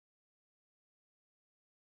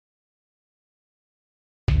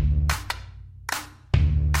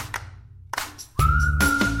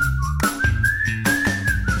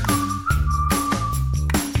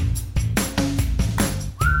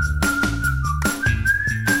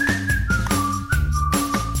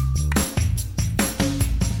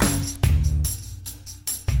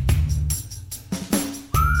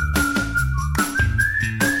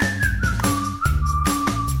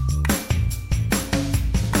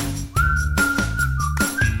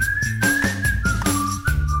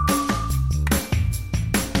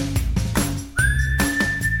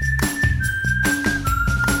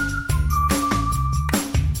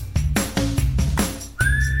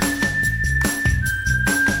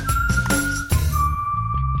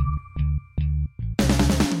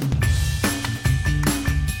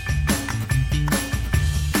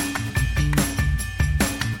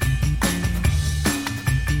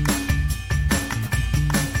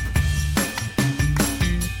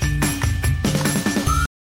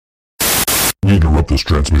We interrupt this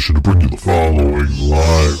transmission to bring you the following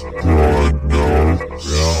live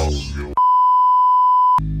broadcast.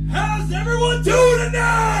 How's everyone doing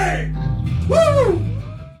tonight? Woo!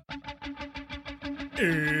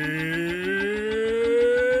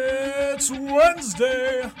 It's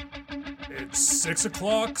Wednesday. It's 6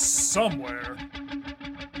 o'clock somewhere.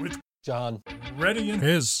 With John ready in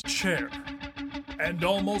his chair. And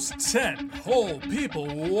almost 10 whole people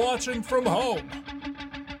watching from home.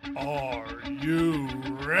 Are you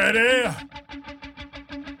ready?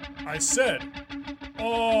 I said,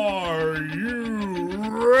 are you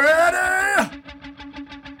ready?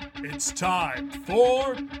 It's time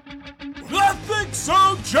for the Think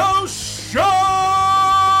So Joe Show!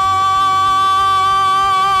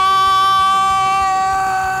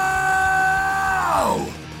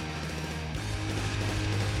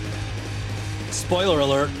 Spoiler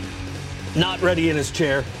alert, not ready in his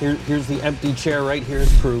chair. Here's the empty chair right here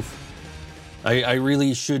as proof. I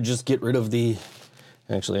really should just get rid of the...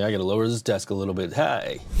 Actually, I gotta lower this desk a little bit.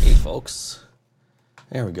 Hey folks.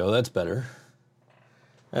 There we go, that's better.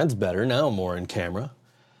 That's better, now I'm more in camera.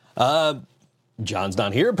 John's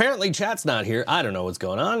not here, apparently chat's not here. I don't know what's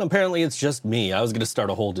going on, apparently it's just me. I was gonna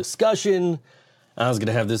start a whole discussion. I was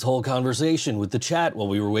gonna have this whole conversation with the chat while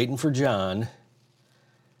we were waiting for John.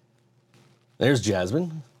 There's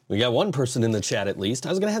Jasmine. We got one person in the chat at least.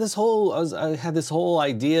 I had this whole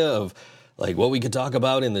idea of like what we could talk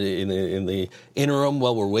about in the interim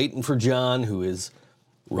while we're waiting for John, who is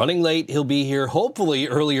running late. He'll be here hopefully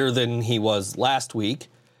earlier than he was last week.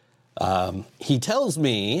 He tells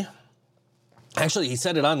me, actually he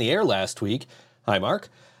said it on the air last week. Hi, Mark.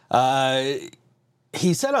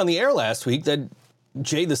 He said on the air last week that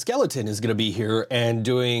Jay the Skeleton is going to be here and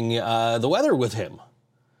doing the weather with him.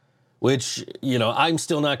 Which, you know, I'm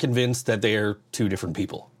still not convinced that they are two different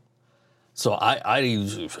people. So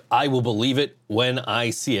I will believe it when I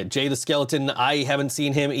see it. Jay the Skeleton, I haven't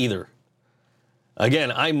seen him either.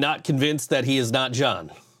 Again, I'm not convinced that he is not John.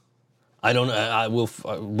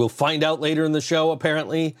 We'll find out later in the show,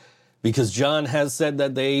 apparently, because John has said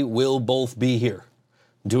that they will both be here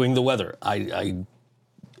doing the weather. I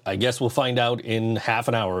guess we'll find out in half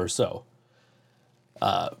an hour or so.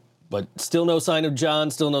 But still no sign of John,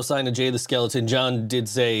 still no sign of Jay the Skeleton. John did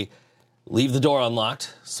say, leave the door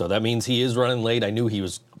unlocked. So that means he is running late. I knew he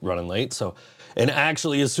was running late. And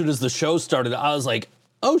actually, as soon as the show started, I was like,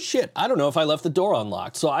 oh shit, I don't know if I left the door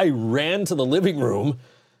unlocked. So I ran to the living room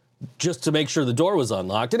just to make sure the door was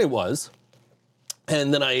unlocked, and it was.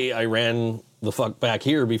 And then I ran the fuck back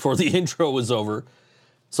here before the intro was over.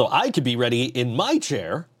 So I could be ready in my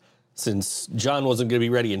chair, since John wasn't going to be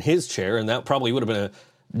ready in his chair, and that probably would have been a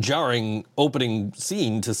jarring opening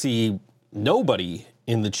scene to see nobody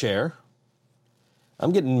in the chair.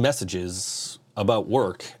 I'm getting messages about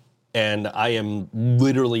work, and I am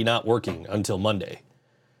literally not working until Monday.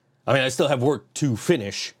 I mean, I still have work to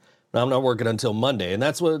finish, but I'm not working until Monday, and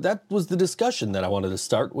that was the discussion that I wanted to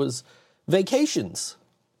start, was vacations,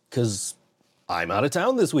 because I'm out of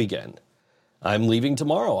town this weekend. I'm leaving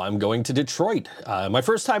tomorrow. I'm going to Detroit. My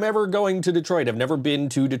first time ever going to Detroit. I've never been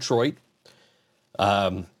to Detroit.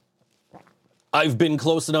 I've been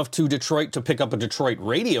close enough to Detroit to pick up a Detroit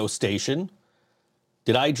radio station.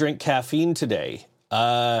 Did I drink caffeine today?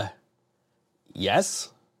 Yes.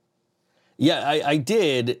 Yeah, I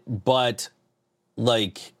did, but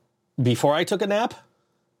like before I took a nap.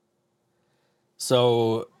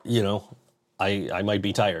 So, you know, I might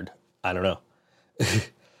be tired. I don't know.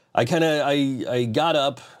 I got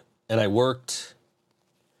up and I worked.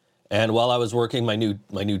 And while I was working, my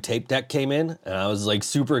new tape deck came in, and I was like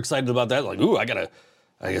super excited about that. Like, ooh, I gotta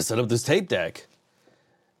set up this tape deck.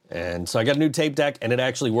 And so I got a new tape deck, and it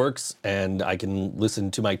actually works, and I can listen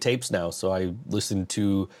to my tapes now. So I listened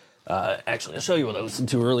to, actually, I'll show you what I listened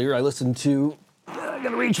to earlier. I listened to, I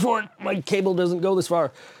gotta reach for it. My cable doesn't go this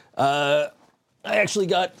far. I actually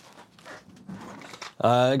got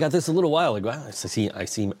this a little while ago. I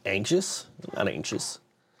seem anxious. I'm not anxious.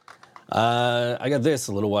 I got this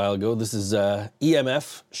a little while ago. This is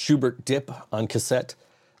EMF Schubert Dip on cassette.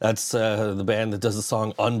 That's the band that does the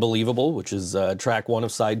song Unbelievable, which is track 1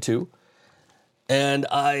 of side 2. And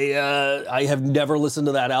I have never listened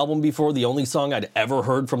to that album before. The only song I'd ever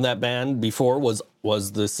heard from that band before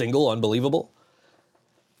was the single Unbelievable.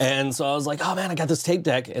 And so I was like, oh man, I got this tape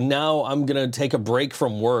deck, and now I'm going to take a break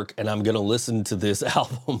from work, and I'm going to listen to this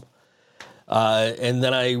album. And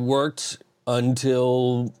then I worked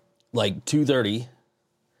until like 2:30,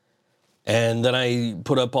 and then I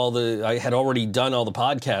put up I had already done all the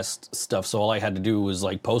podcast stuff, so all I had to do was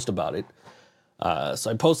like post about it. So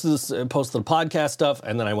I posted the podcast stuff,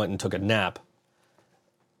 and then I went and took a nap.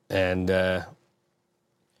 And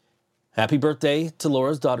Happy birthday to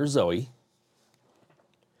Laura's daughter, Zoe.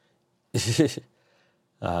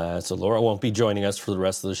 So Laura won't be joining us for the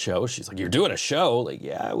rest of the show. She's like, you're doing a show? Like,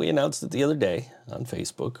 yeah, we announced it the other day on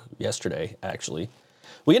Facebook. Yesterday, actually.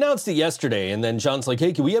 We announced it yesterday, and then John's like,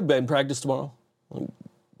 hey, can we have band practice tomorrow? Like,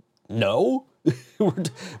 no.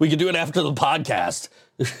 We can do it after the podcast.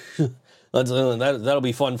 That'll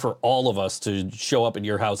be fun for all of us to show up at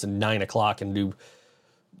your house at 9 o'clock and do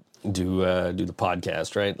the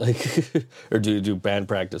podcast, right? Like, or do band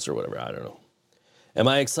practice or whatever. I don't know. Am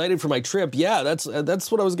I excited for my trip? Yeah, that's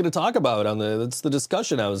what I was going to talk about that's the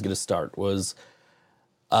discussion I was going to start was,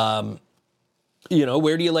 where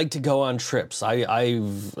do you like to go on trips? I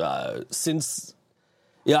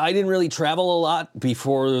didn't really travel a lot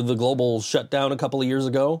before the global shutdown a couple of years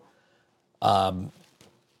ago.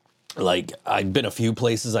 Like, I've been a few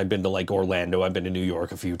places. I've been to, like, Orlando. I've been to New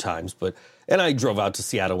York a few times. And I drove out to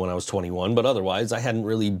Seattle when I was 21. But otherwise, I hadn't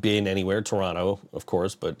really been anywhere. Toronto, of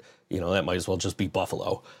course. But, that might as well just be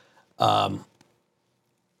Buffalo.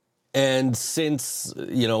 And since,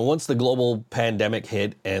 once the global pandemic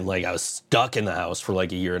hit and, like, I was stuck in the house for,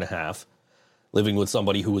 like, a year and a half, living with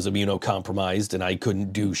somebody who was immunocompromised and I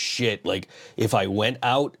couldn't do shit. Like, if I went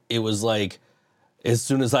out, it was like, as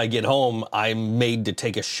soon as I get home, I'm made to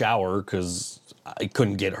take a shower because I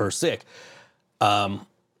couldn't get her sick.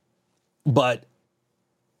 But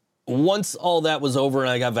once all that was over and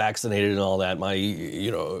I got vaccinated and all that,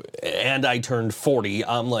 and I turned 40,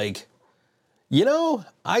 I'm like,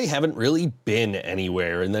 I haven't really been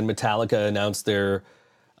anywhere. And then Metallica announced their,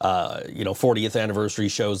 40th anniversary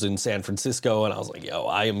shows in San Francisco. And I was like,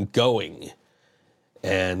 I am going.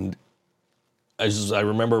 And I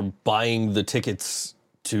remember buying the tickets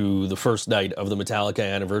to the first night of the Metallica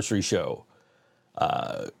anniversary show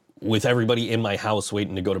with everybody in my house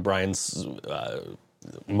waiting to go to Brian's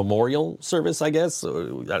memorial service, I guess. I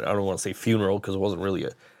don't want to say funeral because it wasn't really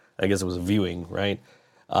I guess it was a viewing, right?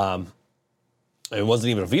 It wasn't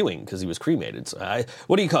even a viewing because he was cremated. So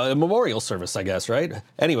what do you call it? A memorial service, I guess, right?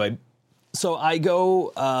 Anyway, so I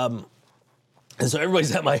go, and so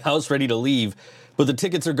everybody's at my house ready to leave, but the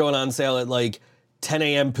tickets are going on sale at like 10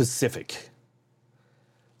 a.m. Pacific.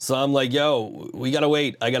 So I'm like, we got to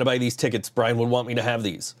wait. I got to buy these tickets. Brian would want me to have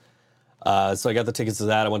these. So I got the tickets to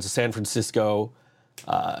that. I went to San Francisco.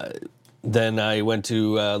 Then I went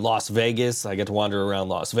to Las Vegas. I get to wander around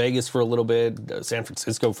Las Vegas for a little bit. San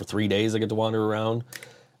Francisco for 3 days I get to wander around.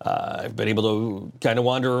 I've been able to kind of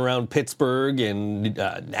wander around Pittsburgh and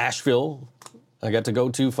Nashville. I got to go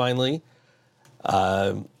to finally.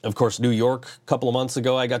 Of course, New York, a couple of months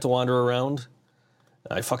ago, I got to wander around.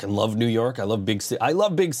 I fucking love New York. I love big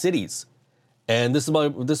cities. And this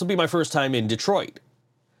will be my first time in Detroit.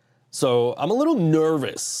 So I'm a little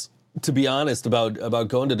nervous, to be honest, about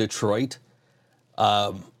going to Detroit.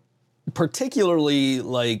 Particularly,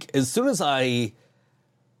 like, as soon as I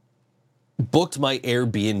booked my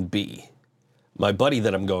Airbnb, my buddy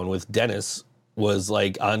that I'm going with, Dennis, was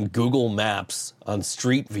like on Google Maps on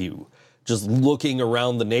Street View, just looking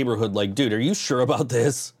around the neighborhood like, dude, are you sure about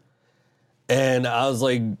this? And I was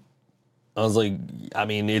like, I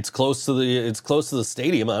mean, it's close to the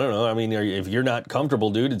stadium. I don't know. I mean, if you're not comfortable,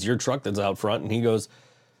 dude, it's your truck that's out front. And he goes,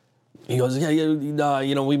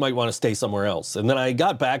 yeah, we might want to stay somewhere else. And then I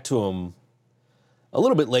got back to him a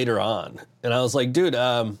little bit later on, and I was like, dude,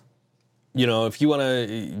 if you want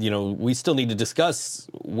to, we still need to discuss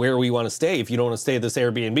where we want to stay. If you don't want to stay at this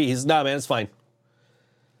Airbnb, he says, nah, man, it's fine.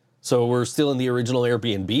 So we're still in the original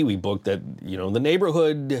Airbnb we booked that, the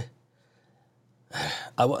neighborhood.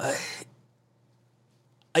 I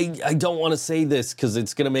don't want to say this because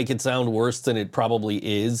it's going to make it sound worse than it probably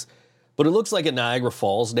is, but it looks like a Niagara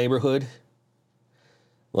Falls neighborhood.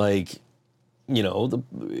 Like,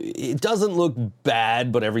 it doesn't look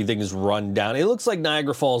bad, but everything is run down. It looks like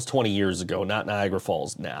Niagara Falls 20 years ago, not Niagara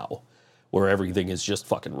Falls now, where everything is just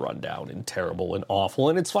fucking run down and terrible and awful.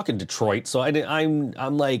 And it's fucking Detroit. So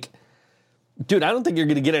I'm like, dude, I don't think you're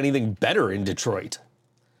going to get anything better in Detroit.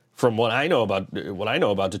 From what I know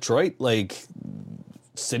about Detroit, like,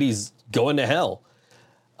 city's going to hell.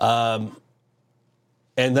 And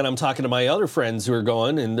then I'm talking to my other friends who are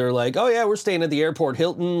going, and they're like, oh yeah, we're staying at the airport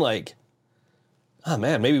Hilton. Like, oh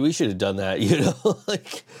man, maybe we should have done that,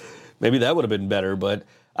 like, maybe that would have been better, but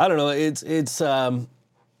I don't know. It's it is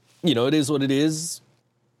what it is.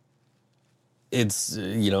 It's,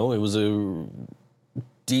 it was a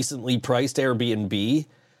decently priced Airbnb.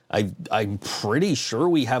 I'm pretty sure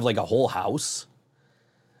we have like a whole house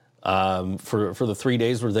for the 3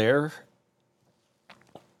 days we're there,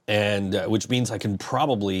 and which means I can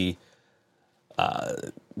probably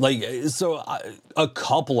a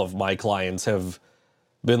couple of my clients have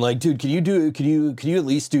been like, dude, can you at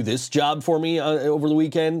least do this job for me over the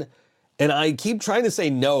weekend? And I keep trying to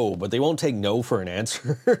say no, but they won't take no for an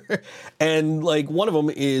answer. And like one of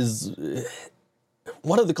the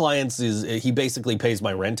clients is, he basically pays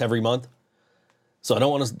my rent every month. So I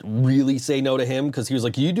don't want to really say no to him because he was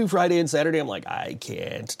like, you do Friday and Saturday? I'm like, I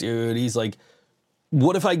can't, dude. He's like,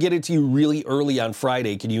 what if I get it to you really early on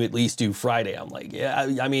Friday? Can you at least do Friday? I'm like,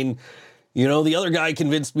 yeah, I mean, you know, the other guy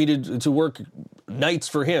convinced me to work nights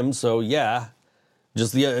for him. So yeah,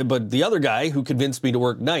 but the other guy who convinced me to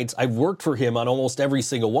work nights, I've worked for him on almost every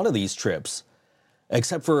single one of these trips,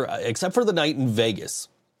 except for the night in Vegas,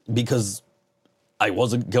 because I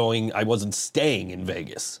wasn't staying in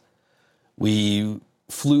Vegas. We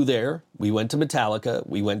flew there, we went to Metallica,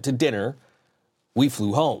 we went to dinner, we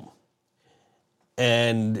flew home.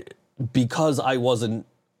 And because I wasn't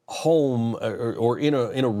home or in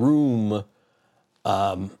a room,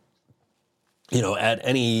 at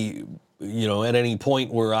any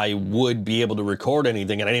point where I would be able to record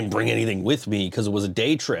anything, and I didn't bring anything with me because it was a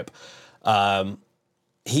day trip,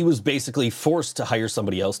 he was basically forced to hire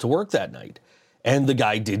somebody else to work that night. And the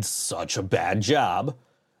guy did such a bad job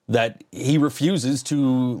that he refuses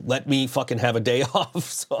to let me fucking have a day off.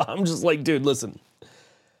 So I'm just like, dude, listen,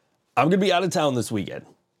 I'm going to be out of town this weekend.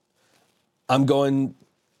 I'll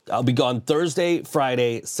be gone Thursday,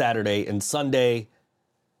 Friday, Saturday, and Sunday.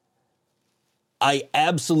 I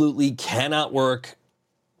absolutely cannot work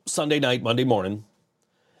Sunday night, Monday morning.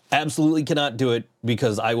 Absolutely cannot do it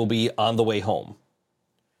because I will be on the way home.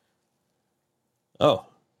 Oh,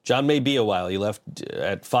 John may be a while. He left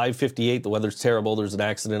at 5:58. The weather's terrible. There's an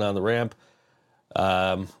accident on the ramp.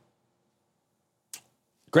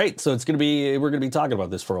 Great. So we're going to be talking about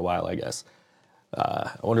this for a while, I guess. I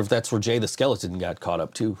wonder if that's where Jay the Skeleton got caught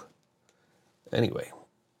up too. Anyway.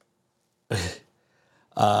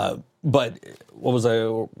 But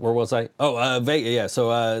where was I? Oh, Vegas. Yeah.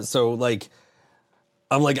 So like,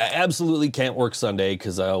 I'm like, I absolutely can't work Sunday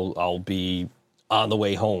because I'll be on the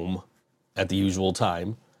way home at the usual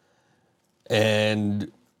time.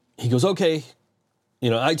 And he goes, okay.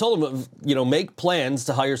 I told him, make plans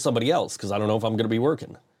to hire somebody else because I don't know if I'm going to be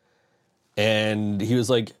working. And he was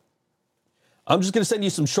like, I'm just going to send you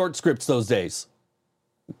some short scripts those days.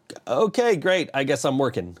 Okay, great. I guess I'm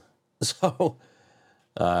working. So,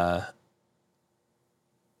 I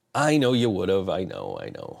know you would have. I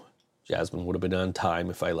know. Jasmine would have been on time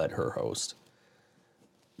if I let her host.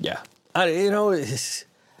 Yeah.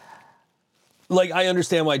 Like, I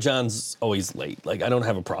understand why John's always late. Like, I don't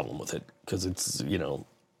have a problem with it because it's,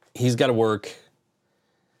 he's got to work.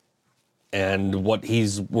 And what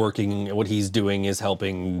he's doing is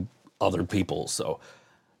helping other people. So,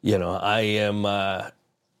 I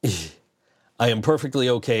am perfectly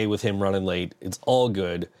okay with him running late. It's all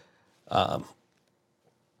good.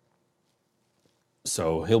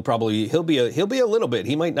 So he'll be a little bit.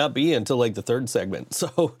 He might not be until like the third segment.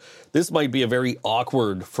 So this might be a very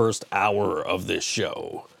awkward first hour of this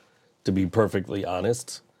show, to be perfectly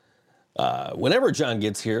honest. Whenever John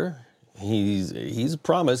gets here, he's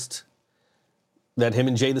promised that him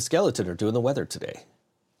and Jay the Skeleton are doing the weather today.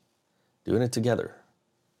 Doing it together.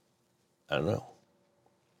 I don't know.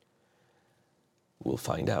 We'll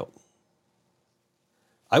find out.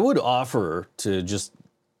 I would offer to just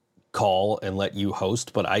call and let you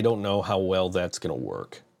host, but I don't know how well that's going to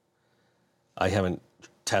work. I haven't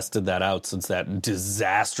tested that out since that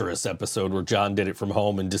disastrous episode where John did it from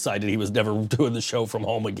home and decided he was never doing the show from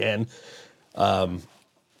home again. I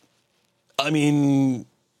mean,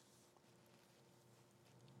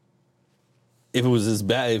 if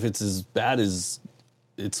it's as bad as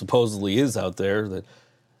it supposedly is out there, that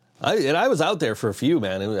I was out there for a few,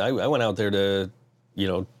 man. I went out there to,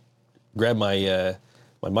 grab my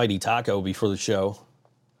Mighty Taco before the show.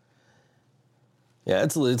 Yeah,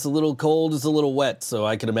 it's a little cold, it's a little wet, so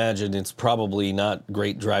I can imagine it's probably not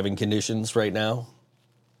great driving conditions right now.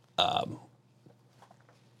 But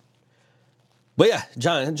yeah,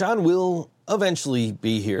 John will eventually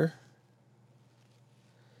be here.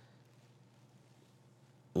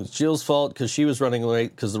 It was Jill's fault because she was running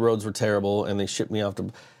late because the roads were terrible and they shipped me off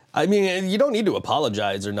to... I mean, you don't need to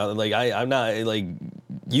apologize or nothing. Like, I'm not, like,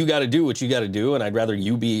 you got to do what you got to do, and I'd rather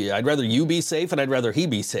you be safe, and I'd rather he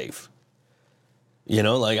be safe.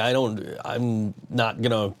 I'm not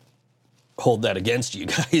going to hold that against you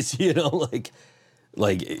guys,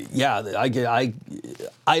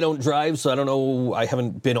 I don't drive, so I don't know, I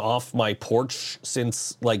haven't been off my porch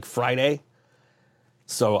since, Friday.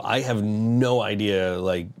 So I have no idea,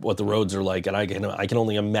 what the roads are like, and I can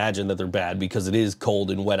only imagine that they're bad because it is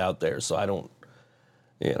cold and wet out there. So I don't,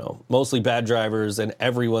 mostly bad drivers, and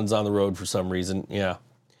everyone's on the road for some reason. Yeah,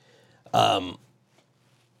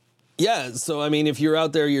 Yeah, so I mean, if you're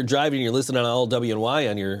out there, you're driving, you're listening on all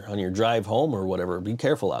WNY on your drive home or whatever, be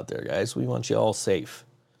careful out there, guys. We want you all safe,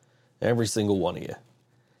 every single one of you.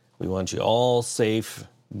 We want you all safe.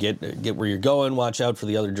 Get where you're going. Watch out for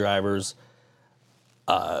the other drivers.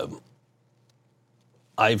 I've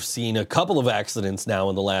seen a couple of accidents now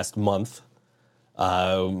in the last month.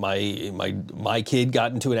 My kid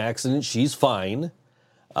got into an accident. She's fine.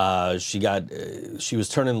 She was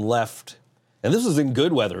turning left, and this was in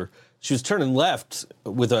good weather. She was turning left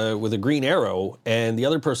with a green arrow, and the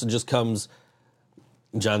other person just comes.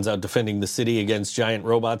 John's out defending the city against giant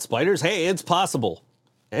robot spiders. Hey, it's possible.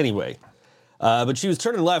 Anyway, but she was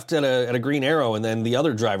turning left at a green arrow, and then the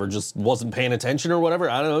other driver just wasn't paying attention or whatever.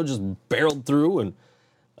 I don't know, just barreled through and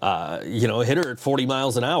hit her at 40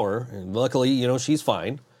 miles an hour. And luckily, she's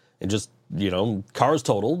fine. And just, car's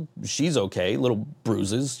totaled. She's okay. Little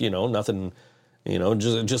bruises, nothing.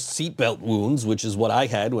 Just seatbelt wounds, which is what I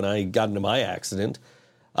had when I got into my accident.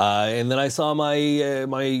 And then I saw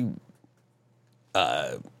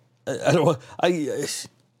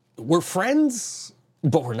we're friends,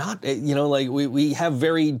 but we're not, we have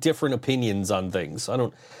very different opinions on things. I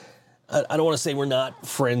don't want to say we're not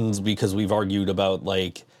friends because we've argued about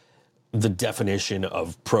the definition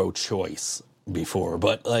of pro-choice before,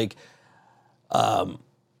 but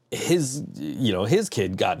his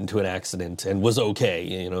kid got into an accident and was okay,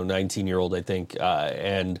 19-year-old, I think,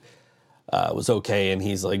 and was okay. And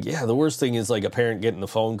he's like, yeah, the worst thing is a parent getting the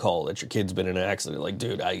phone call that your kid's been in an accident. Like,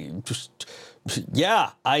 dude,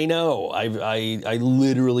 yeah, I know. I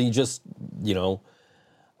literally just,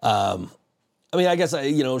 I guess,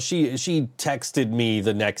 she texted me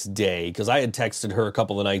the next day because I had texted her a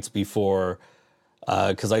couple of nights before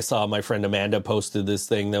because I saw my friend Amanda posted this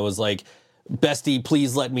thing that was like, Bestie,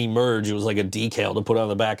 please let me merge. It was like a decal to put on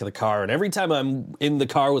the back of the car. And every time I'm in the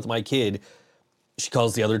car with my kid, she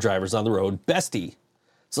calls the other drivers on the road, Bestie.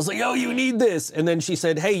 So I was like, oh, you need this. And then she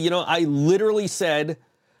said, hey, I literally said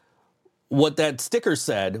what that sticker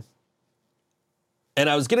said. And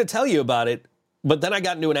I was going to tell you about it, but then I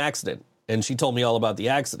got into an accident. And she told me all about the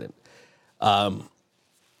accident.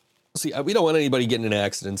 See, we don't want anybody getting in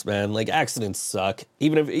accidents, man. Accidents suck.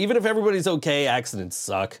 Even if everybody's okay, accidents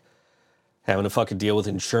suck. Having to fucking deal with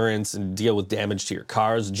insurance and deal with damage to your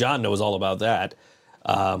cars. John knows all about that.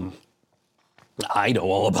 I know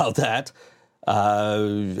all about that.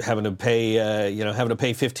 Having to pay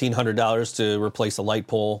 $1,500 to replace a light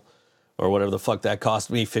pole or whatever the fuck that cost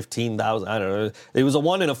me, $15,000. I don't know. It was a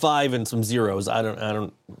 1 and a 5 and some zeros. I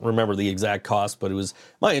don't remember the exact cost, but it was,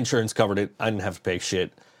 my insurance covered it. I didn't have to pay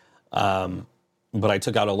shit. But I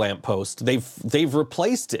took out a lamp post. They've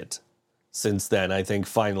replaced it since then, I think,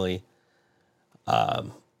 finally.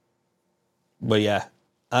 But yeah,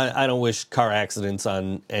 I don't wish car accidents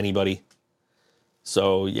on anybody.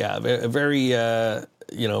 So yeah, very,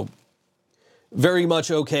 very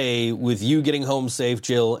much okay with you getting home safe,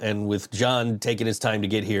 Jill, and with John taking his time to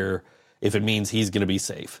get here if it means he's going to be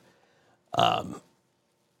safe. So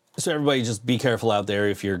everybody just be careful out there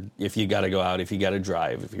if you got to go out, if you got to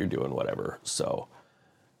drive, if you're doing whatever. So,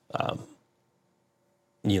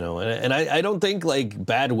 and I don't think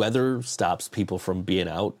bad weather stops people from being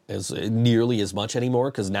out as nearly as much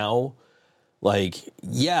anymore. Cause now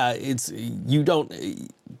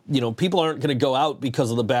people aren't going to go out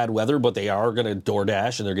because of the bad weather, but they are going to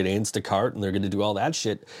DoorDash and they're going to Instacart and they're going to do all that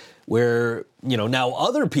shit where, now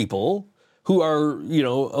other people who are,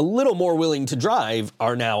 a little more willing to drive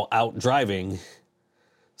are now out driving.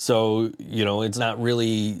 So, it's not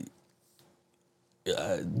really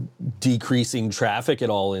decreasing traffic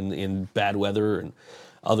at all in bad weather and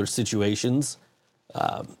other situations.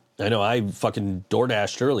 I know I fucking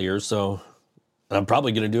DoorDashed earlier, so I'm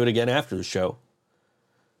probably going to do it again after the show.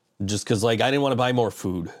 Just because, I didn't want to buy more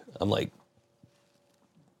food. I'm like,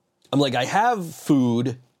 I have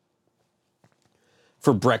food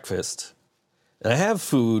for breakfast. And I have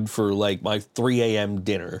food for, my 3 a.m.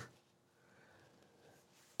 dinner.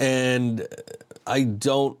 And I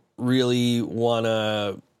don't really want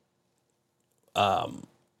to, I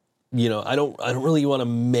don't really want to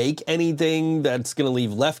make anything that's going to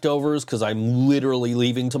leave leftovers because I'm literally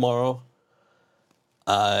leaving tomorrow.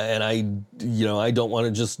 And I don't want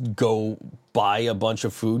to just go buy a bunch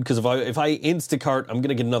of food because if I Instacart, I'm going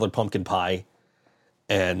to get another pumpkin pie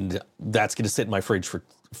and that's going to sit in my fridge for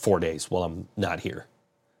 4 days while I'm not here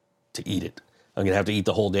to eat it. I'm going to have to eat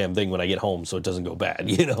the whole damn thing when I get home so it doesn't go bad,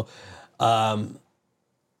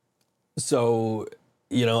 So,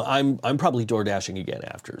 I'm probably DoorDashing again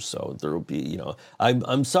after. So there will be,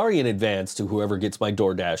 I'm sorry in advance to whoever gets my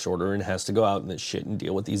DoorDash order and has to go out in this shit and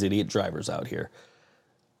deal with these idiot drivers out here.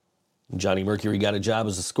 Johnny Mercury got a job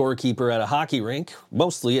as a scorekeeper at a hockey rink,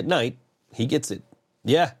 mostly at night. He gets it.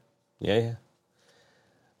 Yeah. I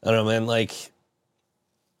don't know, man. Like,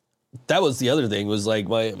 that was the other thing, was like,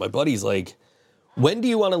 my buddy's like, when do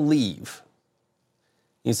you want to leave?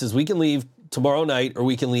 He says, we can leave tomorrow night, or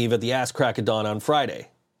we can leave at the ass crack of dawn on Friday.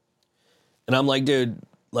 And I'm like, dude,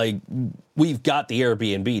 like, we've got the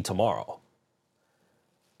Airbnb tomorrow.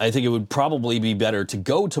 I think it would probably be better to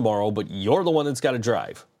go tomorrow, but you're the one that's got to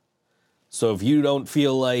drive. So if you don't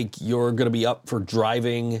feel like you're going to be up for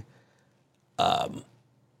driving, over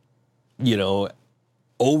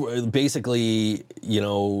basically,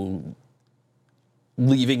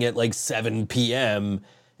 leaving at like 7 p.m.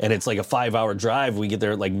 and it's like a 5-hour drive, we get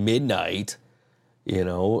there at like midnight, you're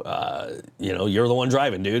the one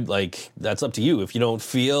driving, dude. Like, that's up to you. If you don't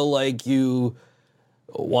feel like you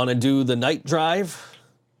want to do the night drive,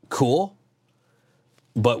 cool.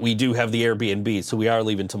 But we do have the Airbnb, so we are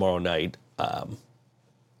leaving tomorrow night.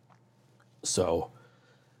 So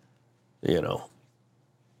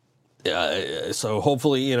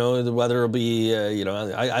hopefully, the weather will be,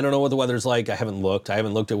 I don't know what the weather's like. I haven't looked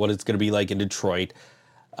at what it's going to be like in Detroit.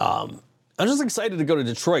 I'm just excited to go to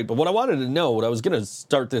Detroit. But what I wanted to know, what I was going to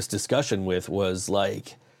start this discussion with was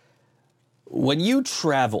like, when you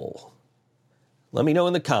travel, let me know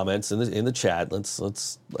in the comments, in the chat.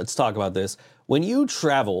 Let's talk about this. When you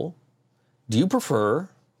travel, do you prefer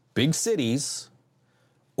big cities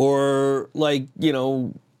or like,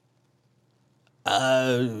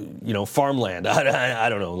 farmland? I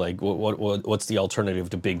don't know. Like, what's the alternative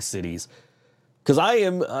to big cities? Because I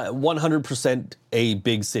am 100% a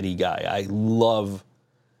big city guy. I love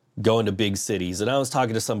going to big cities. And I was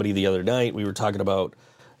talking to somebody the other night. We were talking about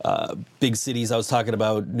big cities. I was talking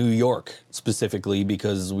about New York specifically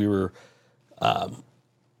because we were talking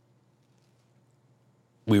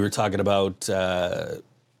about,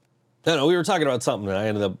 we were talking about something, and I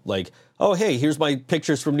ended up like, oh, hey, here's my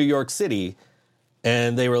pictures from New York City.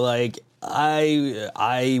 And they were like,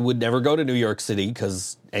 I would never go to New York City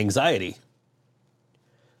because anxiety.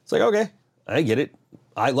 It's like, okay, I get it.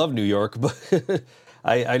 I love New York, but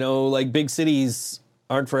I know like big cities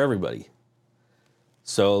aren't for everybody.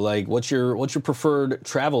 So like, what's your preferred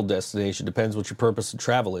travel destination? Depends what your purpose of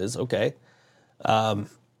travel is. Okay. I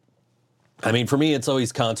mean, for me, it's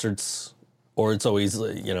always concerts, or it's always,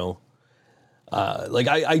 like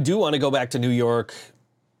I do want to go back to New York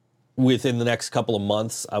within the next couple of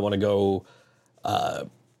months. I want to go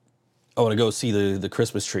see the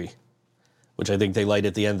Christmas tree, which I think they light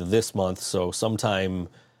at the end of this month. So sometime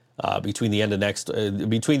between the end of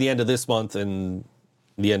this month and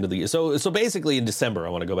the end of the year. So basically in December, I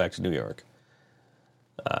want to go back to New York.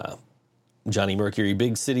 Johnny Mercury,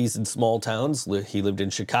 big cities and small towns. He lived in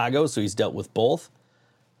Chicago, so he's dealt with both.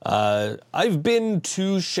 I've been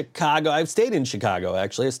to Chicago. I've stayed in Chicago,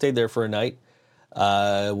 actually. I stayed there for a night.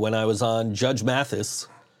 When I was on Judge Mathis,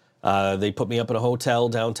 they put me up in a hotel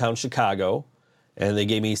downtown Chicago, and they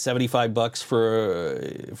gave me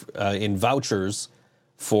 $75 in vouchers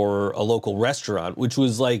for a local restaurant, which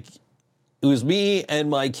was like, it was me and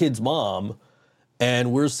my kid's mom,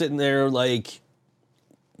 and we're sitting there like,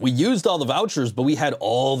 we used all the vouchers, but we had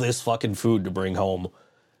all this fucking food to bring home.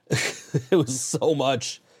 It was so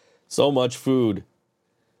much food.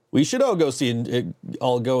 We should all go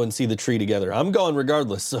and see the tree together. I'm going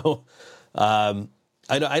regardless. So, I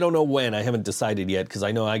don't know when. I haven't decided yet because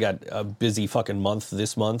I know I got a busy fucking month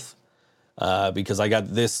this month. Because I got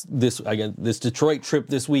this Detroit trip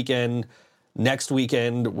this weekend. Next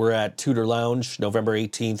weekend we're at Tudor Lounge, November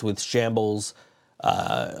 18th with Shambles,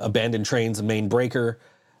 Abandoned Trains and Main Breaker.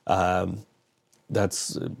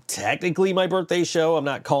 That's technically my birthday show. I'm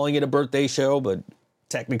not calling it a birthday show, but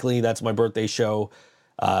technically that's my birthday show.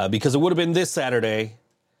 Because it would have been this Saturday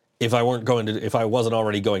if I wasn't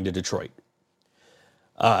already going to Detroit.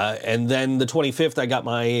 And then the 25th, I got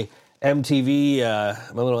my MTV,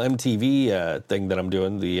 my little MTV thing that I'm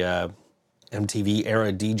doing, the MTV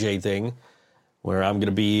era DJ thing, where I'm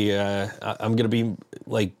gonna be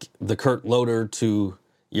like the Kurt Loder to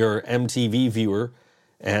your MTV viewer,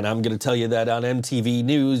 and I'm gonna tell you that on MTV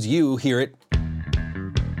News, you hear it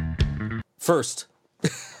first.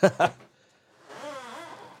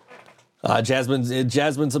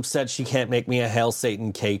 Jasmine's upset she can't make me a Hail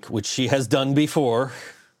Satan cake, which she has done before.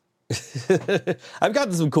 I've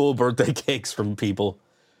gotten some cool birthday cakes from people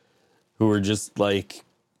who are just like,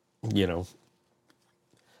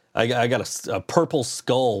 I got a purple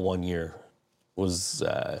skull one year.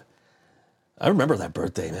 I remember that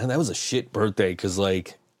birthday, man. That was a shit birthday because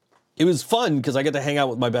like it was fun because I got to hang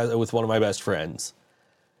out with one of my best friends.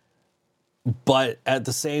 But at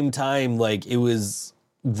the same time, like it was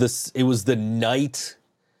it was the night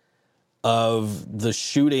of the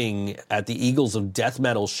shooting at the Eagles of Death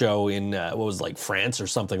Metal show in what was like France or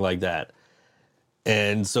something like that.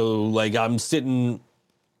 And so like I'm sitting,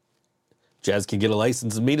 Jazz can get a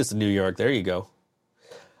license and meet us in New York. There you go.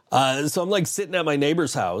 So I'm like sitting at my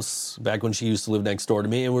neighbor's house back when she used to live next door to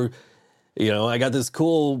me, and I got this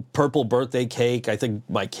cool purple birthday cake. I think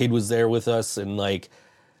my kid was there with us, and like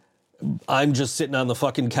I'm just sitting on the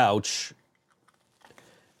fucking couch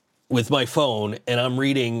with my phone, and I'm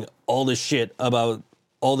reading all this shit about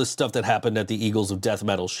all this stuff that happened at the Eagles of Death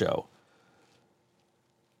Metal show.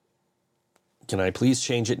 Can I please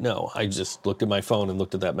change it? No. I just looked at my phone and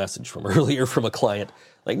looked at that message from earlier from a client.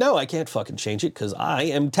 Like, no, I can't fucking change it because I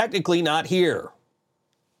am technically not here.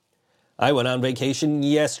 I went on vacation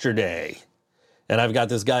yesterday, and I've got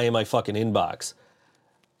this guy in my fucking inbox.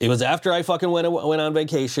 It was after I fucking went on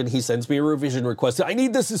vacation. He sends me a revision request. I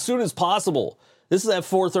need this as soon as possible. This is at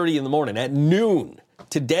 4:30 in the morning. At noon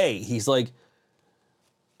today, he's like,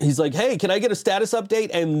 hey, can I get a status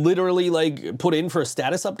update? And literally like put in for a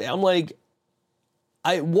status update. I'm like,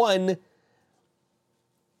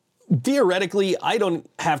 theoretically, I don't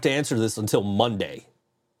have to answer this until Monday,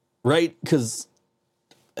 right? Because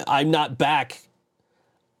I'm not back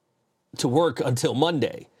to work until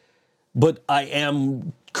Monday. But I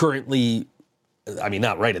am currently, I mean,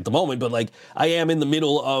 not right at the moment, but like I am in the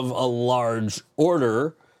middle of a large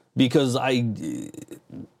order because I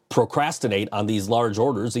procrastinate on these large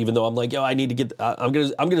orders, even though I'm like, I need to get, I'm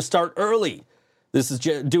gonna start early. This is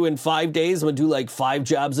due in 5 days. I'm going to do like 5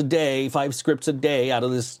 jobs a day, 5 scripts a day out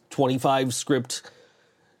of this 25 script,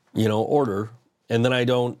 order. And then I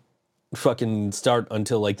don't fucking start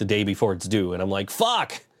until like the day before it's due. And I'm like,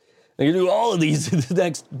 fuck, I'm going to do all of these in the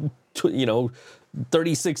next,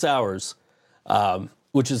 36 hours,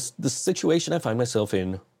 which is the situation I find myself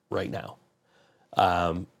in right now.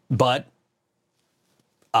 But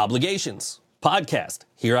obligations, podcast,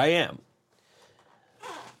 here I am.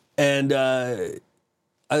 And where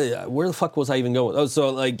the fuck was I even going? Oh, so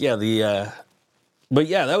like, yeah, but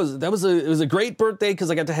yeah, it was a great birthday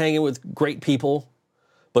because I got to hang in with great people,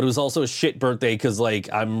 but it was also a shit birthday because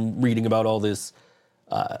like I'm reading about all this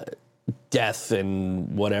death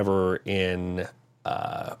and whatever in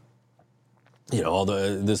all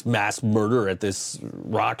this mass murder at this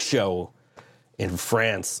rock show in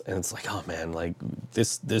France, and it's like, oh man, like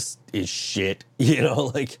this is shit,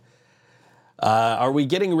 like. Are we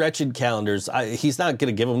getting Wretched calendars? He's not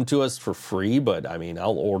going to give them to us for free, but I mean,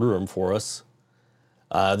 I'll order them for us.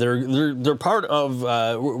 They're part of.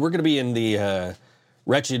 We're going to be in the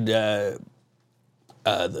Wretched.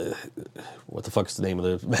 What the fuck is the name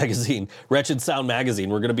of the magazine? Wretched Sound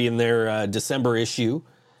magazine. We're going to be in their December issue,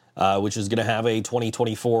 which is going to have a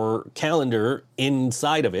 2024 calendar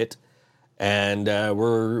inside of it, and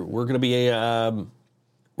we're going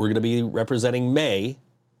to be representing May.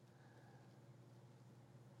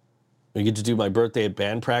 We get to do my birthday at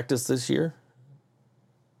band practice this year?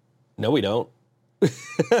 No, we don't.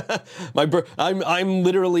 I'm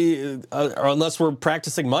literally unless we're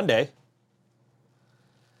practicing Monday.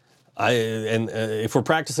 If we're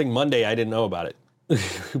practicing Monday, I didn't know about it.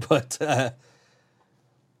 But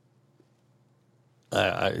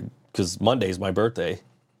because Monday's my birthday,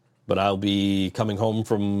 but I'll be coming home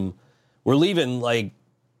from. We're leaving like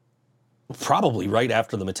probably right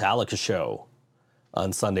after the Metallica show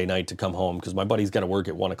on Sunday night to come home because my buddy's got to work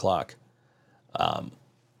at 1:00.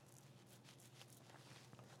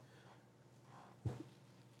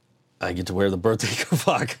 I get to wear the birthday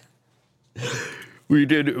fuck. We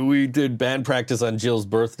did band practice on Jill's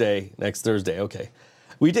birthday next Thursday. Okay,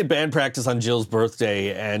 we did band practice on Jill's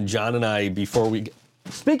birthday, and John and I before we.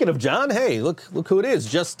 Speaking of John, hey, look who it is!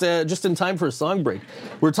 Just in time for a song break.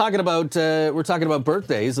 We're talking about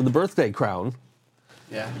birthdays and the birthday crown.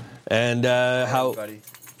 Yeah. And how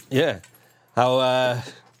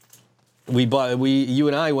you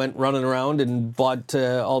and I went running around and bought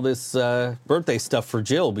all this birthday stuff for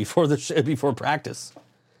Jill before practice,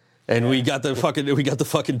 and we got the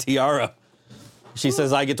fucking tiara. She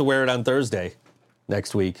says I get to wear it on Thursday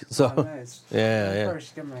next week. So nice. Yeah.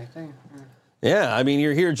 First, get my thing. Yeah, I mean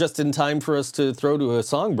you're here just in time for us to throw to a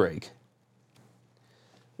song break.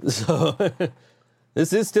 So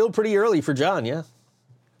this is still pretty early for John, yeah.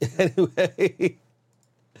 Anyway,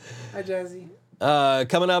 hi Jazzy.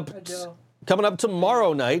 Coming up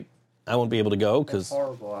tomorrow night. I won't be able to go because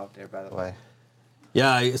horrible out there, by the way.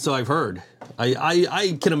 Yeah, so I've heard.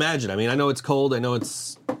 I can imagine. I mean, I know it's cold. I know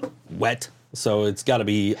it's wet, so it's got to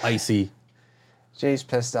be icy. Jay's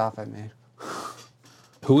pissed off at me.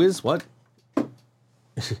 Who is what?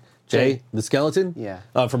 Jay, the skeleton? Yeah.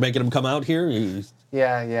 For making him come out here.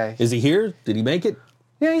 Yeah. Is he here? Did he make it?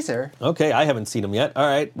 Yeah, he's there. Okay, I haven't seen him yet. All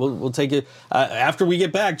right, we'll take it. After we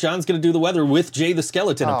get back, John's going to do the weather with Jay the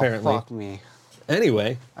Skeleton, apparently. Oh, fuck me.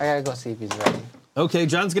 Anyway. I gotta go see if he's ready. Okay,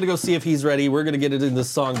 John's going to go see if he's ready. We're going to get it in the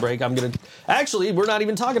song break. Actually, we're not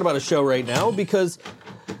even talking about a show right now because...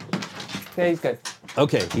 Yeah, he's good.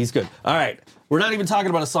 Okay, he's good. All right. We're not even talking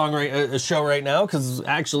about a show right now because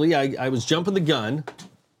actually I was jumping the gun.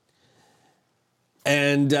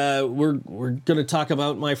 And we're going to talk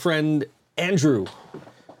about my friend Andrew,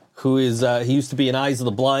 who is he used to be in Eyes of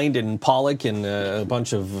the Blind and Pollock and a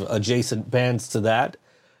bunch of adjacent bands to that.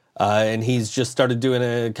 And he's just started doing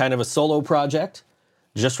a kind of a solo project.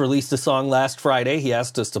 Just released a song last Friday. He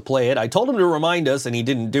asked us to play it. I told him to remind us, and he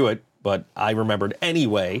didn't do it, but I remembered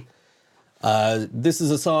anyway. This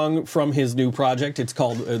is a song from his new project. It's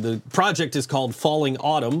called the project is called Falling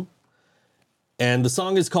Autumn, and the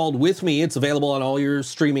song is called With Me. It's available on all your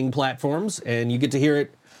streaming platforms, and you get to hear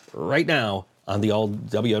it right now on the All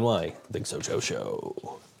WNY Think So Joe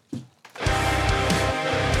show.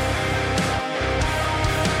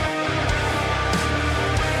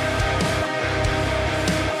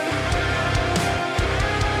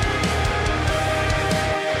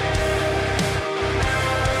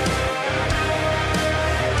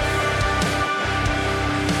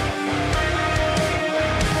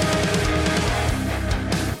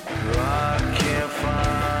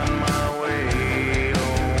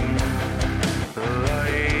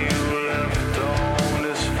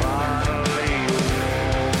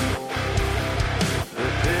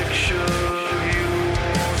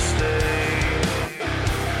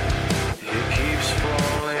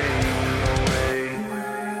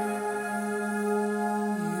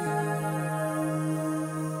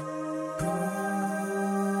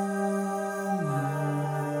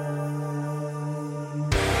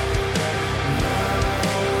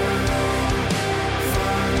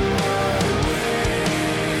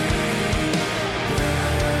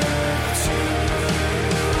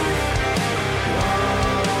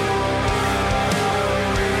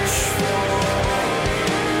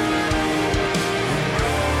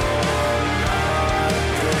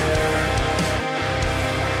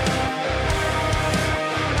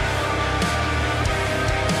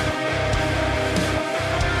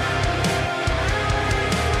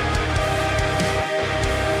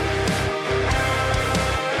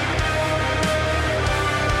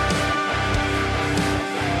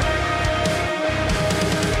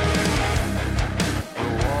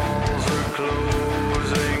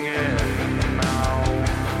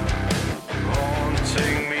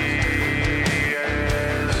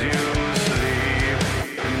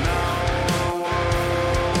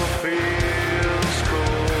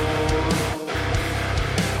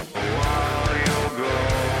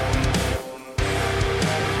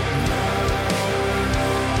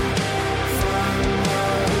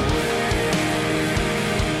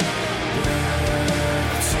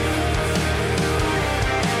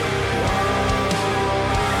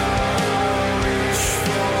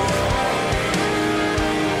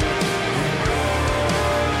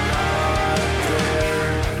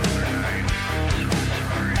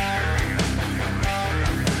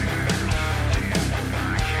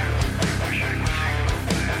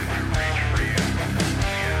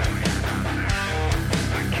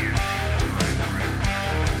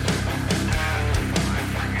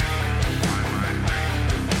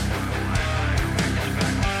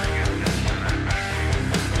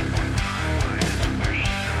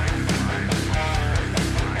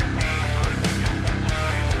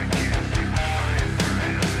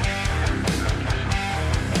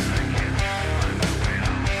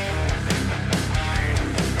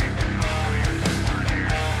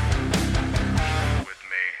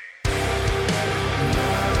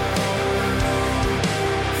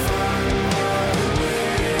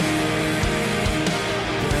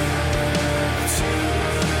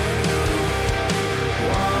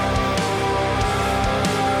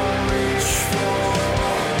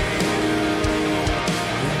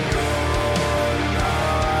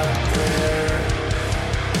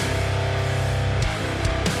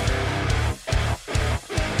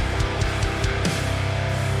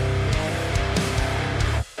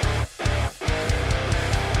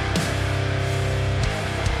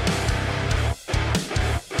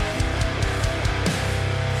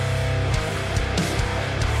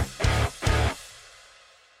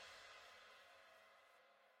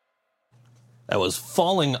 That was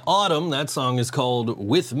Falling Autumn. That song is called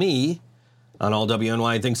With Me on All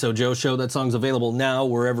WNY Think So Joe show. That song's available now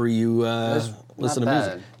wherever you listen to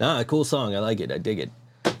music. Nah, cool song. I like it. I dig it.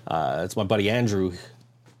 It's my buddy Andrew.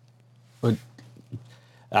 But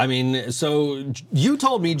I mean, so you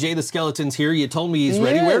told me Jay the Skeleton's here. You told me he's He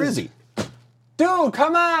ready. Where is. is he? Dude,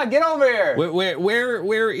 come on, get over here.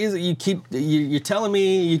 Where is it? You're telling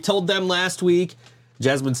me you told them last week.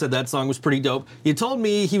 Jasmine said that song was pretty dope. You told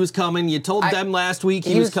me he was coming. You told them last week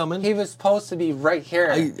he was coming. He was supposed to be right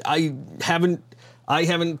here. I haven't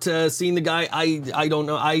seen the guy. I don't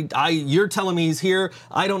know. You're telling me he's here.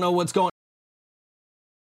 I don't know what's going.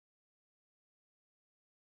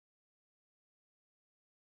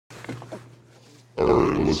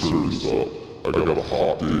 Alright, let's hurry this up. I got a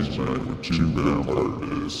hot day's night with 2 vampire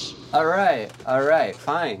days. All right,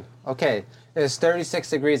 fine. Okay, it's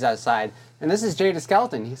 36 degrees outside, and this is Jay the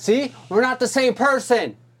Skeleton. See, we're not the same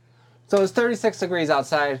person. So it's 36 degrees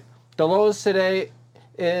outside. The lowest today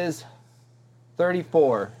is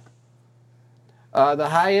 34. The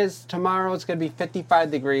highest tomorrow is going to be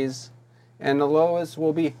 55 degrees, and the lowest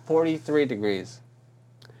will be 43 degrees.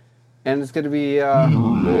 And it's going to be,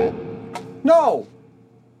 no!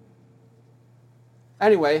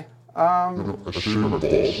 Anyway, I shave my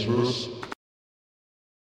balls for this?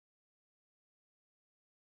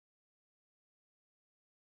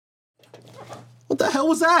 What the hell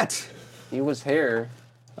was that? he was here.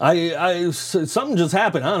 Something just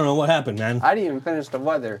happened. I don't know what happened, man. I didn't even finish the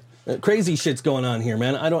weather. Crazy shit's going on here,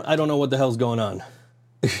 man. I don't know what the hell's going on.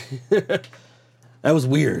 That was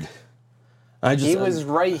weird. He was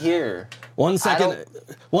right here. One second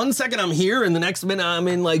I'm here, and the next minute I'm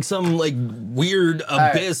in like some like weird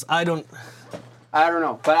abyss. I don't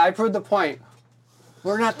know, but I proved the point.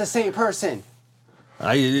 We're not the same person.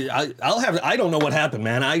 I don't know what happened,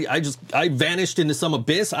 man. I vanished into some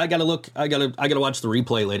abyss. I gotta watch the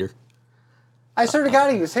replay later. I swear to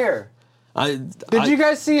God, he was here. Did you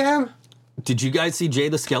guys see him? Did you guys see Jay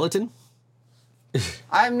the Skeleton?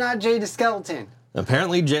 I'm not Jay the Skeleton.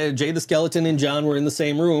 Apparently, Jay the Skeleton and John were in the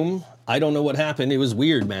same room. I don't know what happened. It was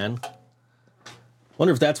weird, man.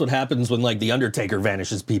 Wonder if that's what happens when, like, the Undertaker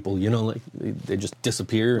vanishes people. You know, like they just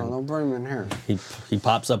disappear. No, don't bring him in here. He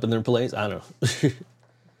pops up in their place. I don't know.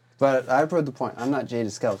 But I proved the point. I'm not Jay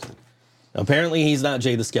the Skeleton. Apparently, he's not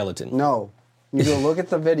Jay the Skeleton. No, you go look at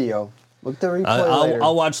the video. Look at the replay later.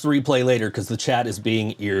 I'll watch the replay later because the chat is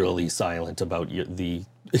being eerily silent about the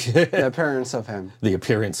appearance of him. The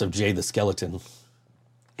appearance of Jay the Skeleton.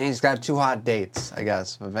 And he's got 2 hot dates, I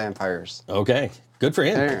guess, with vampires. Okay, good for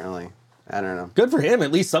him. Apparently. I don't know. Good for him.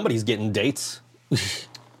 At least somebody's getting dates.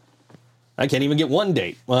 I can't even get one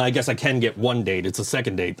date. Well, I guess I can get one date. It's a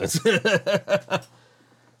second date. That's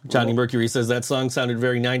Johnny Mercury says that song sounded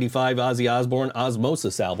very 95 Ozzy Osbourne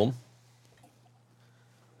Osmosis album.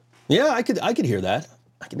 Yeah, I could hear that.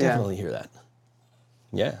 I could definitely hear that.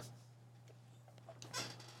 Yeah.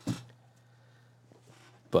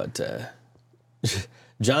 But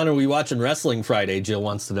John, are we watching wrestling Friday? Jill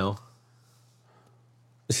wants to know.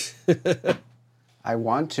 I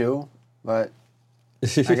want to, but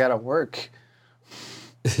I gotta work.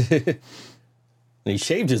 And he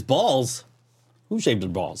shaved his balls. Who shaved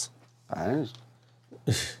his balls?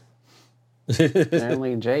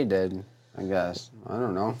 Apparently Jay did, I guess. I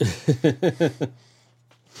don't know.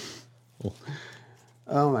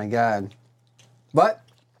 Oh my God. But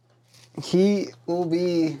he will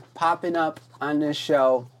be popping up on this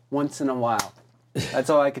show once in a while. That's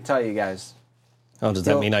all I can tell you guys. Oh, does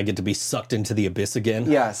that mean I get to be sucked into the abyss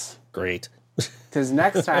again? Yes. Great. Because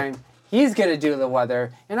next time, he's going to do the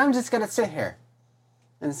weather, and I'm just going to sit here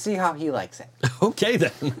and see how he likes it. Okay,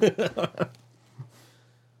 then.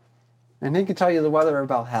 And he can tell you the weather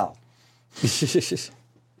about hell.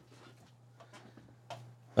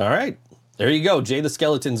 All right. There you go. Jay the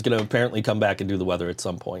Skeleton's going to apparently come back and do the weather at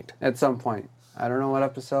some point. At some point. I don't know what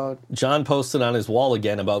episode. John posted on his wall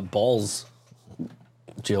again about balls,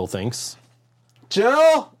 Jill thinks.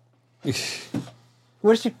 Jill!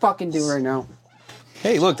 What does she fucking do right now?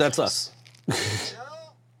 Hey, look, that's us.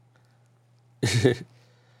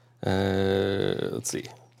 Let's see.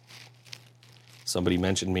 Somebody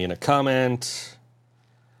mentioned me in a comment.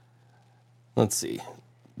 Let's see.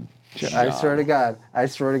 I swear to God.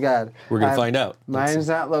 We're going to find out. Mine's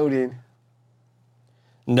not loading.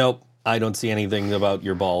 Nope. I don't see anything about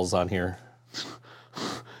your balls on here.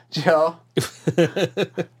 Joe.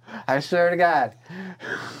 I swear to God.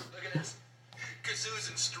 Look at this. Kazoos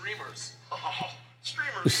and streamers. Oh,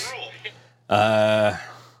 streamers rule.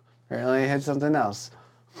 Apparently I had something else.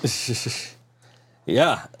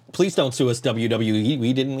 Yeah. Please don't sue us, WWE.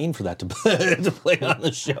 We didn't mean for that to play on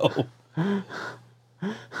the show.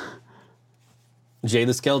 Jay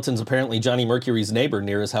the Skeleton's apparently Johnny Mercury's neighbor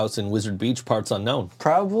near his house in Wizard Beach, parts unknown.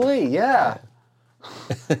 Probably, yeah.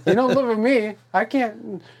 You don't live with me. I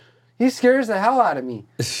can't. He scares the hell out of me.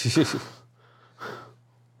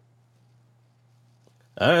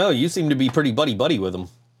 I don't know. You seem to be pretty buddy-buddy with him.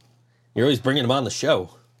 You're always bringing him on the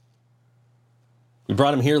show. You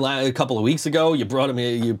brought him here a couple of weeks ago. You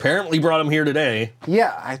apparently brought him here today.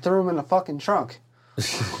 Yeah, I threw him in the fucking trunk.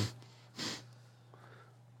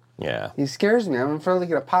 Yeah. He scares me. I'm afraid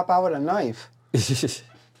gonna pop out with a knife.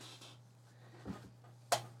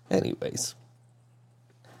 Anyways.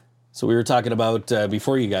 So we were talking about,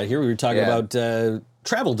 before you got here, we were talking about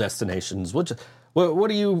travel destinations. What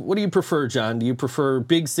do you prefer, John? Do you prefer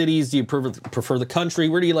big cities? Do you prefer the country?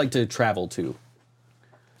 Where do you like to travel to?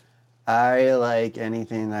 I like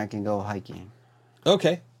anything that can go hiking.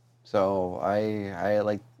 Okay. So I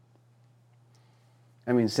like.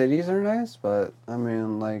 I mean, cities are nice, but I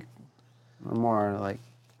mean, like, more like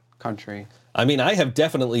country. I mean, I have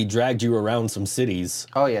definitely dragged you around some cities.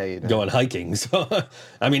 Oh yeah, you do. Going hiking. So,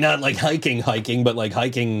 I mean, not like hiking, but like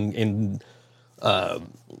hiking in,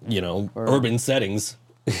 urban settings.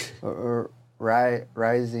 or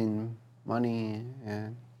rising money,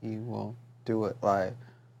 and he will do it live.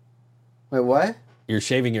 Wait, what? You're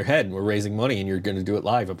shaving your head, and we're raising money, and you're going to do it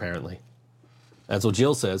live, apparently. That's what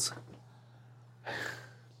Jill says.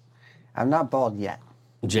 I'm not bald yet.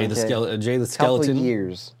 Jay the Couple Skeleton.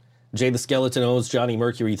 years. Jay the Skeleton owes Johnny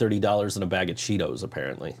Mercury $30 and a bag of Cheetos,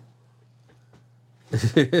 apparently.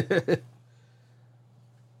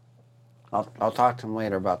 I'll talk to him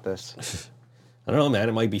later about this. I don't know, man.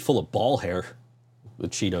 It might be full of ball hair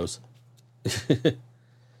with Cheetos.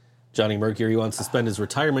 Johnny Mercury wants to spend his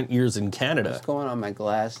retirement years in Canada. What's going on my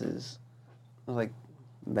glasses? I was like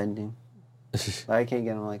bending. I can't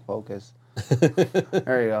get them like focus.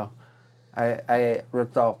 There you go. I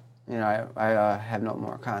ripped off. You know, I have no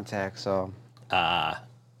more contacts, so I'm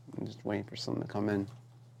just waiting for something to come in.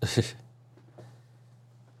 They're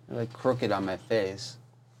like crooked on my face.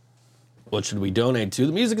 What should we donate to?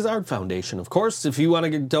 The Music is Art Foundation. Of course, if you want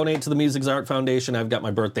to donate to the Music is Art Foundation, I've got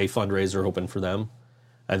my birthday fundraiser open for them.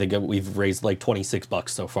 I think we've raised like $26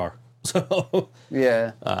 so far. So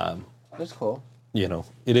yeah, that's cool. You know,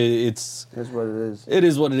 it's what it is. It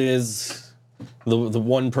is what it is. The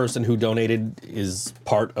one person who donated is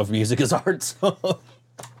part of Music is Art. So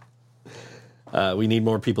we need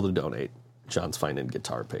more people to donate. John's finding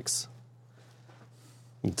guitar picks.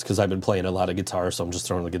 It's because I've been playing a lot of guitar, so I'm just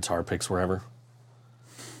throwing the guitar picks wherever.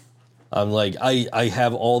 I'm like, I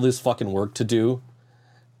have all this fucking work to do,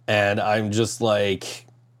 and I'm just like,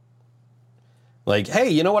 hey,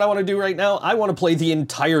 you know what I want to do right now? I want to play the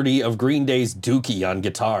entirety of Green Day's Dookie on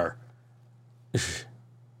guitar.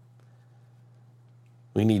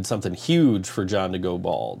 We need something huge for John to go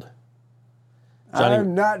bald.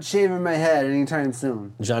 I'm not shaving my head anytime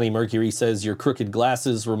soon. Johnny Mercury says your crooked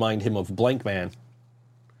glasses remind him of Blank Man.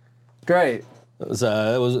 Great. That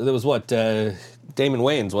was what? Damon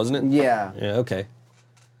Wayans, wasn't it? Yeah. Yeah, okay.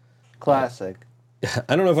 Classic.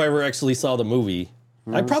 I don't know if I ever actually saw the movie.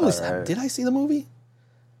 I probably right. Did I see the movie?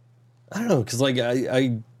 I don't know, because like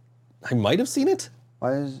I might have seen it.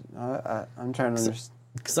 Why is I'm trying to understand?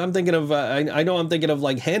 Because I'm thinking of I know I'm thinking of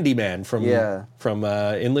like Handyman from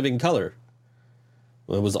In Living Color.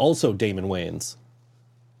 Well, it was also Damon Wayans.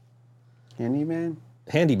 Handyman?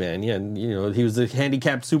 Handyman, yeah, you know, he was a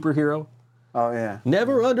handicapped superhero. Oh yeah.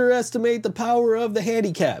 Never underestimate the power of the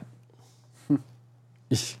handicap.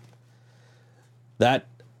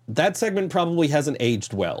 That segment probably hasn't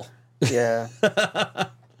aged well. Yeah.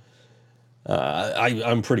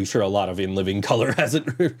 I'm pretty sure a lot of In Living Color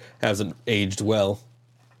hasn't aged well.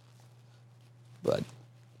 But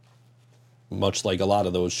much like a lot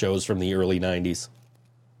of those shows from the early 90s.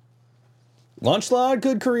 Launched a lot of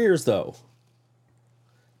good careers, though.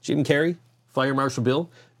 Jim Carrey, Fire Marshal Bill.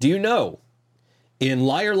 Do you know, in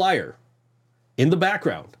Liar Liar, in the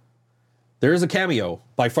background, there is a cameo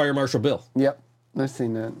by Fire Marshal Bill. Yep. I've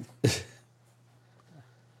seen that.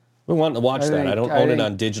 We want to watch that. I don't own it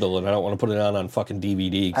on digital, and I don't want to put it on fucking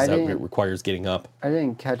DVD because it requires getting up. I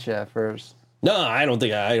didn't catch it at first. No, I don't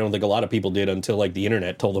think a lot of people did until like the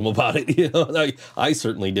internet told them about it. You know, I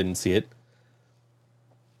certainly didn't see it.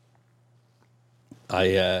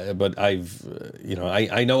 But I've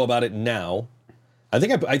I know about it now. I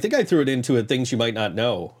think I threw it into a Things You Might Not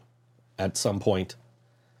Know at some point.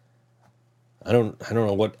 I don't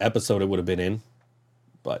know what episode it would have been in,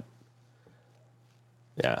 but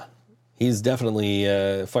yeah, he's definitely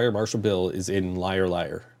Fire Marshal Bill is in Liar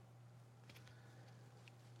Liar.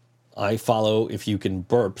 I follow if you can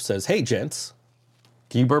burp says, "Hey gents,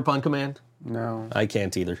 can you burp on command?" No. I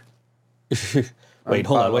can't either. Wait,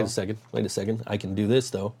 hold on. Wait a second. I can do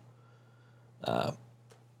this, though.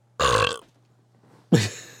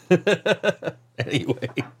 Anyway.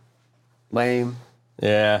 Lame.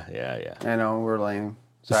 Yeah. I know, we're lame.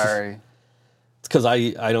 Sorry. It's because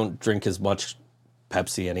I don't drink as much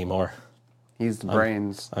Pepsi anymore. He's the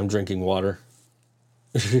brains. I'm drinking water.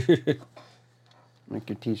 Make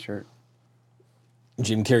your T-shirt.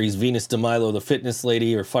 Jim Carrey's Venus de Milo, the fitness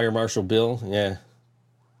lady, or Fire Marshal Bill. Yeah.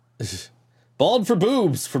 Bald for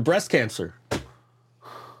boobs for breast cancer.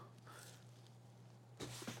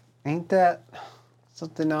 Ain't that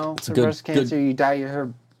something else? For good- breast cancer, good- you dye your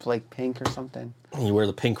hair like pink or something. You wear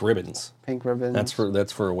the pink ribbons. Pink ribbons.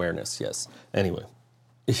 That's for awareness. Yes. Anyway.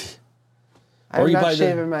 I'm or you buy not the-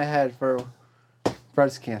 shaving my head for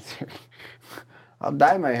breast cancer. I'll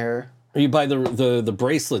dye my hair. Or you buy the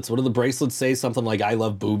bracelets. What do the bracelets say? Something like "I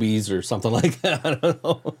love boobies" or something like that. I don't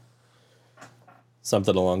know.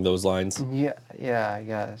 Something along those lines. Yeah, I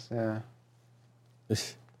guess. Yeah.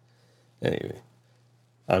 Anyway,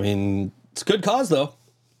 I mean, it's a good cause though.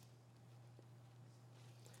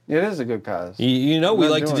 It is a good cause. You know we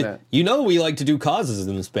I'm not like to doing do, it. you know we like to do causes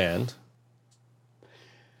in this band.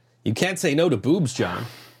 You can't say no to boobs, John.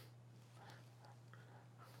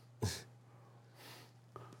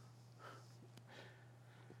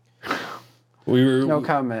 No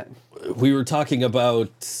comment. We were talking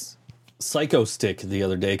about Psycho Stick the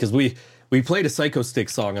other day because we played a Psycho Stick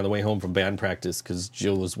song on the way home from band practice because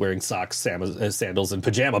Jill was wearing socks, sandals, and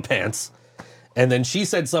pajama pants. And then she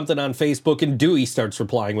said something on Facebook, and Dewey starts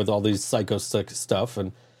replying with all these Psycho Stick stuff.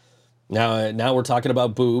 And now we're talking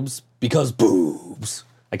about boobs because boobs.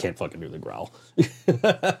 I can't fucking do the growl.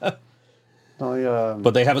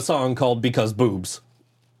 But they have a song called Because Boobs.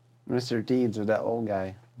 Mr. Deeds or that old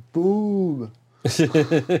guy. Boob. It's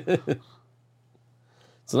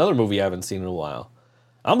another movie I haven't seen in a while.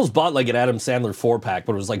 I almost bought like an Adam Sandler 4-pack,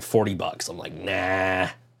 but it was like $40. I'm like, nah.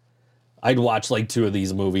 I'd watch like 2 of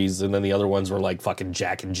these movies, and then the other ones were like fucking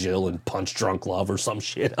Jack and Jill and Punch Drunk Love or some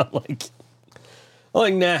shit. I'm like,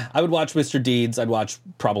 nah. I would watch Mr. Deeds. I'd watch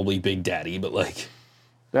probably Big Daddy, but like,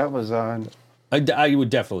 That was on. I would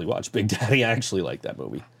definitely watch Big Daddy. I actually like that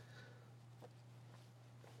movie.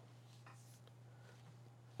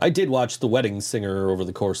 I did watch The Wedding Singer over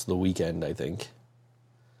the course of the weekend, I think.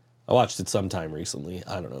 I watched it sometime recently.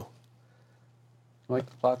 I don't know. Like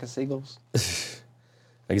the flock of seagulls.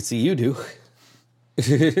 I can see you do.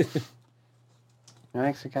 I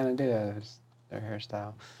actually kind of do. Their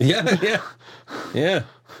hairstyle. Yeah.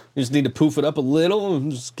 You just need to poof it up a little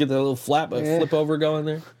and just get that little flip over going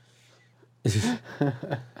there.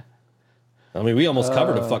 I mean, we almost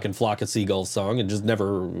covered a fucking Flock of Seagulls song and just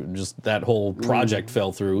that whole project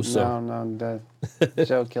fell through. So No, that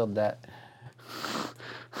show killed that.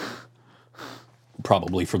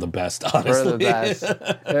 probably for the best, honestly. For the best.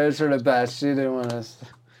 It was for the best. She didn't want us.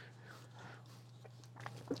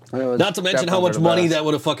 Not to mention how much money that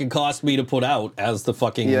would have fucking cost me to put out as the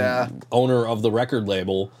fucking owner of the record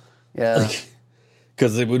label. Yeah.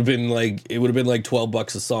 Because it would have been like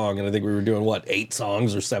 $12 a song, and I think we were doing 8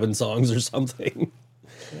 songs or 7 songs or something.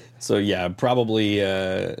 So yeah, probably,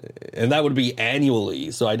 and that would be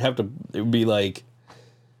annually. So I'd have to. It would be like,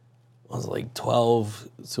 what was it, like 12?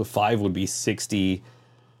 So 5 would be 60.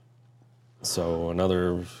 So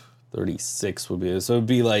another 36 would be. So it'd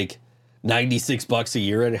be like $96 a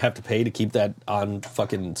year I'd have to pay to keep that on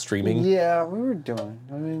fucking streaming. Yeah, we were doing.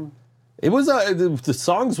 I mean, it was the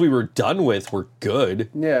songs we were done with were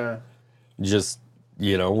good. yeah. Just,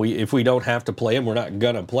 if we don't have to play them, we're not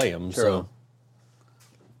gonna play them. True. So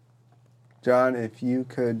John, if you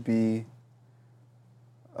could be,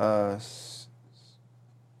 no,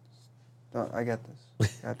 I got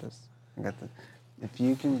this. I got this. If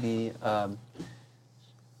you can be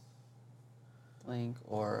Link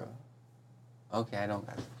or okay, I don't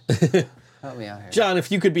got this. Help me out here. John,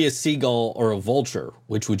 if you could be a seagull or a vulture,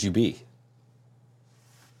 which would you be?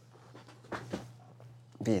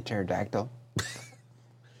 Be a pterodactyl. I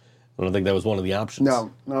don't think that was one of the options.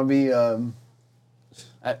 No, I'll be I'll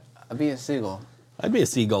be a seagull. I'd be a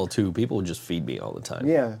seagull too. People would just feed me all the time.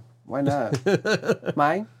 Yeah, why not?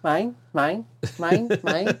 mine.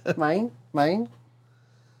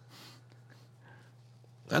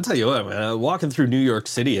 I'll tell you what, man. Walking through New York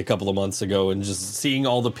City a couple of months ago and just seeing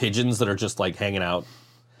all the pigeons that are just like hanging out.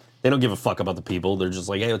 They don't give a fuck about the people. They're just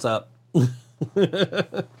like, hey, what's up?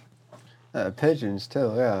 Pigeons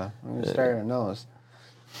too. Yeah, I'm starting to notice.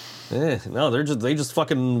 No, they just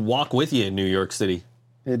fucking walk with you in New York City.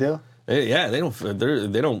 You do? Yeah, they don't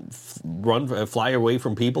fly away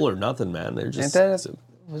from people or nothing, man. They're just.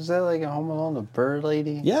 Was that like a Home Alone, the bird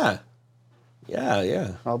lady? Yeah.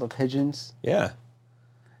 All the pigeons. Yeah.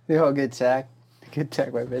 They all get attacked. Get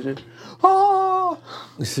attacked by pigeons. Oh!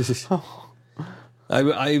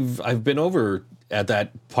 I've been over at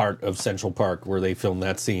that part of Central Park where they filmed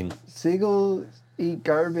that scene. Seagulls eat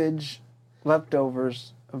garbage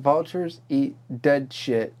leftovers. Vultures eat dead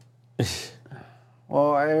shit.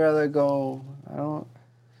 Well, I'd rather go. I don't.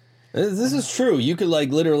 This is true. You could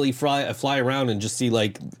like literally fly around and just see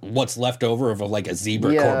like what's left over of like a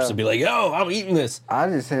zebra corpse and be like, "Yo, I'm eating this." I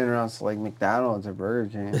just hang around to like McDonald's or Burger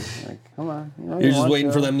King. Like, come on, You're just waiting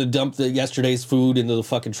for them to dump yesterday's food into the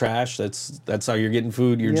fucking trash. That's how you're getting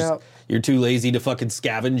food. You're too lazy to fucking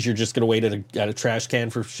scavenge. You're just gonna wait at a trash can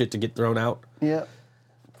for shit to get thrown out. Yeah,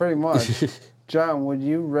 pretty much. John, would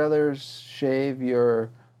you rather shave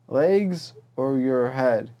your legs or your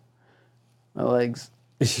head? My legs.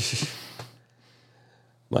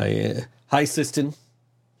 My hi, Sistin.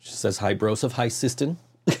 She says hi, bros of hi, Sistin.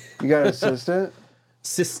 You got an assistant?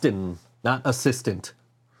 Sistin, not assistant.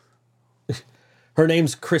 Her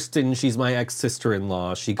name's Kristen. She's my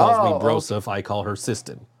ex-sister-in-law. She calls me Broseph. I call her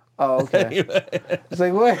Sistin. Oh, okay. Anyway, it's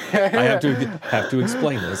like, what? I have to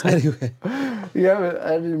explain this. Anyway. I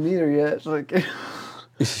didn't meet her yet. It's like,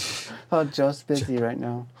 oh, Joe's busy right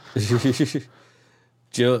now.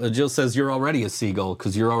 Jill says you're already a seagull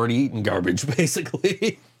because you're already eating garbage,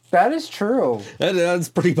 basically. That is true. That's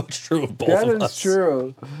pretty much true of both of us. That is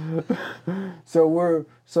true.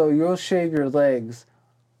 So you'll shave your legs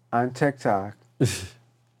on TikTok.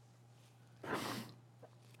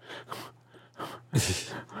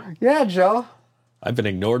 Yeah, Joe. I've been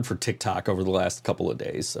ignored for TikTok over the last couple of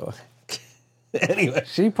days, so anyway.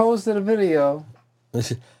 She posted a video.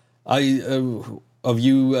 Of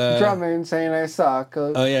you drumming, saying I suck.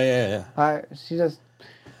 Oh yeah. She just.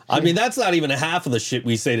 I mean, that's not even half of the shit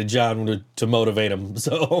we say to John to motivate him.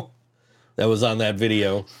 So that was on that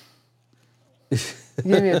video. Give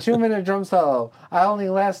me a 2-minute drum solo. I only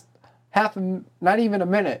last not even a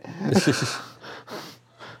minute.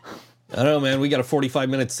 I don't know, man. We got a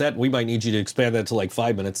 45-minute set. We might need you to expand that to like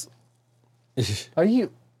 5 minutes. Are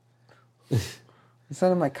you? It's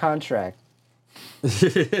not in my contract.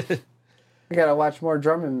 I gotta watch more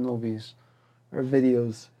drumming movies or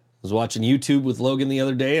videos. I was watching YouTube with Logan the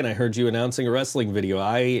other day, and I heard you announcing a wrestling video.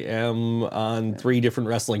 I am on 3 different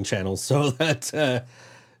wrestling channels, so that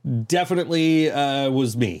definitely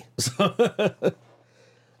was me.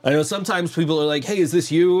 I know sometimes people are like, hey, is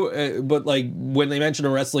this you? But like when they mention a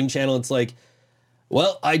wrestling channel, it's like,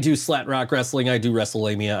 well, I do Slat Rock Wrestling, I do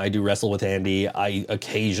WrestleLamia, I do Wrestle with Andy, I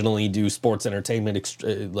occasionally do sports entertainment,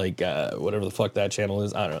 whatever the fuck that channel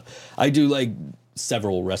is. I don't know. I do like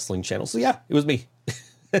several wrestling channels. So yeah, it was me.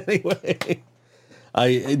 Anyway,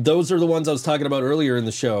 those are the ones I was talking about earlier in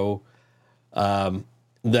the show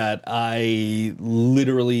that I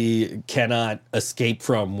literally cannot escape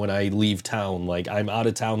from when I leave town. Like I'm out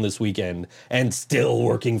of town this weekend and still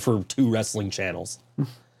working for 2 wrestling channels.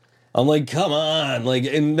 I'm like, come on. Like,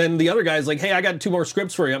 and then the other guy's like, hey, I got 2 more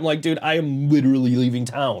scripts for you. I'm like, dude, I am literally leaving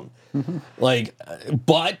town. Like,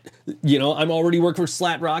 but, you know, I'm already working for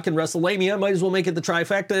Slat Rock and WrestleLamia. I might as well make it the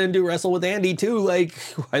trifecta and do Wrestle with Andy too. Like,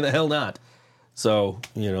 why the hell not? So,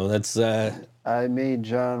 you know, that's... I made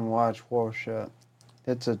John watch Warship.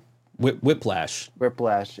 It's a... Whiplash.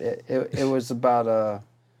 Whiplash. It was about a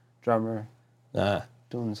drummer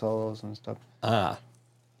doing solos and stuff. Yeah,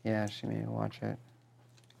 she made me watch it.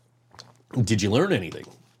 Did you learn anything?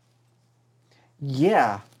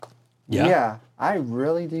 Yeah. Yeah. I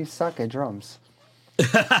really do suck at drums.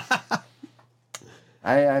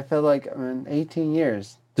 I feel like I'm in 18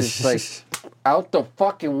 years. Just like out the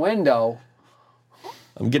fucking window.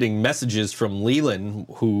 I'm getting messages from Leland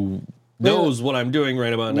who knows what I'm doing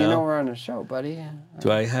right about now. You know we're on a show, buddy. Do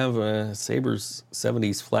I have a Sabres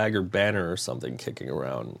 70s flag or banner or something kicking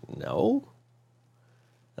around? No.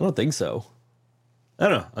 I don't think so. I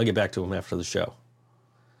don't know. I'll get back to him after the show.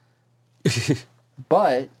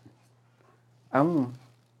 But I'm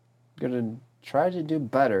going to try to do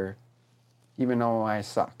better, even though I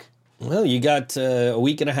suck. Well, you got a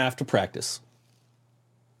week and a half to practice.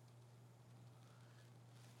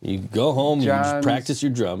 You go home, you just practice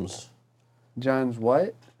your drums. John's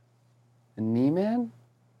what? A Neiman?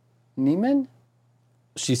 Neiman?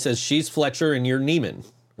 She says she's Fletcher and you're Neiman.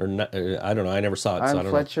 Or not, I don't know. I never saw it, so I don't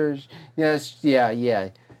Fletcher. Know. Yes, yeah.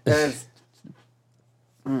 That's,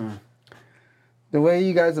 the way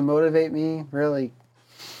you guys motivate me, really.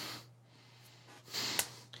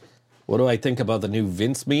 What do I think about the new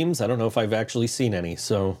Vince memes? I don't know if I've actually seen any.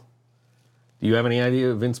 So, do you have any idea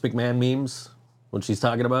of Vince McMahon memes? What she's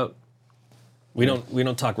talking about? We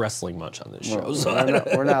don't talk wrestling much on this show. So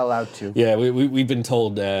we're not allowed to. Yeah, we've been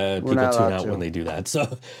told people tune out when they do that.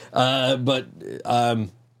 So,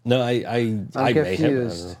 no, I'm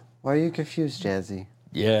confused. Why are you confused, Jazzy?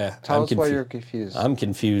 Yeah. Tell us why you're confused. I'm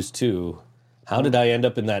confused, too. How did I end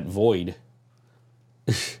up in that void?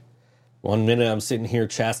 One minute I'm sitting here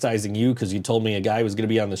chastising you because you told me a guy was going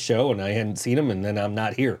to be on the show and I hadn't seen him, and then I'm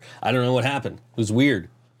not here. I don't know what happened. It was weird.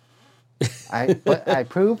 But I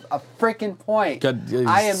proved a freaking point. Got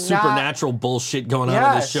I am supernatural bullshit going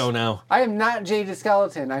on in this show now. I am not Jay the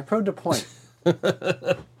Skeleton. I proved a point.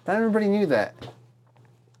 Not everybody knew that.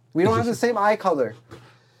 We don't have the same eye color.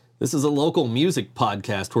 This is a local music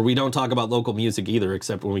podcast where we don't talk about local music either,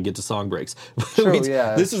 except when we get to song breaks. True,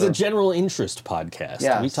 yeah, this is true. a general interest podcast.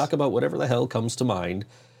 Yes. We talk about whatever the hell comes to mind.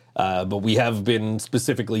 But we have been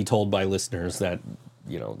specifically told by listeners that,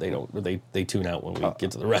 you know, they tune out when we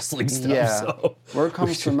get to the wrestling stuff. Yeah. So Word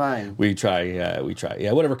comes to mind. we try. Yeah,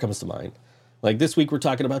 whatever comes to mind. Like this week, we're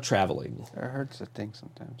talking about traveling. It hurts to think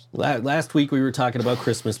sometimes. Last week, we were talking about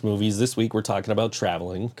Christmas movies. This week, we're talking about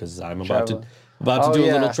traveling because I'm about to Oh, do a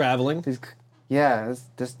yeah. little traveling.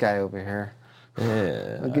 This guy over here.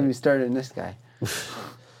 Yeah. I'll get me started in this guy.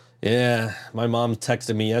 Yeah, my mom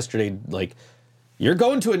texted me yesterday, like, "You're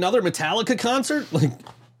going to another Metallica concert?" Like,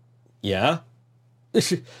 yeah.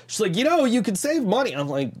 She's like, you could save money. I'm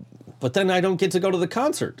like, but then I don't get to go to the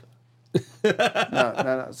concert.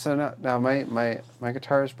 No. So now my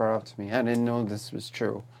guitarist brought up to me. I didn't know this was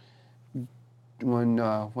true.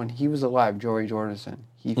 When he was alive, Joey Jordison,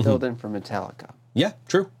 he filled in for Metallica, Yeah,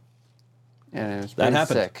 true. and it was That pretty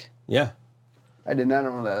happened. sick. Yeah. I did not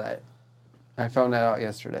know that. I found that out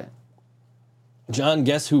yesterday. John,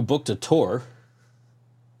 guess who booked a tour?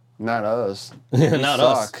 Not us. Not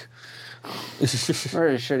us. We're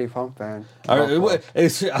a shitty punk band.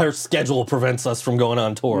 Our schedule prevents us from going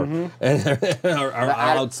on tour, and our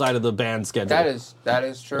outside of the band schedule. That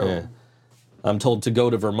is true. Yeah. I'm told to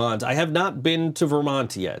go to Vermont. I have not been to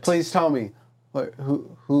Vermont yet. Please tell me,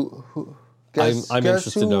 who? I'm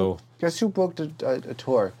interested to know. Guess who booked a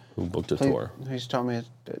tour? Who booked a tour? Please tell me.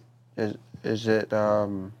 Is it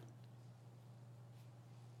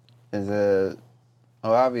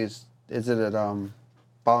obvious? Is it at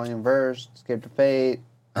Bali and Verse, Escape to Fate,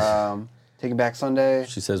 Taking Back Sunday?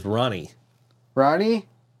 She says Ronnie. Ronnie?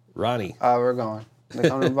 We're going. They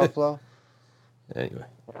come to Buffalo? Anyway,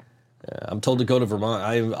 I'm told to go to Vermont.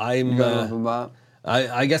 I'm Going to Vermont?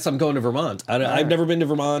 I guess I'm going to Vermont. I've never been to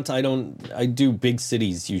Vermont. I do big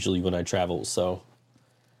cities usually when I travel. So,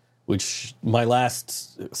 since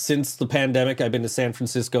the pandemic, I've been to San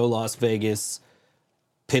Francisco, Las Vegas,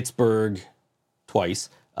 Pittsburgh, twice,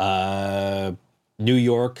 New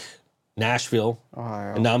York, Nashville,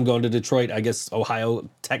 Ohio. and now I'm going to Detroit. I guess Ohio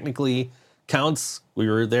technically counts. We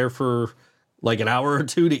were there for like an hour or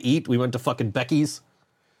two to eat. We went to fucking Becky's.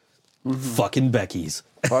 Fucking Becky's.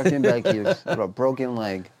 Fucking Becky's with a broken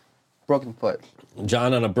leg. Broken foot.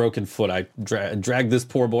 John on a broken foot. I dragged this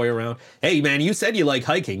poor boy around. Hey, man, you said you like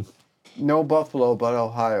hiking. No Buffalo, but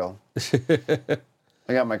Ohio. I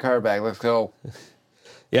got my car back. Let's go.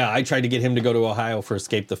 Yeah, I tried to get him to go to Ohio for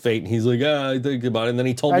Escape the Fate, and he's like, I think about it. And then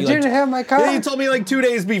he told me I didn't have my car. Yeah, he told me like 2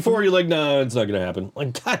 days before. You're like, no, it's not going to happen. I'm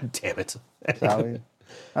like, God damn it. Sorry.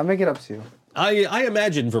 I'll make it up to you. I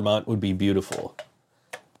imagine Vermont would be beautiful.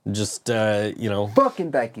 Just,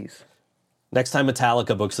 Fucking Becky's. next time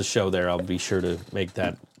Metallica books a show there, I'll be sure to make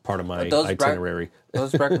that part of my itinerary.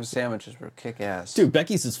 Those breakfast sandwiches were kick-ass. Dude,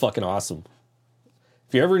 Becky's is fucking awesome.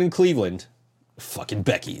 If you're ever in Cleveland, fucking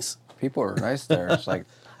Becky's. People were nice there. It's like,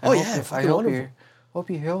 Oh, yeah, I fucking hope wonderful. hope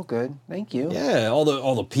you feel good. Thank you. Yeah, all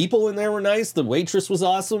the people in there were nice. The waitress was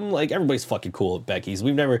awesome. Like, everybody's fucking cool at Becky's.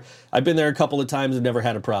 I've been there a couple of times and never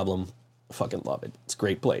had a problem. Fucking love it. It's a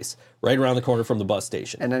great place. Right around the corner from the bus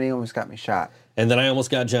station. And then he almost got me shot. And then I almost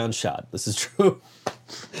got John shot. This is true.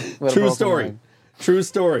 With a True broken story. leg. True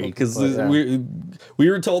story. Because Yeah. we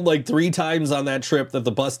were told like 3 times on that trip that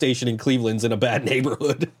the bus station in Cleveland's in a bad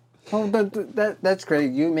neighborhood. Oh, that's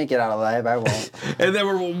great. You make it out alive. I won't. And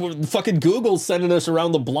then we're fucking Google's sending us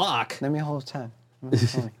around the block. Let me hold 10.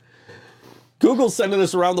 Google's sending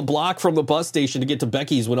us around the block from the bus station to get to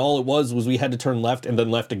Becky's when all it was we had to turn left and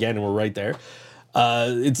then left again and we're right there.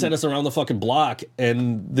 It sent us around the fucking block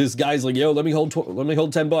and this guy's like, yo, let me hold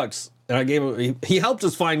 $10. And I gave him, he helped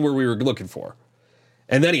us find where we were looking for.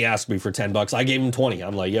 And then he asked me for $10. I gave him 20.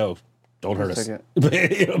 I'm like, yo, don't hurt us.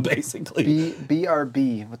 Basically.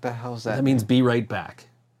 BRB. What the hell's that? That means be right back.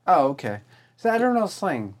 Oh, okay. So I don't know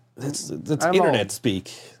slang. That's I'm internet old.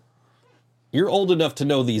 speak. You're old enough to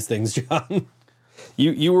know these things, John.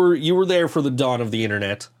 You were there for the dawn of the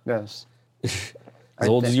internet. Yes. As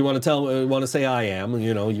old as you want to say I am,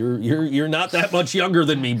 you're not that much younger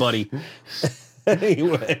than me, buddy.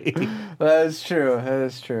 Anyway. That is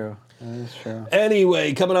true.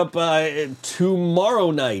 Anyway, coming up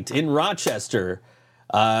tomorrow night in Rochester,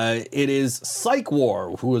 it is Psych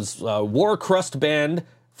War, who is a war crust band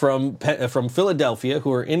from Philadelphia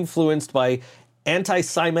who are influenced by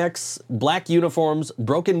anti-Cymex, black uniforms,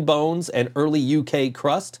 broken bones, and early UK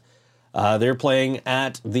crust. They're playing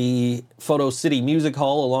at the Photo City Music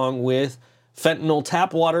Hall along with Fentanyl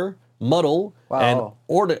Tap Water, Muddle, and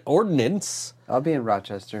Ordnance. I'll be in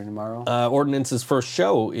Rochester tomorrow. Ordnance's first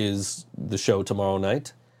show is the show tomorrow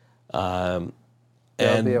night. There'll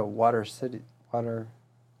and be a Water Street.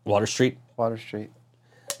 Water Street.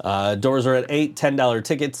 Doors are at $8, $10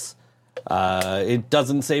 tickets. It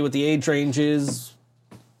doesn't say what the age range is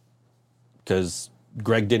because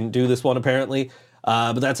Greg didn't do this one apparently.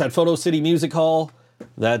 But that's at Photo City Music Hall.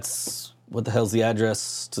 That's, what the hell's the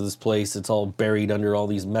address to this place? It's all buried under all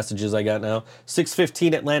these messages I got now.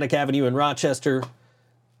 615 Atlantic Avenue in Rochester.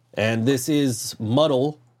 And this is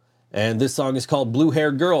Muddle. And this song is called Blue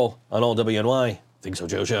Haired Girl on All WNY. Think So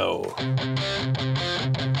Joe Show.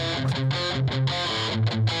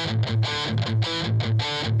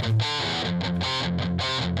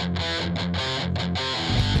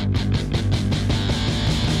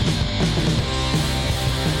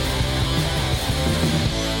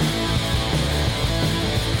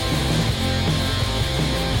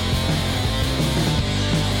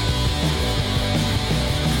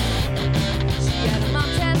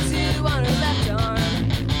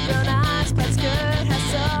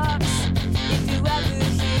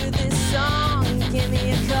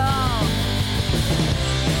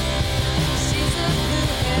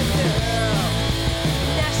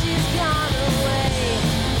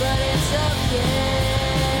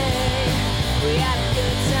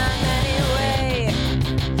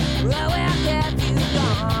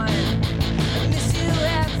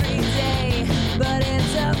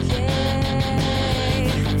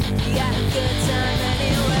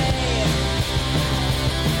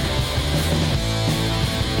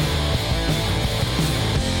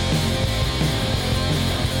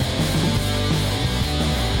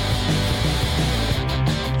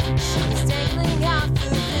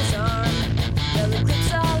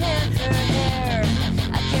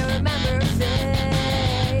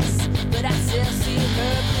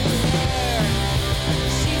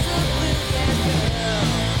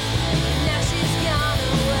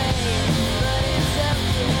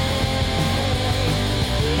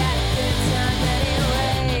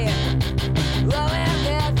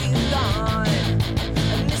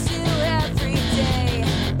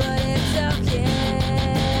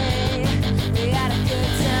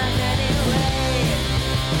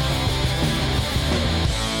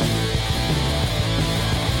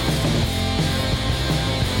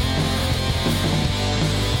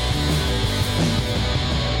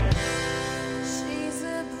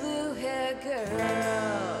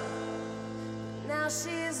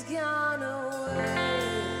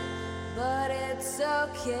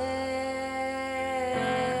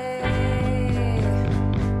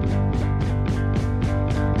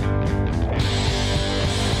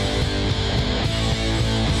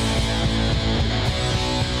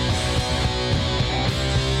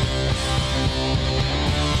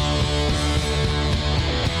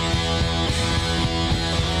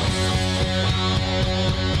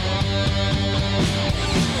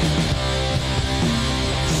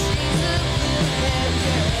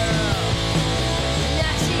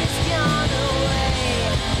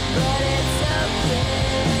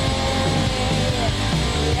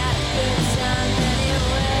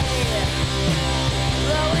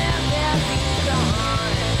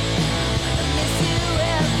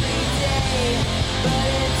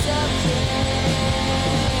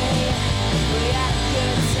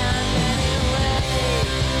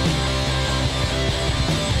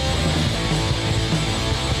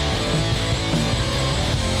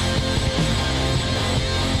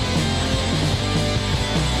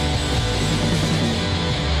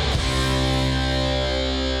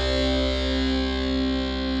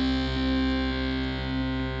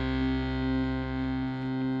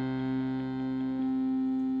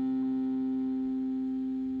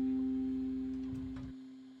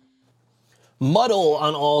 Muddle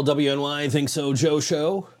on All WNY Think So Joe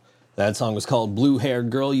Show. That song was called Blue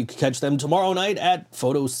Haired Girl. You can catch them tomorrow night at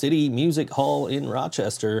Photo City Music Hall in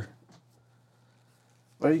Rochester.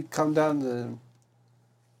 Or you come down to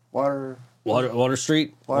Water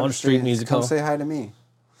Street Music Hall. Come say hi to me.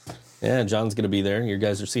 Yeah, John's going to be there. You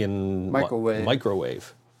guys are seeing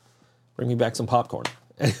Microwave. Bring me back some popcorn.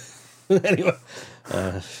 Anyway.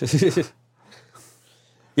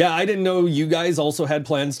 Yeah, I didn't know you guys also had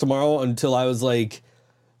plans tomorrow until I was like,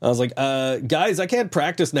 guys, I can't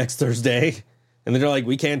practice next Thursday. And they're like,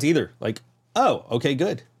 we can't either. Like, oh, okay,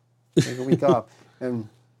 good. Take a week off. And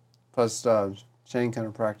plus, Shane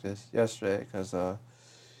couldn't practice yesterday because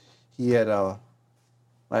he had a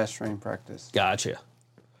last train practice. Gotcha.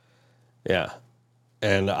 Yeah.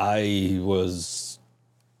 And I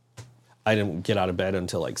didn't get out of bed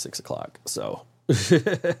until like 6 o'clock. So,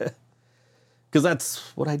 because that's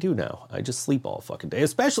what I do now. I just sleep all fucking day,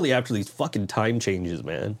 especially after these fucking time changes,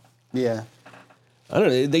 man. Yeah. I don't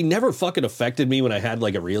know. They never fucking affected me when I had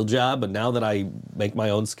like a real job, but now that I make my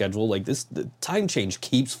own schedule, like the time change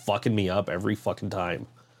keeps fucking me up every fucking time.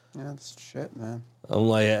 Yeah, that's shit, man. I'm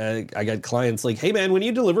like, I got clients like, hey man, when are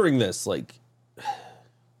you delivering this? Like,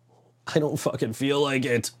 I don't fucking feel like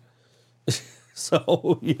it.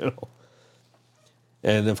 So, you know.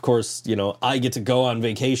 And of course, you know, I get to go on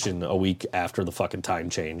vacation a week after the fucking time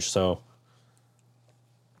change. So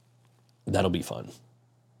that'll be fun.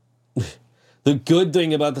 The good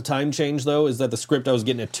thing about the time change, though, is that the script I was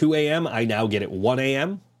getting at 2 a.m., I now get at 1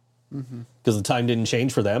 a.m. Because the time didn't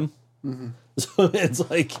change for them. So it's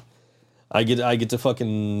like I get to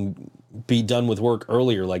fucking be done with work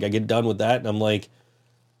earlier. Like I get done with that, and I'm like,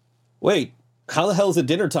 wait, how the hell is it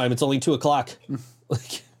dinner time? It's only 2 o'clock.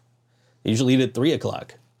 Like, I usually eat at 3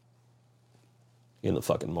 o'clock in the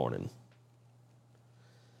fucking morning.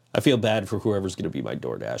 I feel bad for whoever's going to be my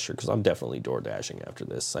DoorDasher, because I'm definitely DoorDashing after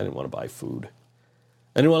this. I didn't want to buy food.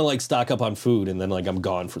 I didn't want to, like, stock up on food, and then, like, I'm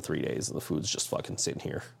gone for 3 days, and the food's just fucking sitting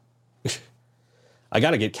here. I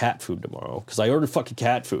got to get cat food tomorrow, because I ordered fucking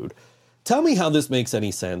cat food. Tell me how this makes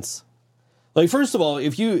any sense. Like, first of all,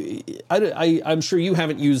 if you... I'm sure you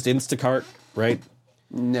haven't used Instacart, right?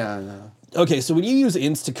 No. Okay, so when you use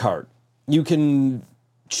Instacart, you can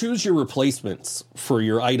choose your replacements for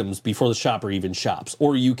your items before the shopper even shops.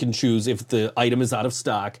 Or you can choose, if the item is out of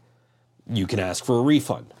stock, you can ask for a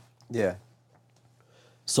refund. Yeah.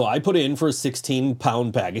 So I put in for a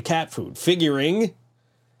 16-pound bag of cat food, figuring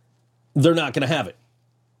they're not going to have it.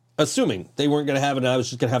 Assuming they weren't going to have it, and I was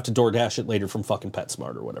just going to have to DoorDash it later from fucking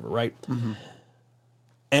PetSmart or whatever, right?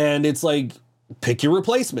 And it's like, pick your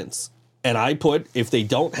replacements. And I put, if they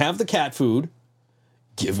don't have the cat food,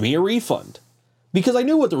 give me a refund. Because I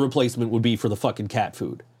knew what the replacement would be for the fucking cat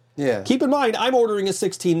food. Yeah. Keep in mind, I'm ordering a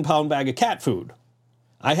 16-pound bag of cat food.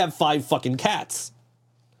 I have 5 fucking cats.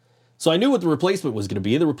 So I knew what the replacement was going to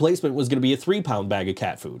be. The replacement was going to be a 3-pound bag of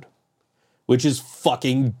cat food. Which is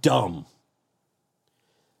fucking dumb.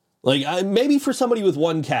 Like, maybe for somebody with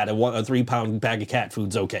 1 cat, a 3-pound bag of cat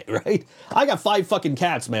food's okay, right? I got 5 fucking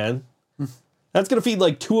cats, man. That's going to feed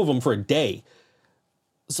like 2 of them for a day.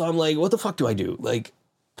 So I'm like, what the fuck do I do? Like,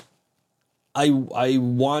 I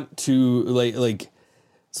want to, like,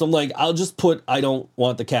 so I'm like, I'll just put, I don't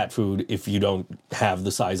want the cat food if you don't have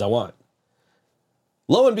the size I want.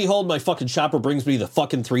 Lo and behold, my fucking shopper brings me the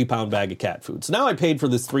fucking 3-pound bag of cat food. So now I paid for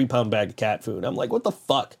this 3-pound bag of cat food. I'm like, what the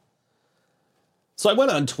fuck? So I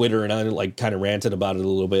went on Twitter and I like kind of ranted about it a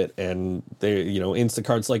little bit. And they, you know,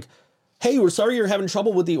 Instacart's like, hey, we're sorry you're having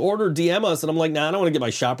trouble with the order. DM us. And I'm like, nah, I don't want to get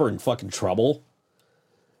my shopper in fucking trouble.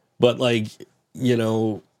 But like, you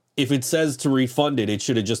know, if it says to refund it, it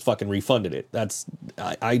should have just fucking refunded it.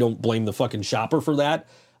 I don't blame the fucking shopper for that.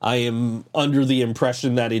 I am under the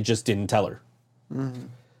impression that it just didn't tell her.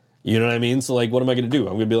 You know what I mean? So like, what am I going to do?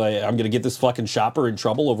 I'm going to be like, I'm going to get this fucking shopper in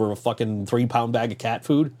trouble over a fucking 3-pound bag of cat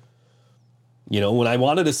food. You know, when I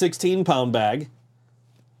wanted a 16-pound bag,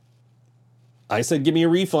 I said, give me a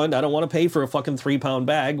refund. I don't want to pay for a fucking 3-pound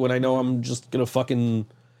bag when I know I'm just going to fucking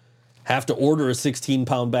have to order a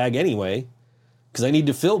 16-pound bag anyway. Because I need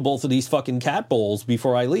to fill both of these fucking cat bowls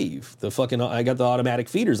before I leave. I got the automatic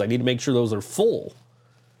feeders. I need to make sure those are full.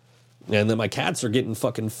 And that my cats are getting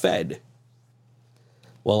fucking fed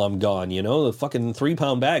while I'm gone, you know? The fucking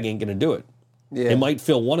 3-pound bag ain't gonna do it. Yeah. It might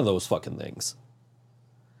fill one of those fucking things.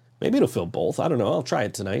 Maybe it'll fill both. I don't know. I'll try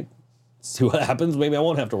it tonight. See what happens. Maybe I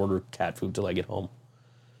won't have to order cat food till I get home.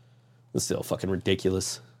 It's still fucking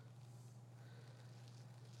ridiculous.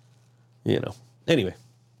 You know. Anyway.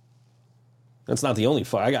 That's not the only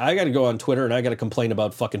fuck. I got to go on Twitter and I got to complain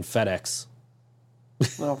about fucking FedEx.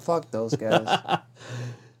 Well, fuck those guys.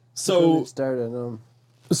 So started them.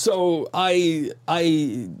 So I,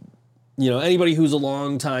 you know, anybody who's a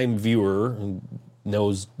longtime viewer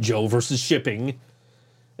knows Joe versus shipping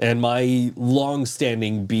and my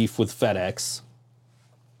long-standing beef with FedEx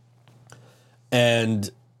and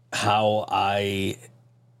how I,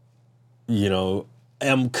 you know,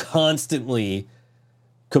 am constantly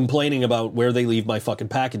complaining about where they leave my fucking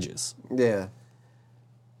packages. Yeah.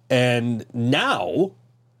 And now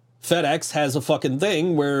FedEx has a fucking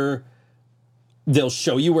thing where they'll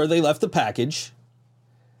show you where they left the package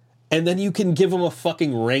and then you can give them a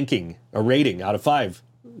fucking ranking, a rating out of 5.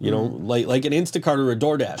 You know, like an Instacart or a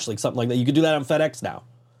DoorDash, like something like that. You can do that on FedEx now.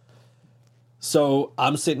 So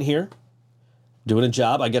I'm sitting here doing a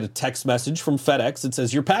job. I get a text message from FedEx. It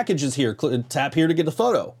says, your package is here. Tap here to get the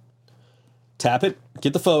photo. Tap it,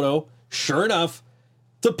 get the photo. Sure enough,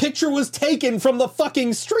 the picture was taken from the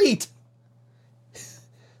fucking street.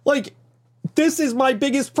 Like, this is my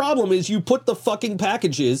biggest problem, is you put the fucking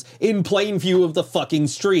packages in plain view of the fucking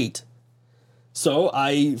street. So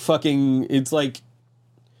it's like,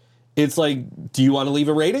 do you want to leave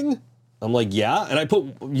a rating? I'm like, yeah. And I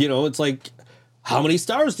put, it's like, how many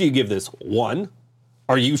stars do you give this? 1.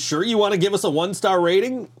 Are you sure you want to give us a 1-star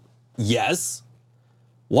rating? Yes.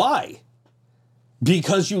 Why?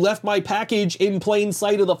 Because you left my package in plain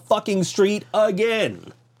sight of the fucking street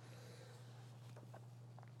again.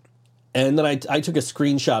 And then I took a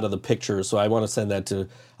screenshot of the picture, so I want to send that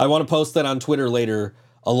I want to post that on Twitter later,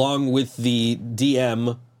 along with the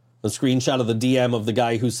DM, the screenshot of the DM of the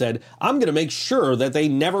guy who said, I'm going to make sure that they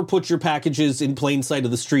never put your packages in plain sight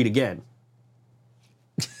of the street again.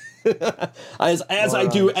 as I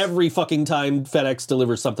do every fucking time FedEx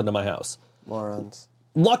delivers something to my house. Morons.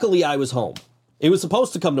 Luckily, I was home. It was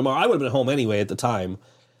supposed to come tomorrow. I would have been home anyway at the time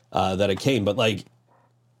that it came, but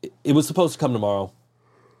it was supposed to come tomorrow.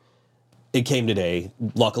 It came today.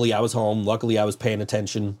 Luckily, I was home. Luckily, I was paying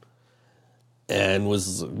attention and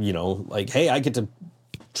was, hey, I get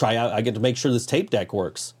to make sure this tape deck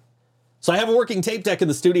works. So I have a working tape deck in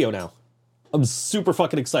the studio now. I'm super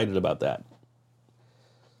fucking excited about that.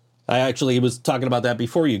 I actually was talking about that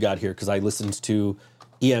before you got here because I listened to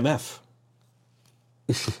EMF.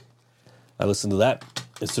 I listened to that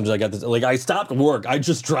as soon as I got this. Like, I stopped work. I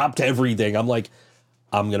just dropped everything. I'm like,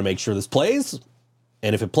 I'm going to make sure this plays.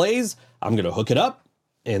 And if it plays, I'm going to hook it up.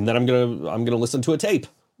 And then I'm going to listen to a tape.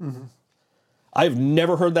 Mm-hmm. I've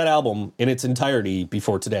never heard that album in its entirety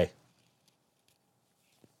before today.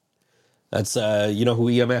 That's, you know who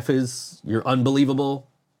EMF is? You're Unbelievable.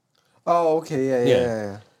 Oh, okay.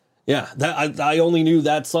 Yeah. Yeah, I only knew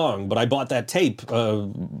that song, but I bought that tape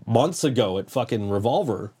months ago at fucking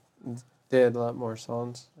Revolver. They had a lot more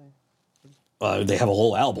songs. They have a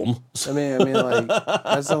whole album. I mean, like,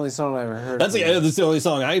 that's the only song I ever heard. That's the only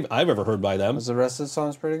song I've ever heard by them. Was the rest of the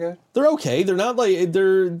songs pretty good? They're okay. They're not like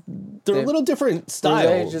they're a little different style.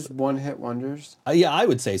 Were they just one-hit wonders? Yeah, I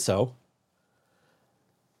would say so.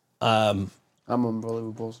 I'm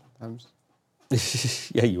unbelievable sometimes.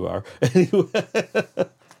 Yeah, you are.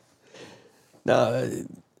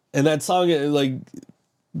 And that song, like,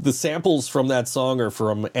 the samples from that song are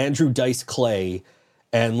from Andrew Dice Clay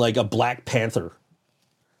and, like, a Black Panther.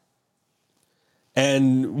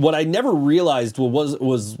 And what I never realized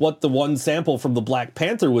was what the one sample from the Black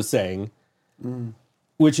Panther was saying,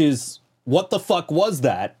 which is, what the fuck was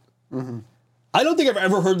that? Mm-hmm. I don't think I've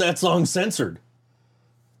ever heard that song censored.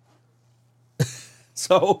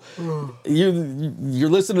 So you're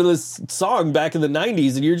listening to this song back in the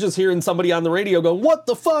 90s and you're just hearing somebody on the radio go, what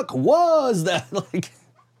the fuck was that? Like,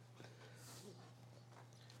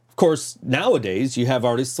 of course, nowadays you have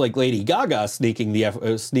artists like Lady Gaga sneaking the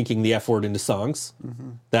F word into songs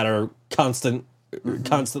that are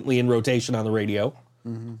constantly in rotation on the radio.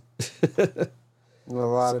 Mm-hmm. Well, a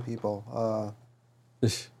lot of people. They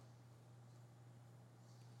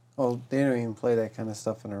don't even play that kind of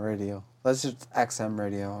stuff on the radio. That's just XM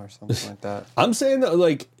radio or something like that. I'm saying that,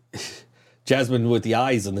 like, Jasmine with the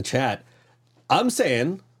eyes in the chat, I'm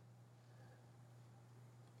saying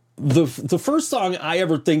the first song I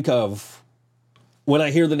ever think of when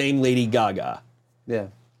I hear the name Lady Gaga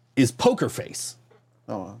is Poker Face.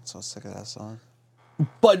 Oh, I'm so sick of that song.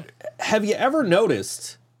 But have you ever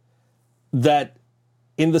noticed that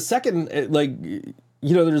in the second, like,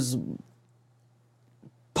 there's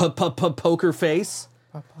Poker Face?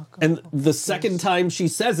 And the second time she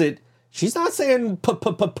says it, she's not saying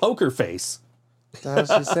poker face. That's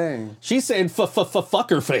what she's saying. She's saying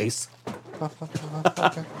fucker face.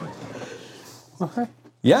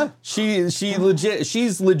 Yeah,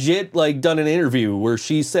 she's legit like done an interview where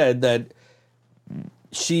she said that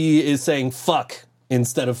she is saying fuck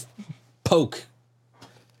instead of poke.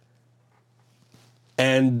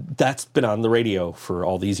 And that's been on the radio for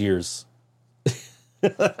all these years.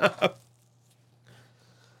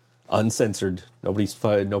 Uncensored.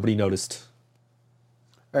 Nobody noticed.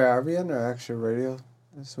 Hey, are we on our actual radio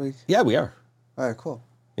this week? Yeah, we are. All right, cool.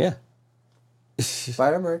 Yeah.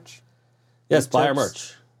 Buy our merch. Yes, Leave buy tips. our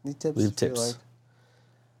merch. Leave tips. Leave tips.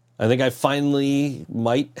 I think I finally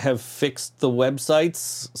might have fixed the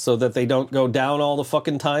websites so that they don't go down all the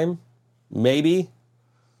fucking time. Maybe.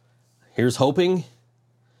 Here's hoping.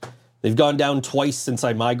 They've gone down twice since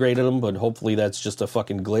I migrated them, but hopefully that's just a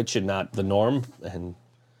fucking glitch and not the norm. And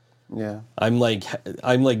yeah, I'm like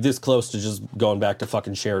this close to just going back to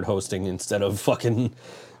fucking shared hosting instead of fucking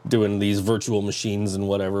doing these virtual machines and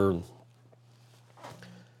whatever.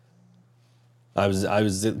 I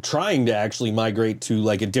was trying to actually migrate to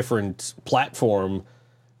like a different platform,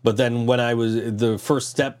 but then when the first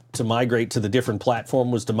step to migrate to the different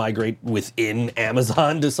platform was to migrate within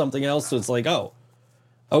Amazon to something else. So it's like, oh,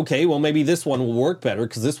 okay, well maybe this one will work better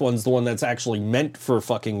because this one's the one that's actually meant for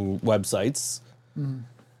fucking websites.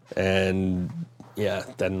 And yeah,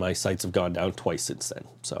 then my sites have gone down twice since then.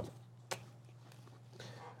 So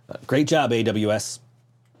great job, AWS.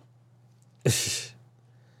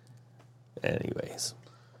 Anyways.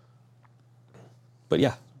 But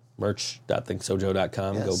yeah,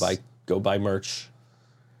 merch.thinksojo.com. Yes. Go buy merch.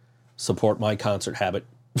 Support my concert habit.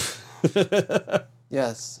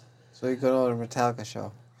 Yes. So you go to a Metallica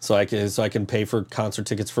show. So I can pay for concert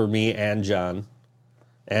tickets for me and John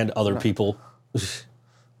and other people.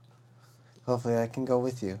 Hopefully I can go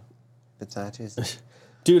with you. If it's not Tuesday.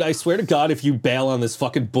 Dude, I swear to God, if you bail on this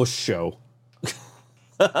fucking Bush show.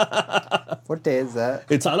 What day is that?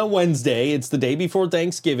 It's on a Wednesday. It's the day before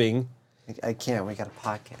Thanksgiving. I can't. We got a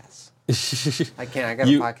podcast. I can't. I got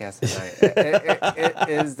You- a podcast tonight. It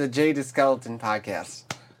is the Jay the Skeleton podcast.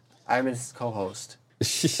 I'm his co-host.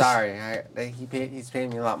 Sorry. He's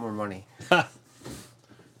paying me a lot more money.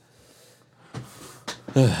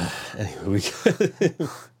 Anyway,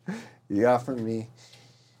 You offered me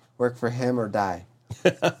work for him or die.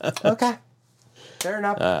 Okay. Fair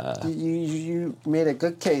enough. You made a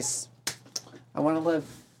good case. I want to live.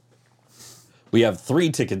 we have 3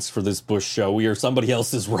 tickets for this Bush show. We are somebody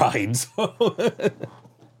else's ride. So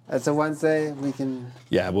It's a Wednesday.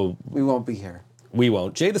 yeah, We won't be here. we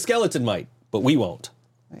won't. Jay the Skeleton might, but we won't.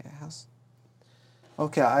 Yeah,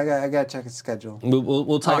 okay, I gotta check his schedule.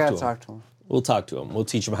 We'll talk I to gotta him. talk to him. We'll talk to him. We'll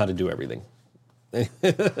teach him how to do everything.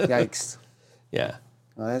 Yikes. Yeah.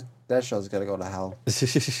 Well, that show's gotta go to hell.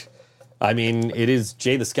 I mean, it is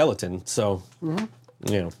Jay the Skeleton, so you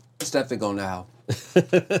know. It's definitely going to hell.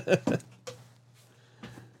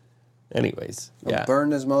 Anyways, yeah.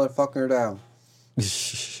 Burn this motherfucker down.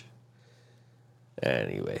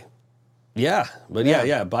 Anyway, yeah, but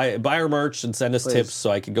yeah. Buy our merch and send us tips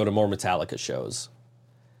so I can go to more Metallica shows.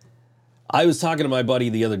 I was talking to my buddy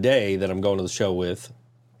the other day that I'm going to the show with,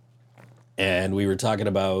 and we were talking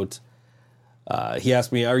about. He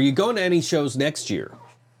asked me, "Are you going to any shows next year?"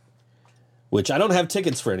 Which I don't have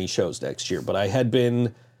tickets for any shows next year, but I had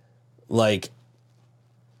been like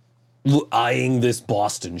eyeing this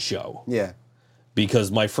Boston show. Yeah.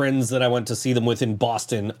 Because my friends that I went to see them with in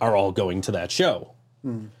Boston are all going to that show.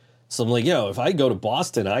 So I'm like, if I go to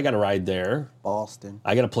Boston, I got a ride there. Boston.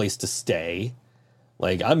 I got a place to stay.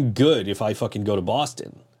 Like, I'm good if I fucking go to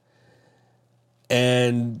Boston.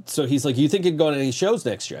 And so he's like, you think you'd go to any shows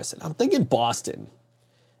next year? I said, I'm thinking Boston.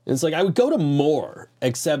 And it's like, I would go to more,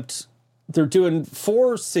 except they're doing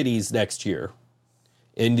 4 cities next year.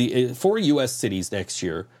 In the 4 U.S. cities next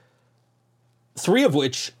year. 3 of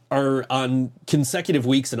which are on consecutive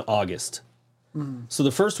weeks in August. So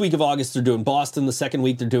the first week of August, they're doing Boston. The second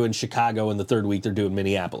week, they're doing Chicago. And the third week, they're doing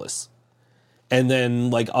Minneapolis. And then,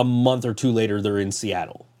 like, a month or 2 later, they're in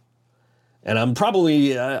Seattle. And I'm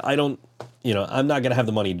probably, I'm not going to have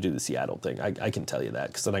the money to do the Seattle thing. I can tell you that.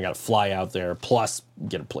 Because then I got to fly out there, plus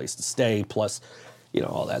get a place to stay, plus,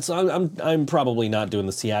 all that. So I'm probably not doing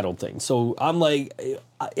the Seattle thing. So I'm like,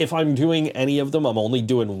 if I'm doing any of them, I'm only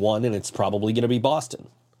doing one, and it's probably going to be Boston.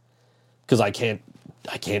 Because I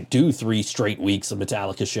can't do 3 straight weeks of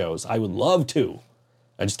Metallica shows. I would love to.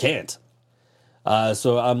 I just can't.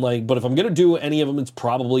 So I'm like, but if I'm going to do any of them, it's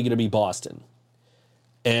probably going to be Boston.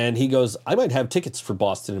 And he goes, I might have tickets for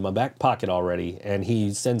Boston in my back pocket already. And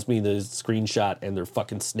he sends me the screenshot, and they're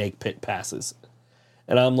fucking Snake Pit passes.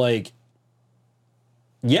 And I'm like,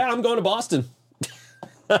 yeah, I'm going to Boston.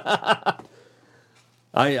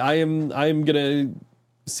 I'm gonna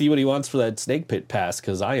see what he wants for that Snake Pit pass,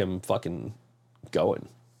 because I am fucking going.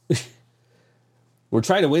 We're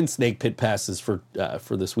trying to win Snake Pit passes for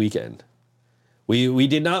this weekend. We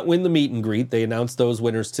did not win the meet and greet. They announced those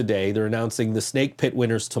winners today. They're announcing the Snake Pit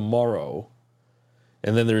winners tomorrow.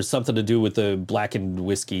 And then there's something to do with the blackened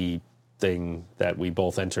whiskey thing that we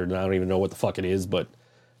both entered. And I don't even know what the fuck it is, but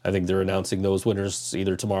I think they're announcing those winners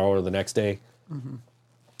either tomorrow or the next day.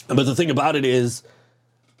 But the thing about it is,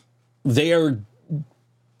 they are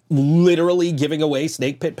literally giving away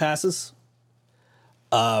Snake Pit passes.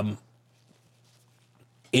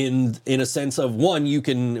 In a sense of, one, you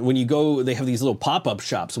can, when you go, they have these little pop-up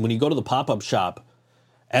shops. And when you go to the pop-up shop,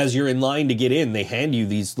 as you're in line to get in, they hand you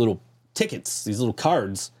these little tickets, these little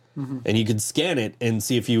cards. And you can scan it and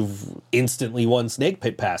see if you've instantly won Snake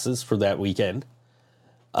Pit passes for that weekend.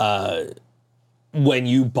 when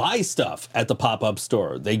you buy stuff at the pop-up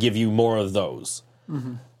store, they give you more of those.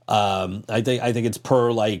 I think it's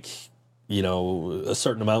per like, you know, a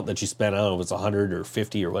certain amount that you spend. I don't know if it's 100 or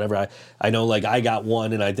 50 or whatever. I know like I got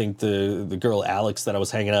one, and I think the girl Alex that I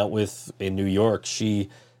was hanging out with in New York, she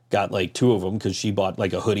got like 2 of them because she bought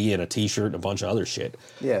like a hoodie and a t-shirt and a bunch of other shit.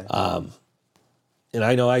 Yeah. And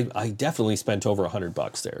I know I definitely spent over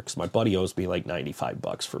 $100 there because my buddy owes me like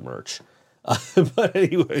 $95 for merch. But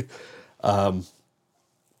anyway,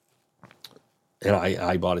 and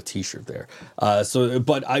I bought a t-shirt there.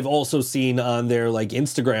 But I've also seen on their like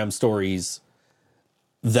Instagram stories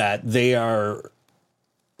that they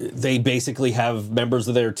basically have members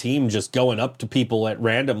of their team just going up to people at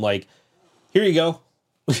random, like, here you go.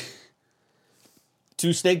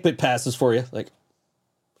 2 snake pit passes for you. Like,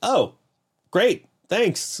 oh, great.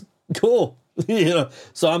 Thanks. Cool. You know,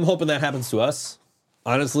 so I'm hoping that happens to us.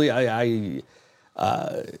 Honestly, I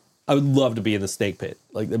would love to be in the snake pit.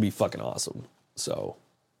 Like, that'd be fucking awesome. So,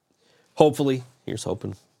 hopefully, here's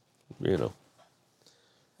hoping. You know.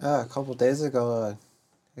 A couple days ago,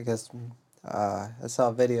 I guess I saw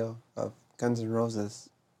a video of Guns N' Roses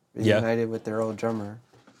reunited with their old drummer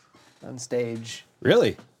on stage.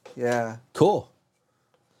 Really? Yeah. Cool.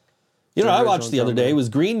 You know, The I watched original the other day drummer. was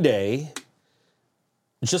Green Day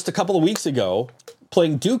just a couple of weeks ago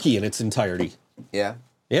playing Dookie in its entirety. Yeah.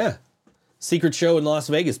 Yeah. Secret show in Las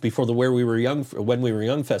Vegas before the When We Were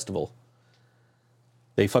Young festival.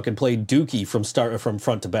 They fucking played Dookie from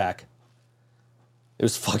front to back. It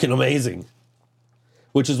was fucking amazing.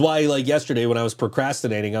 Which is why, like, yesterday when I was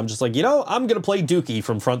procrastinating, I'm just like, you know, I'm going to play Dookie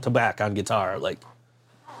from front to back on guitar. Like,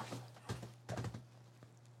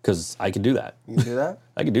 because I can do that. You can do that?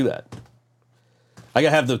 I can do that. I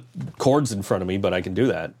gotta have the chords in front of me, but I can do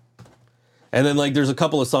that. And then, like, there's a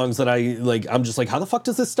couple of songs that I'm just like, how the fuck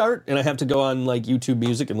does this start? And I have to go on, like, YouTube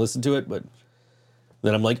Music and listen to it, but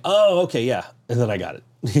then I'm like, oh, okay, yeah. And then I got it.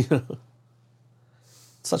 You know?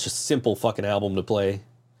 Such a simple fucking album to play.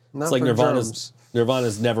 Not It's like for Nirvana's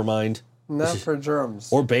drums. Nevermind. Not for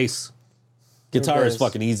drums. Or bass. Guitar is bass.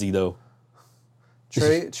 fucking easy, though.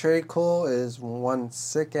 Trey Cool is one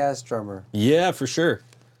sick-ass drummer. Yeah, for sure.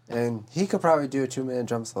 And he could probably do a 2-minute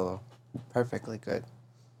drum solo. Perfectly good.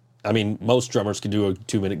 I mean, most drummers can do a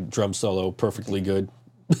 2-minute drum solo perfectly good.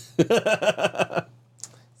 That's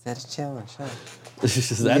a challenge, huh?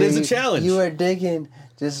 That is a challenge. You are digging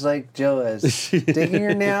just like Joe is. Digging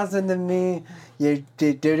your nails into me. You're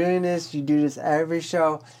doing this. You do this every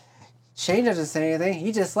show. Shane doesn't say anything.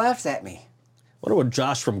 He just laughs at me. Wonder what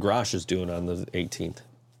Josh from Grosh is doing on the 18th.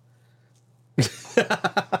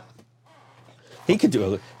 He could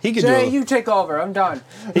do Jay, you take over. I'm done.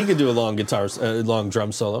 He could do a long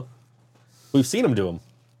drum solo. We've seen him do them.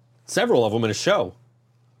 Several of them in a show.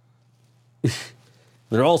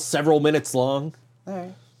 They're all several minutes long.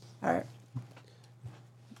 All right.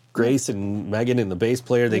 Grace and Megan and the bass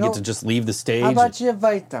player, they You get know, to just leave the stage. How about you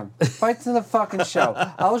invite them? Invite to the fucking show.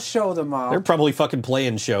 I'll show them all. They're probably fucking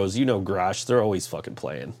playing shows. You know Grosh. They're always fucking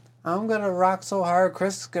playing. I'm going to rock so hard,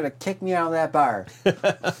 Chris is going to kick me out of that bar.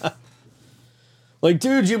 Like,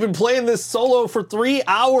 dude, you've been playing this solo for 3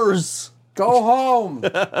 hours. Go home.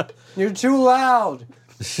 You're too loud.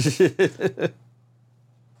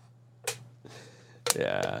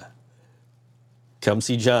 Yeah. Come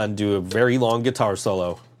see John do a very long guitar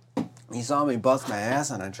solo. He saw me bust my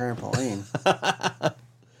ass on a trampoline.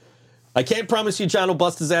 I can't promise you John will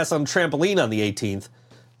bust his ass on a trampoline on the 18th,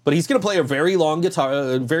 but he's going to play a very long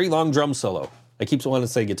drum solo. I keep wanting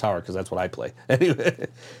to say guitar because that's what I play. Anyway.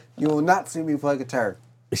 You will not see me play guitar.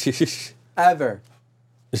 Ever.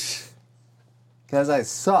 Because I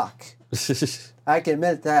suck. I can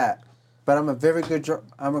admit that. But I'm a very good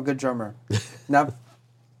drummer. Now,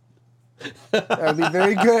 I'll be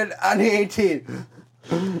very good on the 18th.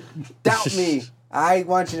 Doubt me. I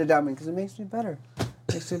want you to doubt me because it makes me better.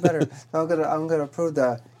 Makes me better. I'm gonna prove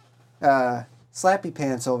the slappy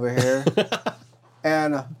pants over here.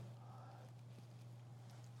 And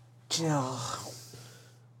Jill.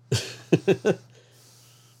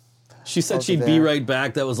 She said Over she'd be there. right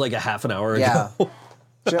back. That was like a half an hour Yeah. ago.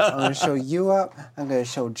 Jill, I'm gonna show you up. I'm gonna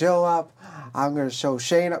show Jill up. I'm gonna show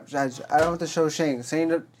Shane up. I don't have to show Shane.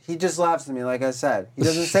 He just laughs at me, like I said. He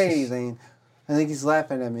doesn't say anything. I think he's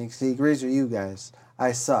laughing at me because he agrees with you guys.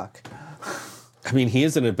 I suck. I mean, he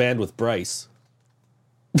is in a band with Bryce.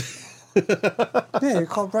 Yeah, you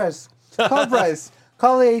call Bryce. Call Bryce.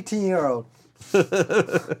 Call the 18-year-old.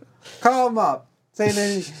 Call him up. Say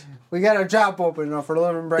that we got a job open for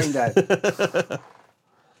Living Brain Dead.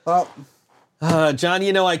 Well, John,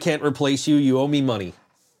 you know I can't replace you. You owe me money.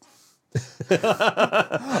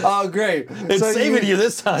 Oh, great. It's saving you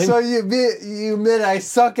this time. So you admit I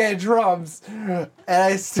suck at drums, and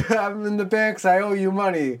I'm in the band because I owe you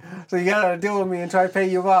money. So you got to deal with me and try to pay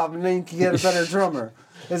you off, and then you can get a better drummer.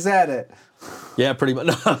 Is that it? Yeah, pretty much.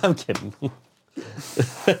 No, I'm kidding.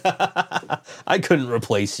 I couldn't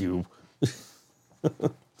replace you.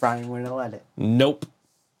 Brian wouldn't let it. Nope.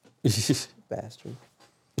 Bastard.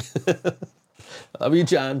 Love you,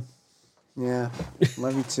 John. Yeah,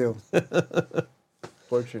 love you too.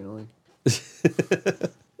 Fortunately.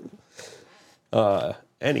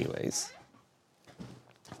 Anyways,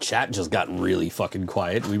 chat just got really fucking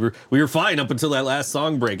quiet. We were fine up until that last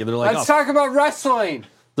song break, and they're like, Let's talk about wrestling.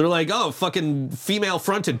 They're like, oh, fucking female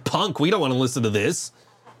fronted punk. We don't want to listen to this.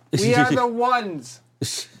 We are the ones.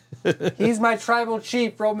 He's my tribal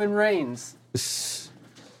chief, Roman Reigns.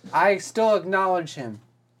 I still acknowledge him.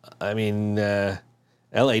 I mean,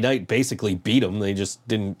 LA Knight basically beat him. They just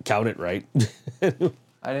didn't count it right.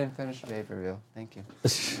 I didn't finish the pay-per-view. Thank you.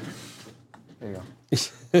 There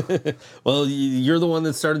you go. Well, you're the one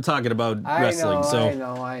that started talking about wrestling. So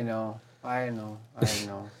I know.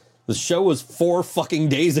 the show was 4 fucking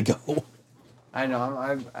days ago. I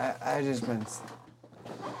know. I just been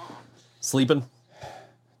Sleeping?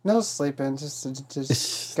 no sleeping. Just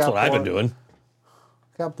That's got what I've been bored. doing.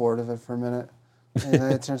 Got bored of it for a minute, and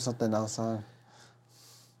then I turned something else on.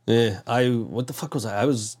 Yeah, what the fuck was I?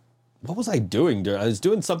 What was I doing? I was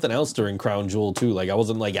doing something else during Crown Jewel too. Like I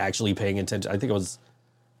wasn't like actually paying attention. I think was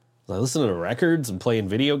I listening to records and playing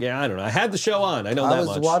video games? I don't know. I had the show on. I know that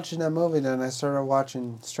much. I was watching that movie, then I started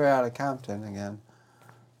watching Straight Outta Compton again.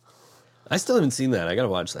 I still haven't seen that. I gotta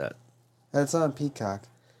watch that. It's on Peacock.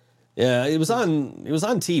 Yeah, it was on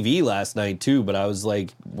TV last night too, but I was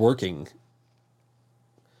like working.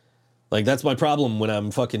 Like that's my problem when I'm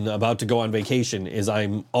fucking about to go on vacation is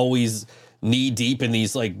I'm always knee deep in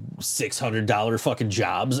these like $600 fucking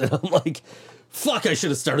jobs, and I'm like, fuck, I should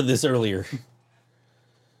have started this earlier.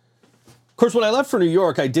 Of course, when I left for New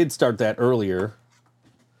York, I did start that earlier.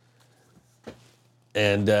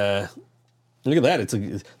 And look at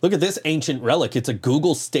that! Look at this ancient relic. It's a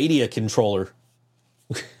Google Stadia controller.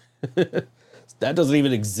 That doesn't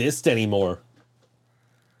even exist anymore.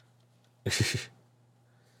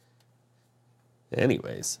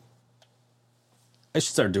 Anyways, I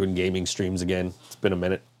should start doing gaming streams again. It's been a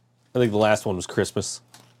minute. I think the last one was Christmas.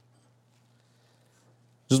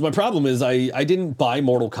 Just my problem is I didn't buy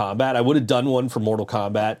Mortal Kombat. I would have done one for Mortal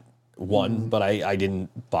Kombat 1, but I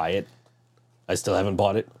didn't buy it. I still haven't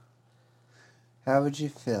bought it. How would you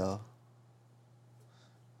feel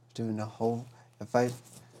doing a whole...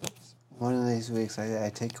 One of these weeks,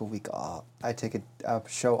 I take a week off. I take a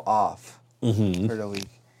show off for the week.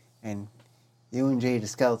 And you and Jay the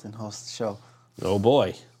Skeleton host the show. Oh,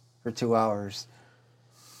 boy. For 2 hours.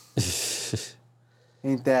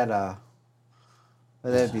 Ain't that,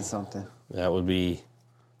 that'd be something. That would be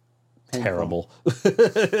Painful. terrible.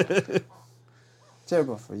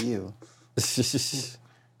 Terrible for you.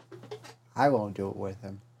 I won't do it with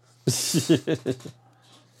him.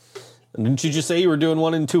 Didn't you just say you were doing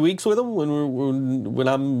one in 2 weeks with him when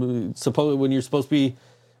you're supposed to be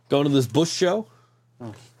going to this Bush show?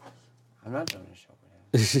 I'm not doing a show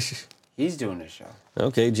with him. He's doing a show.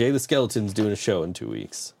 Okay, Jay the Skeleton's doing a show in 2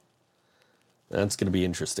 weeks. That's going to be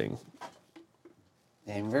interesting.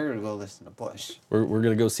 And we're going to go listen to Bush. We're going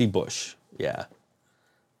to go see Bush. Yeah.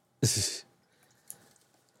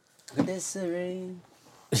 Glycerine.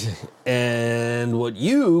 And what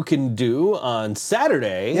you can do on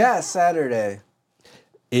Saturday... Yeah, Saturday.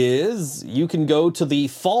 ...is you can go to the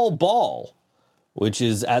Fall Ball, which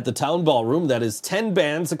is at the Town Ballroom. That is 10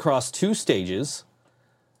 bands across 2 stages.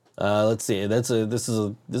 Let's see. This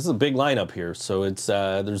is a big lineup here. So it's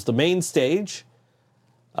there's the main stage,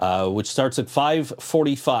 which starts at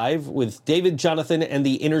 5:45 with David Jonathan and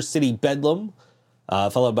the Inner City Bedlam,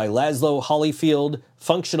 followed by Laszlo, Holyfield,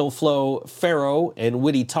 Functional Flow, Pharaoh, and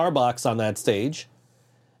Witty Tarbox on that stage.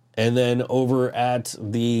 And then over at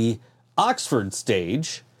the Oxford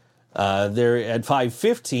stage, they're at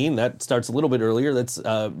 5:15. That starts a little bit earlier. That's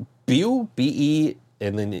BU, B-E,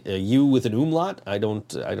 and then a U with an umlaut. I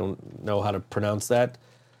don't know how to pronounce that.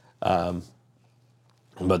 But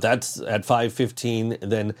that's at 5:15.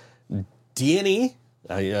 And then Dieni,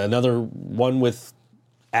 another one with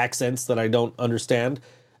accents that I don't understand.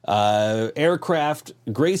 Aircraft,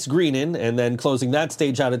 Grace Greenan, and then closing that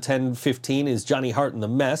stage out at 10:15 is Johnny Hart and the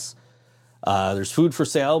Mess. There's food for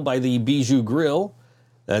sale by the Bijou Grill.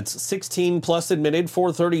 That's 16 plus admitted,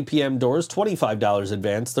 4:30 p.m. doors, $25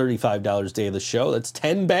 advance, $35 day of the show. That's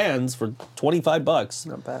 10 bands for $25.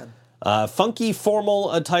 Not bad. Funky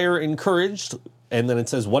formal attire encouraged. and then it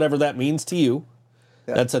says whatever that means to you.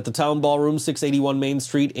 Yeah. That's at the Town Ballroom, 681 Main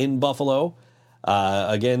Street in Buffalo.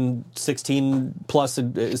 Again, 16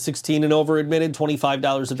 and over admitted,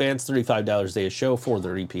 $25 advance, $35 day a show,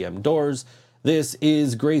 4:30 p.m. doors. This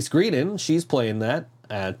is Grace Greenan. She's playing that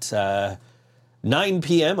at 9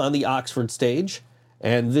 p.m. on the Oxford stage.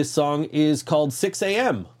 And this song is called 6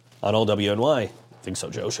 a.m. on All WNY. Think So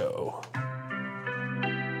Joe Show.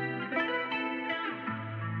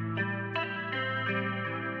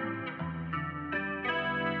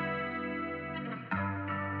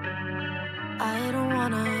 I don't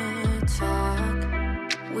wanna talk.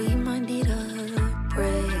 We might need a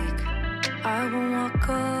break. I won't walk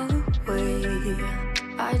away.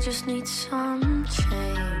 I just need some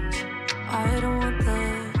change. I don't want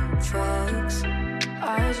the drugs.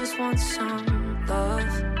 I just want some love.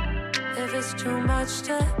 If it's too much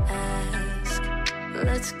to ask,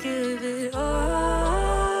 let's give it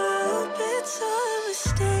up. It's a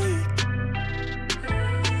mistake.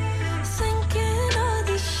 Thinking of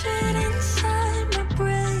the shit inside my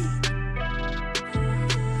brain.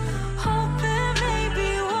 Hoping maybe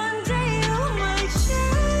one day you might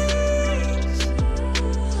change.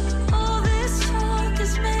 All this talk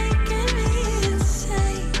is making me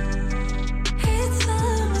insane. It's a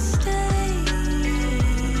mistake.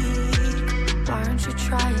 Why aren't you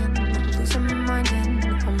trying? I'm losing my mind and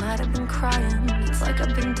I might have been crying. It's like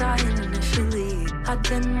I've been dying initially. I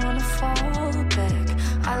didn't wanna fall back.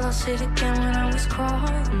 I lost it again when I was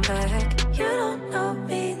crawling back. You don't know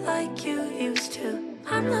me like you used to.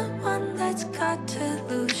 I'm the one that's got to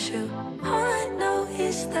lose you. All I know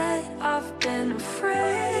is that I've been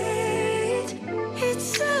afraid.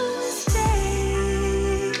 It's a mistake.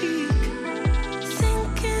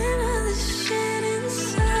 Thinking of the shit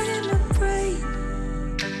inside my brain.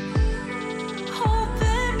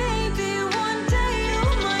 Hoping maybe one day you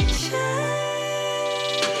might change.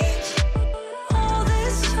 All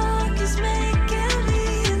this talk is making me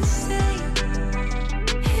insane.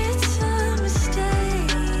 It's a mistake.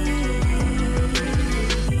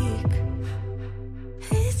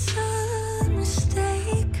 It's a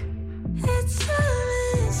mistake. It's a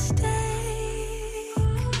mistake.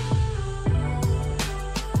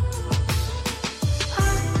 I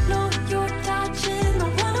know you're dodging the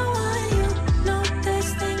 101. You know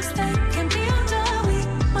there's things that can be undone. We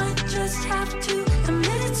might just have to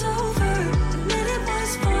admit it's over. Admit it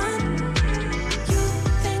was fun. You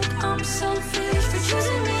think I'm selfish for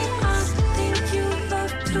choosing me. I think you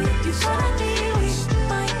love to. You thought me. We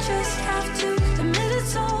might just have to admit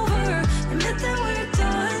it's over. Admit that we're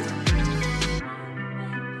done.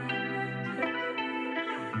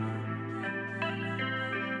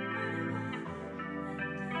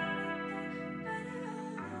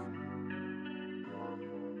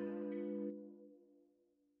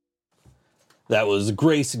 That was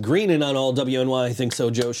Grace Greenan on All WNY Think So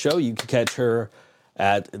Joe Show. You can catch her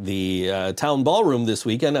at the Town Ballroom this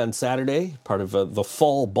weekend on Saturday, part of the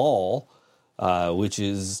Fall Ball, which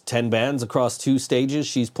is 10 bands across 2 stages.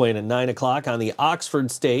 She's playing at 9 o'clock on the Oxford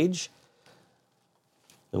stage.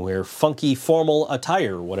 And wear funky formal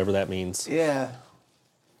attire, whatever that means. Yeah.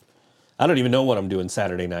 I don't even know what I'm doing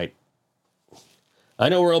Saturday night. I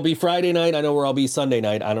know where I'll be Friday night. I know where I'll be Sunday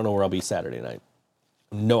night. I don't know where I'll be Saturday night.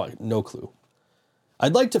 No clue.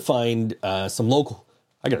 I'd like to find some local...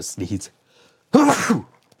 I gotta sneeze.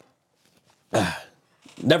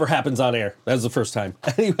 Never happens on air. That was the first time.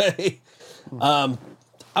 Anyway, I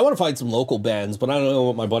want to find some local bands, but I don't know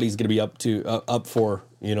what my buddy's gonna be up for.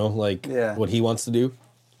 You know, like what he wants to do.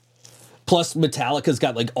 Plus, Metallica's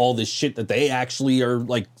got like all this shit that they actually are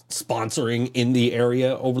like sponsoring in the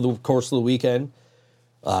area over the course of the weekend.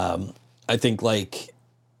 I think like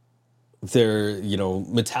their,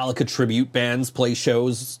 Metallica tribute bands play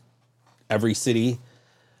shows every city.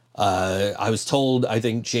 I was told, I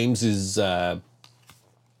think James's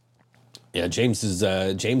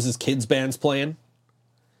kids band's playing.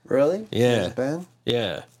 Really? Yeah. His band?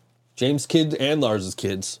 Yeah. James' kid and Lars's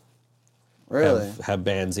kids. Really? Have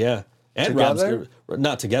bands, yeah. And Together? Rob's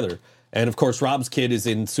not together. And of course Rob's kid is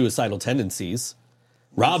in Suicidal Tendencies.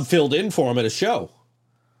 Rob filled in for him at a show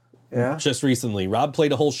Yeah. just recently. Rob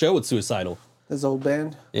played a whole show with Suicidal. His old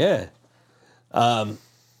band? Yeah. But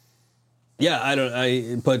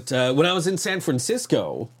when I was in San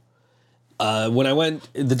Francisco, when I went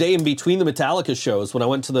the day in between the Metallica shows, when I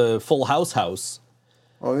went to the Full House house,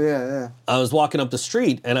 Oh, yeah. I was walking up the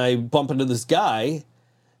street and I bump into this guy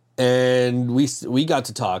and we got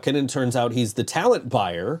to talking, and it turns out he's the talent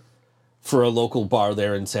buyer for a local bar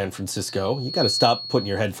there in San Francisco. You got to stop putting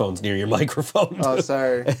your headphones near your microphone. Oh,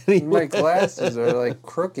 sorry. My glasses are like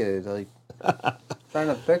crooked. Like trying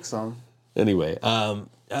to fix them. Anyway, but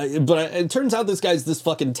it turns out this guy's this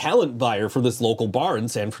fucking talent buyer for this local bar in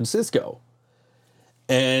San Francisco.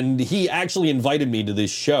 And he actually invited me to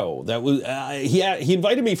this show. That was he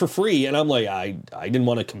invited me for free, and I'm like, I didn't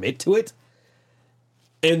want to commit to it.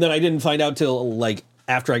 And then I didn't find out till like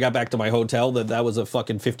after I got back to my hotel that was a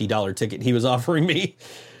fucking $50 ticket he was offering me,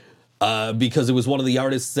 because it was one of the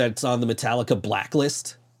artists that's on the Metallica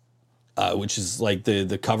Blacklist, which is like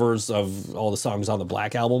the covers of all the songs on the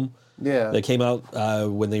Black album. Yeah. That came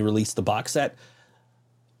out when they released the box set.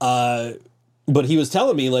 But he was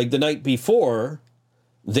telling me like the night before,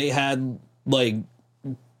 they had like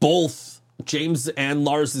both James and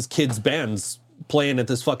Lars's kids' bands playing at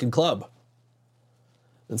this fucking club.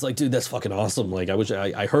 It's like, dude, that's fucking awesome. Like, I wish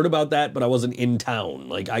I heard about that, but I wasn't in town.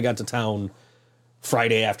 Like, I got to town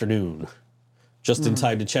Friday afternoon, just in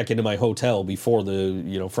time to check into my hotel before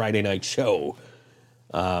the Friday night show.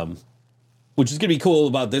 Which is gonna be cool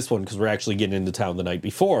about this one because we're actually getting into town the night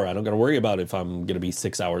before. I don't gotta worry about if I'm gonna be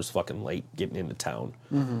 6 hours fucking late getting into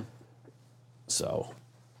town. So.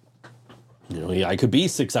 I could be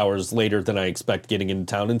 6 hours later than I expect getting into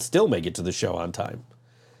town and still make it to the show on time.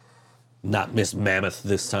 Not miss Mammoth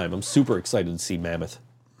this time. I'm super excited to see Mammoth.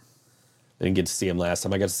 I didn't get to see him last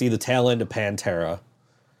time. I got to see the tail end of Pantera.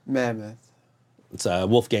 Mammoth. It's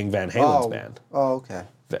Wolfgang Van Halen's band. Oh, okay.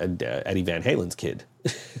 And, Eddie Van Halen's kid.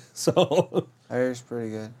 So. I hear it's pretty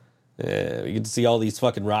good. Yeah, we get to see all these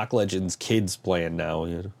fucking rock legends' kids playing now.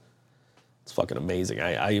 It's fucking amazing.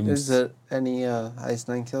 Is there any Ice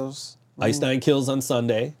Nine Kills? Ice Nine Kills on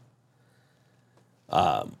Sunday.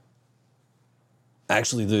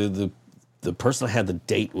 Actually, the person I had the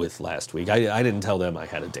date with last week, I didn't tell them I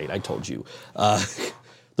had a date. I told you.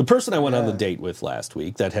 The person I went on the date with last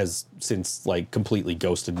week that has since like completely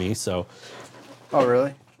ghosted me. So. Oh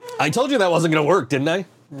really? I told you that wasn't gonna work, didn't I?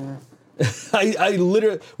 Yeah. I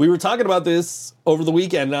literally, we were talking about this over the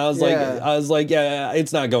weekend, and I was like, yeah,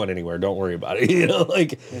 it's not going anywhere. Don't worry about it.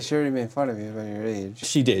 Yeah, she already made fun of you about your age.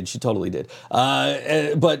 She did. She totally did.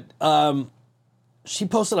 But she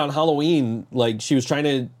posted on Halloween, like she was trying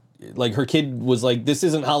to, like her kid was like, this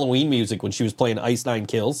isn't Halloween music when she was playing Ice Nine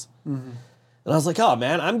Kills. And I was like, oh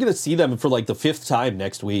man, I'm going to see them for like the 5th time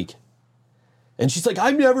next week. And she's like,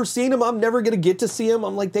 I've never seen him. I'm never going to get to see him.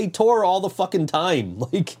 I'm like, they tour all the fucking time.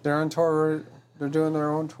 Like they're on tour. They're doing their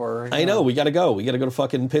own tour right now. I know. We got to go. We got to go to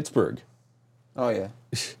fucking Pittsburgh. Oh, yeah.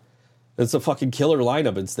 It's a fucking killer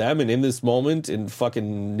lineup. It's them and In This Moment and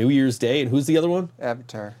fucking New Year's Day. And who's the other one?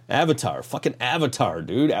 Avatar. Fucking Avatar,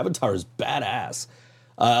 dude. Avatar is badass.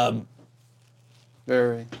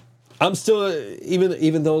 Very. I'm still,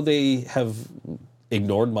 even though they have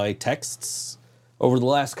ignored my texts over the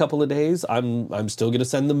last couple of days, I'm still going to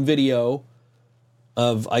send them video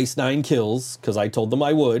of Ice Nine Kills because I told them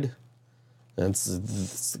I would. That's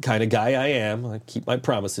the kind of guy I am. I keep my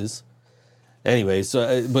promises. Anyway,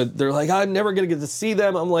 so but they're like, I'm never going to get to see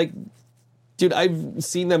them. I'm like, dude, I've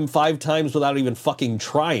seen them 5 times without even fucking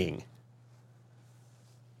trying.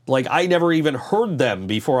 Like, I never even heard them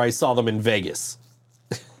before I saw them in Vegas.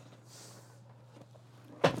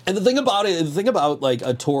 And the thing about like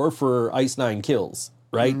a tour for Ice Nine Kills,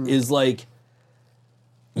 right, is like,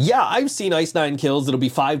 yeah, I've seen Ice Nine Kills. It'll be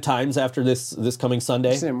 5 times after this coming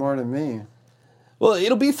Sunday. You've seen more than me. Well,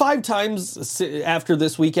 it'll be 5 times after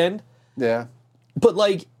this weekend. Yeah. But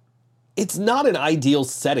like, it's not an ideal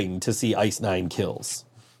setting to see Ice Nine Kills.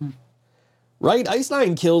 Right? Ice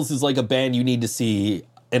Nine Kills is like a band you need to see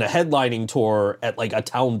in a headlining tour at like a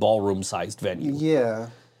town ballroom sized venue. Yeah.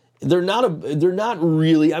 They're not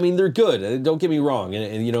really, I mean, they're good. Don't get me wrong.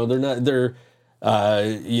 And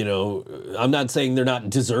I'm not saying they're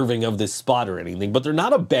not deserving of this spot or anything, but they're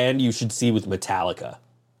not a band you should see with Metallica.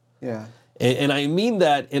 Yeah. And I mean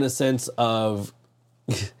that in a sense of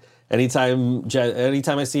anytime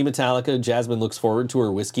I see Metallica, Jasmine looks forward to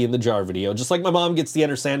her Whiskey in the Jar video, just like my mom gets the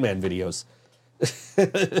Enter Sandman videos.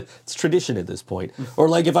 It's tradition at this point. Or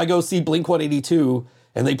like if I go see Blink-182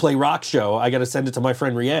 and they play Rock Show, I got to send it to my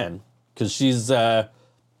friend Rianne because she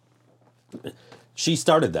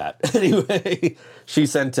started that. Anyway, she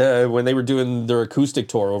sent, when they were doing their acoustic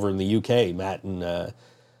tour over in the UK, Matt and the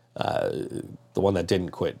one that didn't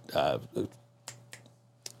quit,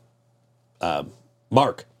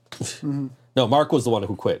 Mark. No, Mark was the one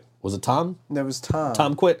who quit. Was it Tom? That was Tom.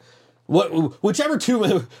 Tom quit. Whichever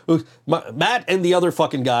two, Matt and the other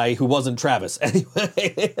fucking guy who wasn't Travis.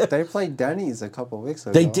 Anyway, they played Denny's a couple weeks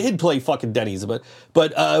ago. They did play fucking Denny's, but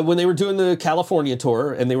when they were doing the California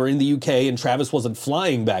tour and they were in the UK and Travis wasn't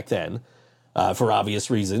flying back then, for obvious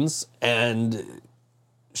reasons, and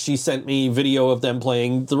she sent me video of them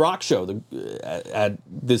playing the Rock Show at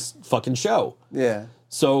this fucking show. Yeah.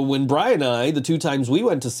 So when Brian and I, the 2 times we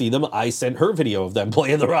went to see them, I sent her video of them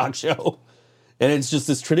playing the rock show. And it's just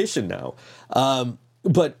this tradition now.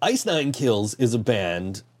 But Ice Nine Kills is a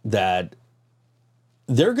band that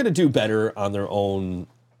they're going to do better on their own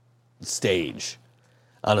stage,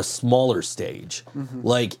 on a smaller stage.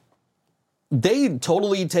 Like, they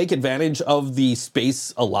totally take advantage of the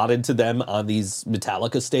space allotted to them on these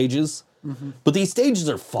Metallica stages. But these stages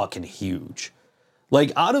are fucking huge.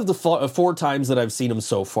 Like, out of the 4 times that I've seen them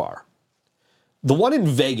so far, the one in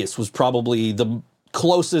Vegas was probably the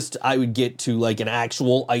closest I would get to, like, an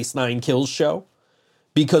actual Ice Nine Kills show,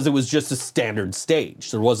 because it was just a standard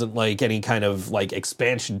stage. There wasn't, like, any kind of, like,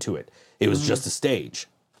 expansion to it. It was just a stage.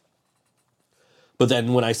 But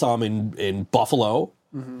then when I saw them in Buffalo,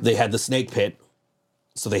 they had the Snake Pit.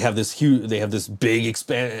 So they have this big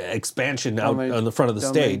expansion out on the front of the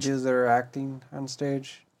stage. Use their acting on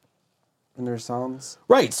stage in their songs.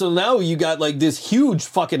 Right. So now you got like this huge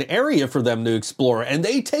fucking area for them to explore, and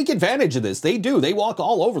they take advantage of this. They do. They walk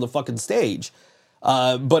all over the fucking stage.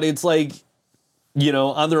 But it's like, you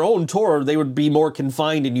know, on their own tour, they would be more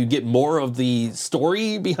confined, and you get more of the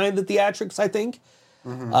story behind the theatrics, I think.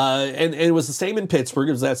 And it was the same in Pittsburgh.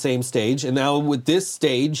 It was that same stage. And now with this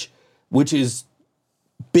stage, which is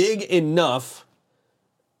big enough,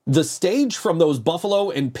 the stage from those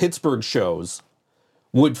Buffalo and Pittsburgh shows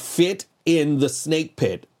would fit in the Snake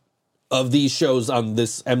Pit of these shows on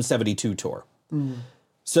this M72 tour.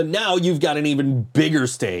 So now you've got an even bigger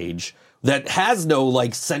stage that has no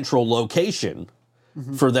like central location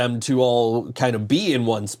for them to all kind of be in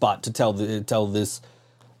one spot to tell this,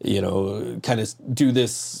 you know, kind of do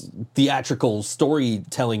this theatrical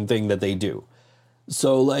storytelling thing that they do.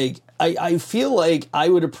 So like, I feel like I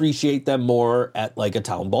would appreciate them more at like a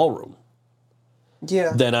town ballroom.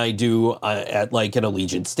 Yeah. Than I do at like an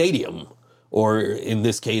Allegiant Stadium, or in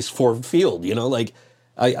this case, Ford Field. You know, like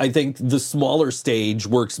I think the smaller stage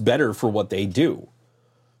works better for what they do.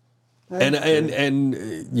 And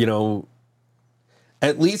you know,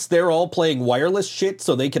 at least they're all playing wireless shit,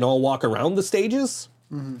 so they can all walk around the stages.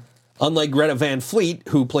 Unlike Greta Van Fleet,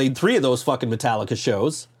 who played 3 of those fucking Metallica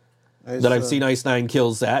shows that I've seen Ice Nine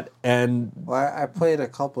Kills at, and I played a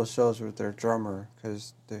couple of shows with their drummer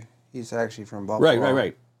because he's actually from Buffalo.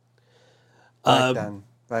 Right.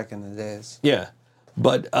 Back in the days. Yeah,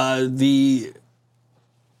 but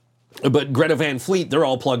Greta Van Fleet, they're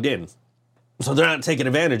all plugged in, so they're not taking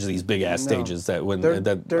advantage of these big ass stages that when they're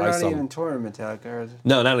that not I saw even touring Metallica, are they?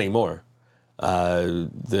 No, not anymore. The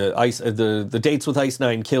dates with Ice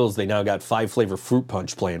Nine Kills, they now got 5 Flavor Fruit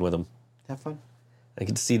Punch playing with them. Have fun. I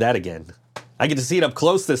get to see that again. I get to see it up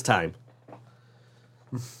close this time.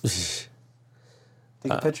 Take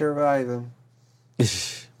a picture of Ivan.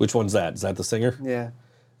 Which one's that? Is that the singer? Yeah.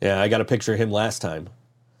 Yeah, I got a picture of him last time.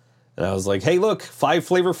 And I was like, hey, look, 5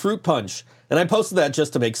 Flavor Fruit Punch. And I posted that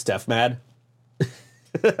just to make Steph mad.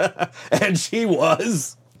 And she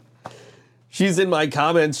was. She's in my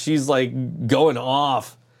comments. She's like going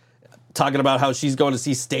off, talking about how she's going to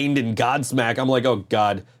see Stained in Godsmack. I'm like, oh,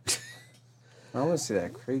 God. I want to see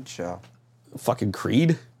that Creed show. Fucking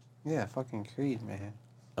Creed? Yeah, fucking Creed, man.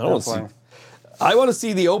 I don't want to see. I want to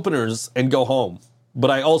see the openers and go home.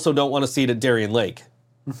 But I also don't want to see it at Darien Lake.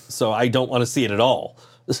 So I don't want to see it at all.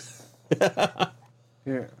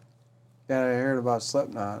 Here. Yeah, I heard about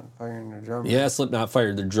Slipknot firing their drummer. Yeah, Slipknot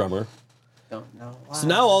fired their drummer. Don't know why. So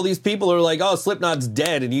now all these people are like, oh, Slipknot's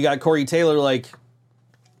dead. And you got Corey Taylor like,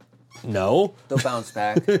 no. They'll bounce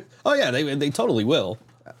back. Oh, yeah, they totally will.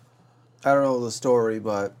 I don't know the story,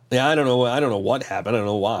 but Yeah, I don't know what happened. I don't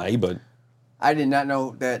know why, but I did not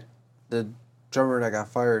know that the drummer that got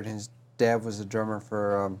fired, his dad was a drummer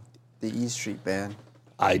for the E Street Band.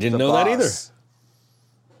 I didn't The know that either. Boss.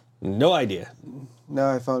 No idea. No,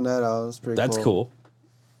 I found that out. It was pretty That's cool.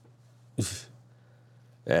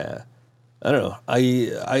 Yeah. I don't know. I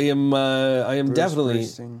am Bruce definitely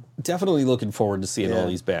Springsteen. looking forward to seeing all Yeah.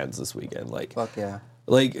 these bands this weekend. Like, Fuck yeah.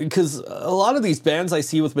 because a lot of these bands I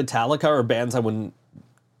see with Metallica are bands I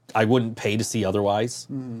wouldn't pay to see otherwise.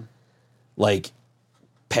 Like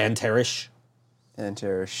Pantera. And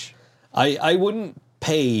Cherish. I wouldn't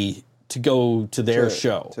pay to go to their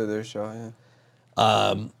show. To their show,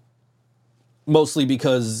 yeah. Mostly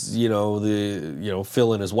because,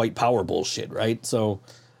 Phil and his white power bullshit, right? So,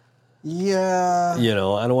 Yeah.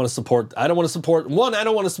 I don't want to support, one, I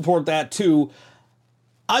don't want to support that. 2,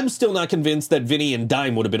 I'm still not convinced that Vinny and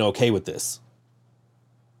Dime would have been okay with this.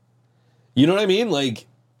 You know what I mean? Like,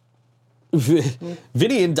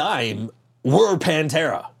 Vinny and Dime were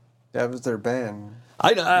Pantera. That was their band.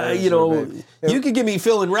 You could give me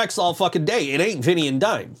Phil and Rex all fucking day. It ain't Vinny and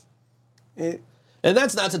Dime. And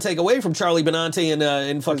that's not to take away from Charlie Benante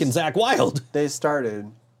and fucking Zach Wilde. They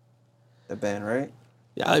started the band, right?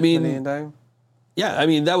 Yeah, I mean, Vinny and Dime? yeah, I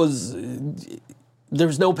mean that was.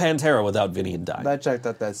 There's no Pantera without Vinny and Dime. I checked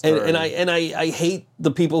out that story. And I hate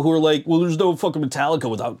the people who are like, well, there's no fucking Metallica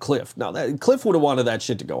without Cliff. No, Cliff would have wanted that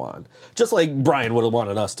shit to go on, just like Brian would have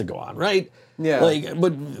wanted us to go on, right? Yeah. Like,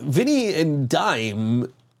 but Vinny and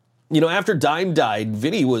Dime, you know, after Dime died,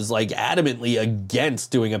 Vinny was like adamantly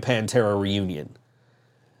against doing a Pantera reunion.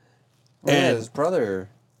 Yeah, And his brother,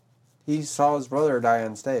 he saw his brother die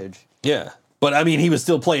on stage. yeah, but I mean, he was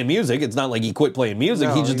still playing music. It's not like he quit playing music.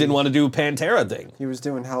 No, he just he- didn't want to do a Pantera thing. He was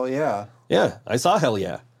doing Hell Yeah. Yeah, I saw Hell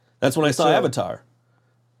Yeah. That's when I saw too. Avatar.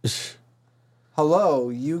 Hello,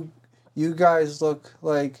 you guys look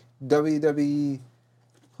like WWE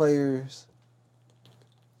players.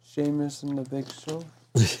 Sheamus and the Big Show.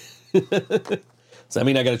 Does that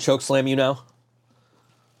mean I got to choke slam you now?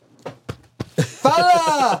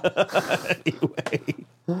 Fella! Anyway.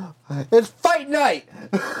 It's fight night!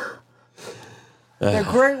 The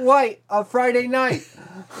Great White on Friday night.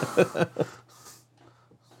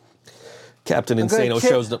 Captain Insano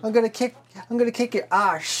shows no I'm gonna kick your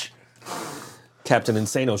ass. Captain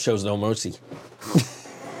Insano shows no mercy.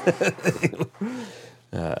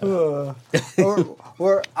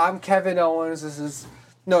 Or I'm Kevin Owens. This is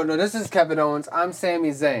Kevin Owens. I'm Sami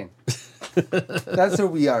Zayn. That's who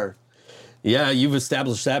we are. Yeah, you've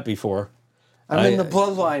established that before. I'm in the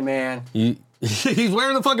bloodline, man. He's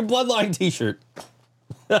wearing the fucking Bloodline t-shirt.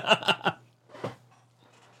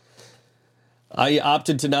 I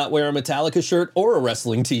opted to not wear a Metallica shirt or a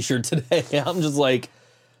wrestling t-shirt today. I'm like,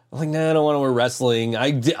 nah, I don't want to wear wrestling.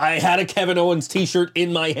 I had a Kevin Owens t-shirt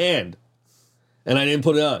in my hand, and I didn't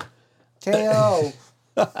put it on. KO.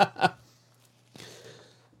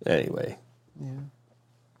 Anyway. Yeah.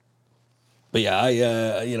 But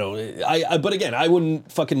yeah, but again, I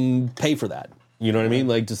wouldn't fucking pay for that. You know what I mean?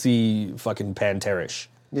 Like, to see fucking Pantera-ish.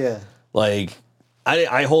 Yeah. Like,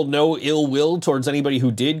 I hold no ill will towards anybody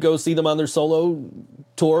who did go see them on their solo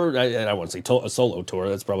tour. I won't say a solo tour.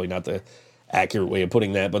 That's probably not the accurate way of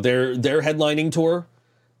putting that. But their headlining tour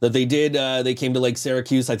that they did, they came to Lake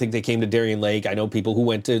Syracuse. I think they came to Darien Lake. I know people who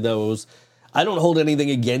went to those. I don't hold anything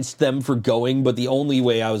against them for going, but the only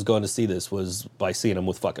way I was going to see this was by seeing them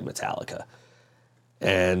with fucking Metallica.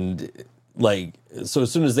 And, like, so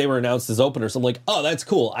as soon as they were announced as openers, I'm like, oh, that's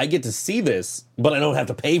cool. I get to see this, but I don't have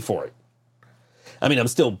to pay for it. I mean, I'm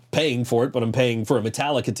still paying for it, but I'm paying for a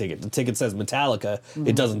Metallica ticket. The ticket says Metallica.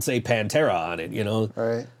 It doesn't say Pantera on it, you know? All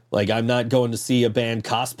right. Like, I'm not going to see a band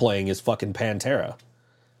cosplaying as fucking Pantera.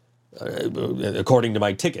 According to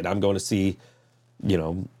my ticket, I'm going to see,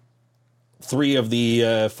 3 of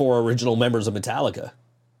the 4 original members of Metallica.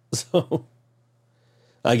 So,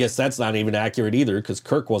 I guess that's not even accurate either, because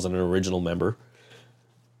Kirk wasn't an original member.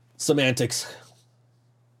 Semantics.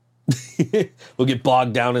 We'll get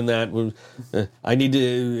bogged down in that. I need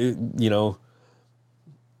to,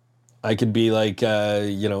 I could be like,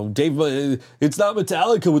 Dave, it's not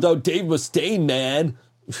Metallica without Dave Mustaine, man.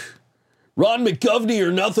 Ron McGovney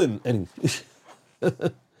or nothing. And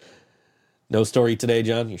no story today,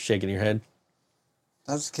 John? You're shaking your head?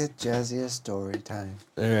 Let's get jazzy a story time.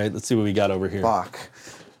 All right, let's see what we got over here. Fuck.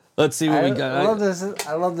 Let's see what we got. I love this.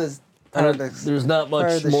 I love this. There's not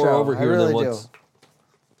much more over here than what's...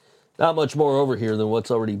 Not much more over here than what's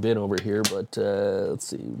already been over here, but let's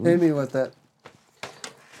see. Hit me with it.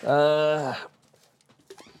 Fuck.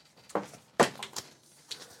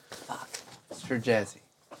 Mr. Jazzy.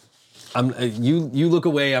 You look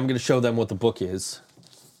away. I'm going to show them what the book is.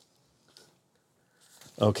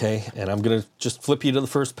 Okay, and I'm going to just flip you to the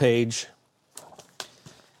first page.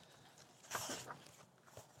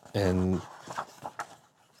 And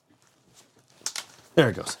there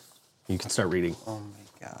it goes. You can start reading. Oh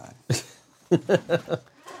my God.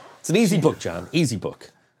 It's an easy book, John. Easy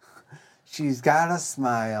book. She's got a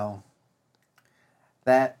smile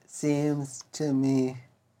that seems to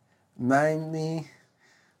remind me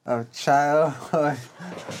of childhood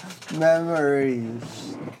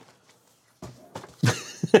memories.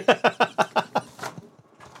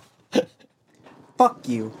 Fuck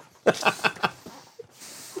you.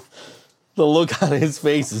 The look on his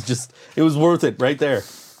face is just, it was worth it right there.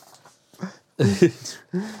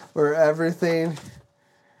 Where everything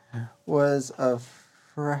was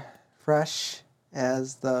fresh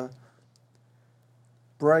as the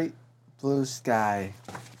bright blue sky.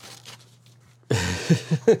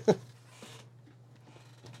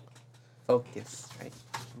 Focus, right?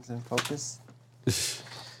 Is it focus?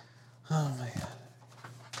 Oh my God.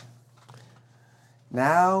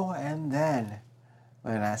 Now and then,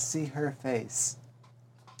 when I see her face,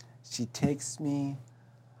 she takes me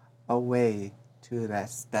away to that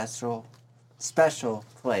special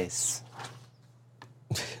place.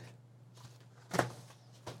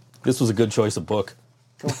 This was a good choice of book.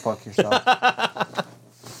 Go fuck yourself.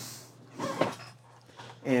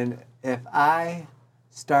 And if I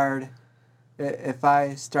stared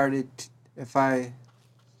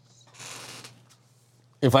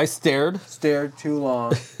too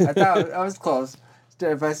long, I thought I was close.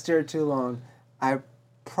 If I stared too long, I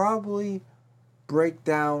probably break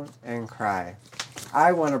down and cry.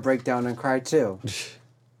 I want to break down and cry too.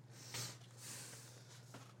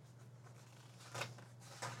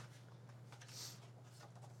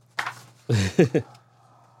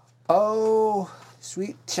 Oh,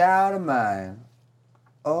 sweet child of mine.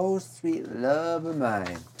 Oh, sweet love of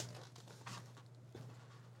mine.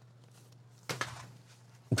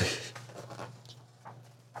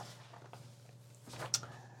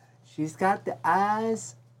 She's got the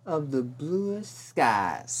eyes of the bluest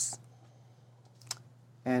skies.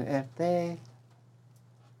 And if they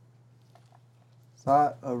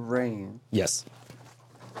thought of rain, Yes.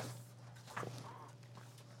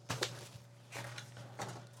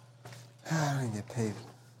 I don't get paid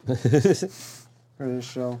for this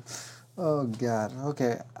show. Oh, God.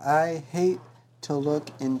 Okay. I hate to look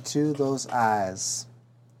into those eyes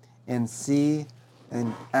and see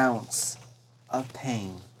an ounce of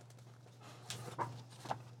pain.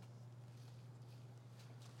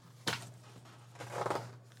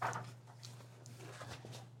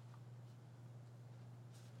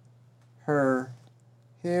 Her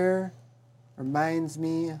hair reminds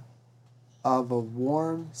me of a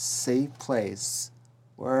warm, safe place,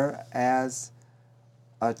 whereas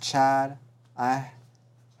a child I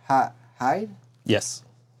hide. Yes.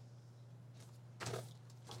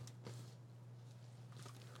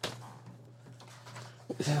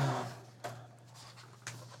 Oh,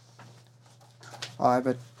 I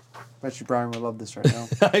bet you Brian would love this right now.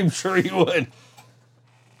 I'm sure you would.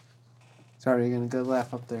 Sorry, you're gonna go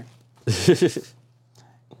laugh up there.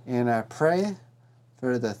 And I pray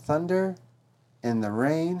for the thunder and the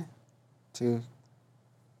rain to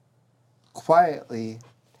quietly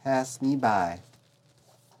pass me by.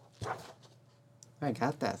 I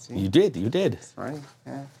got that, see? You did. Right?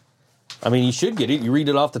 Yeah. I mean, you should get it. You read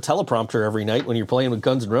it off the teleprompter every night when you're playing with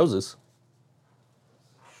Guns N' Roses.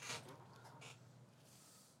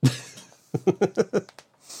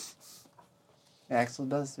 Axl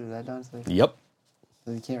does do that, doesn't he? Yep.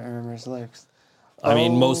 So he can't remember his lyrics. I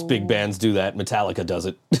mean, most big bands do that. Metallica does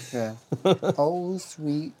it. Yeah. Oh,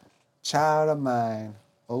 sweet child of mine.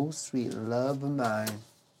 Oh, sweet love of mine.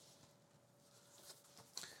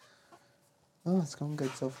 Oh, it's going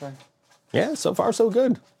good so far. Yeah, so far so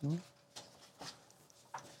good.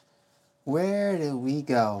 Where do we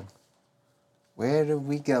go? Where do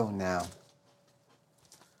we go now?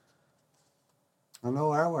 I know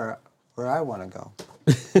where I want to go.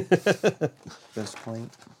 At this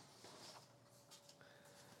point.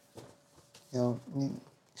 You know,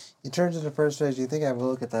 you turn to the first page, you think I have a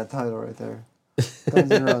look at that title right there.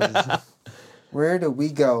 Guns N' Roses. Where do we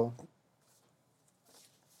go?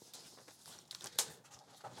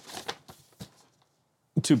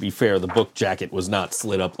 To be fair, the book jacket was not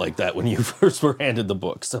slid up like that when you first were handed the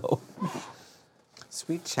book, so.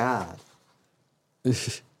 Sweet child.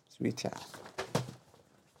 Sweet child.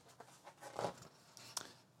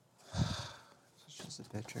 It's just a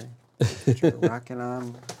picture. Picture rocking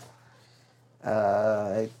on.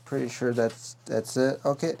 I'm pretty sure that's it.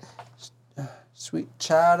 Okay. Sweet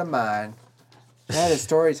child of mine. I had a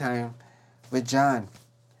story time with John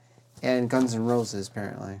and Guns N' Roses,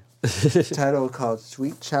 apparently. Title called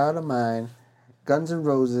Sweet Child of Mine, Guns N'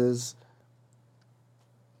 Roses.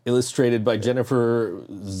 Illustrated by Jennifer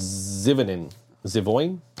Zivonin.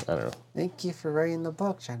 Zivoin? I don't know. Thank you for writing the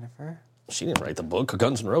book, Jennifer. She didn't write the book.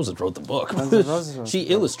 Guns N' Roses wrote the book. Guns N' Roses wrote She the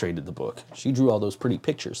book. illustrated the book. She drew all those pretty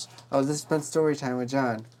pictures. Oh, this has been story time with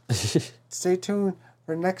John. Stay tuned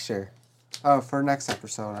for next year. Oh, for next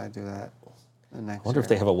episode, I do that. The next I wonder if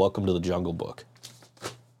they have a Welcome to the Jungle book.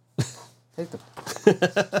 Take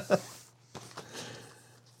the.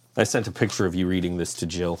 I sent a picture of you reading this to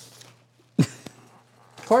Jill.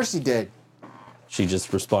 Of course you did. She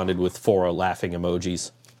just responded with 4 laughing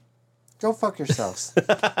emojis. Go fuck yourselves.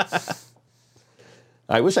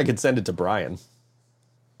 I wish I could send it to Brian.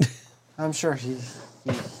 I'm sure he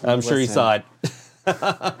I'm sure he saw it.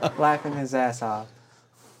 laughing his ass off.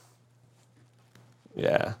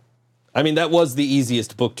 Yeah. I mean, that was the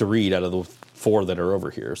easiest book to read out of the 4 that are over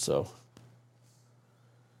here, so.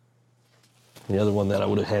 The other one that I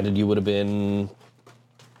would have handed you would have been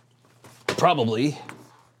probably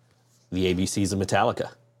the ABCs of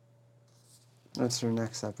Metallica. That's your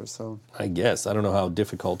next episode. I guess. I don't know how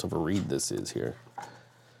difficult of a read this is here.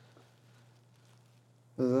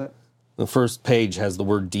 Is it? The first page has the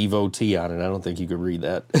word devotee on it. I don't think you could read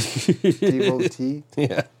that. Devotee?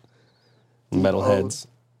 Yeah. Metalheads.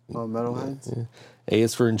 Oh, Metalheads? Yeah. A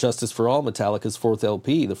is for Injustice for All, Metallica's fourth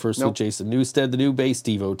LP. The first with Jason Newsted, the new bass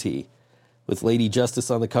devotee. With Lady Justice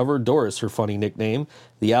on the cover, Doris, her funny nickname.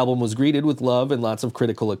 The album was greeted with love and lots of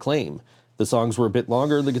critical acclaim. The songs were a bit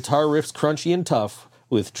longer, the guitar riffs crunchy and tough,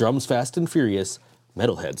 with drums fast and furious.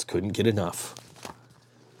 Metalheads couldn't get enough.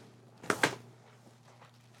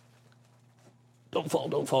 Don't fall,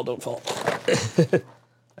 don't fall, don't fall. I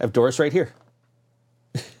have Doris right here.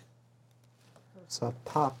 It's a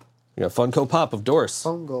pop. You got Funko Pop of Doris.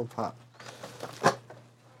 Funko Pop.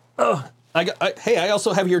 Hey, I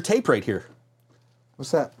also have your tape right here. What's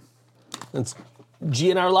that? It's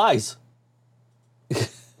GNR Lies.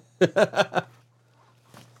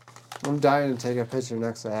 I'm dying to take a picture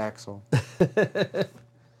next to Axel.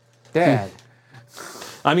 Dad.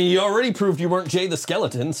 I mean, you already proved you weren't Jay the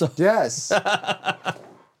Skeleton, so... Yes.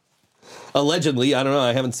 Allegedly, I don't know,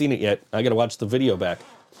 I haven't seen it yet. I gotta watch the video back.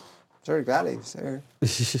 Sure, got it, sir.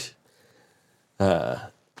 I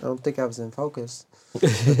don't think I was in focus.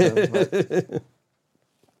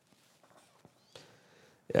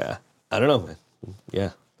 Yeah, I don't know, man.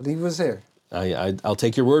 Yeah. But he was here. I'll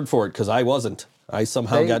take your word for it, because I wasn't. I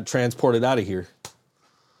somehow got transported out of here.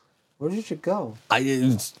 Where did you go?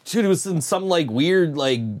 Dude, it was in some, like, weird,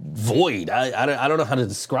 like, void. I don't know how to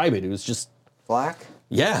describe it. It was just... Black?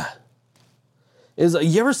 Yeah.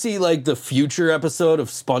 You ever see, like, the Future episode of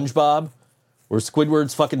SpongeBob? Where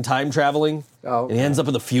Squidward's fucking time traveling? Oh. And he ends up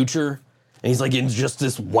in the future. And he's, like, in just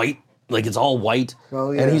this white... Like, it's all white.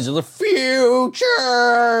 Oh, yeah. And he's in the future!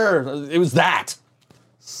 It was that.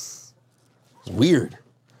 It's weird. I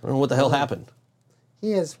don't know what the hell happened.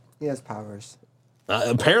 He has powers.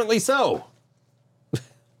 Apparently so.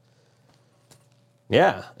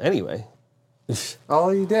 Yeah, anyway. All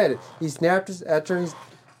he did, he snapped his... After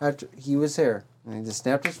he was here. And he just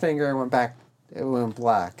snapped his finger and went back. It went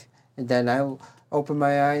black. And then I opened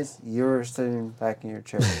my eyes. You were sitting back in your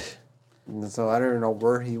chair. And so I don't know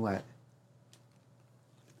where he went.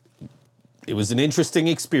 It was an interesting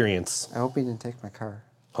experience. I hope he didn't take my car.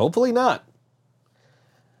 Hopefully not.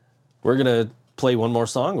 We're going to play one more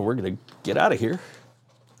song and we're going to get out of here.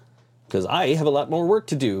 Because I have a lot more work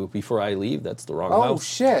to do before I leave. That's the wrong mouse. Oh,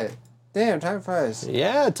 shit. Damn, time flies.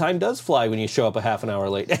 Yeah, time does fly when you show up a half an hour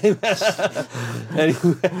late. Anyway.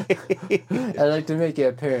 I like to make an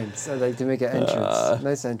appearance. I like to make an entrance.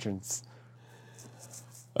 Nice entrance.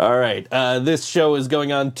 All right. This show is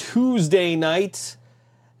going on Tuesday night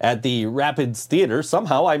at the Rapids Theater.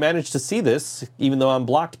 Somehow I managed to see this, even though I'm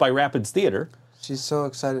blocked by Rapids Theater. She's so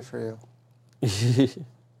excited for you.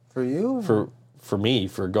 For you? For me,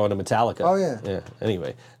 for going to Metallica. Oh, yeah. Yeah,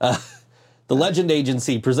 anyway. The Legend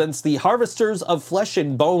Agency presents the Harvesters of Flesh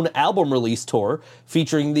and Bone album release tour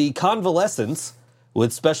featuring the Convalescence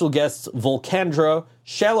with special guests Volcandra,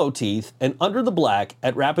 Shallow Teeth, and Under the Black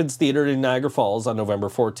at Rapids Theater in Niagara Falls on November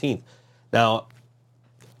 14th. Now,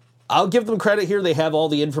 I'll give them credit here. They have all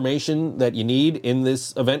the information that you need in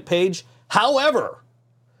this event page. However,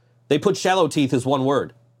 they put Shallow Teeth as one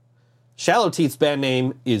word. Shallow Teeth's band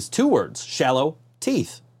name is two words, Shallow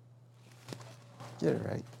Teeth. Get it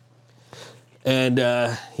right. And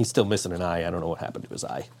he's still missing an eye. I don't know what happened to his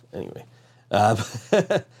eye. Anyway. Doors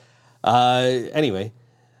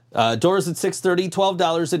at 6:30,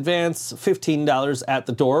 $12 advance, $15 at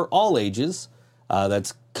the door, all ages.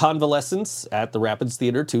 That's Convalescence at the Rapids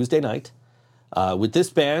Theater Tuesday night. With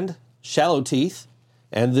this band, Shallow Teeth,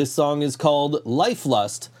 and this song is called Life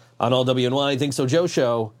Lust on All WNY Think So Joe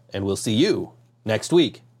Show, and we'll see you next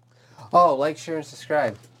week. Oh, like, share, and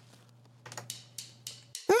subscribe.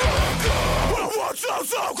 So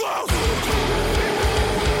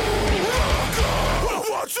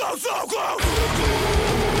close.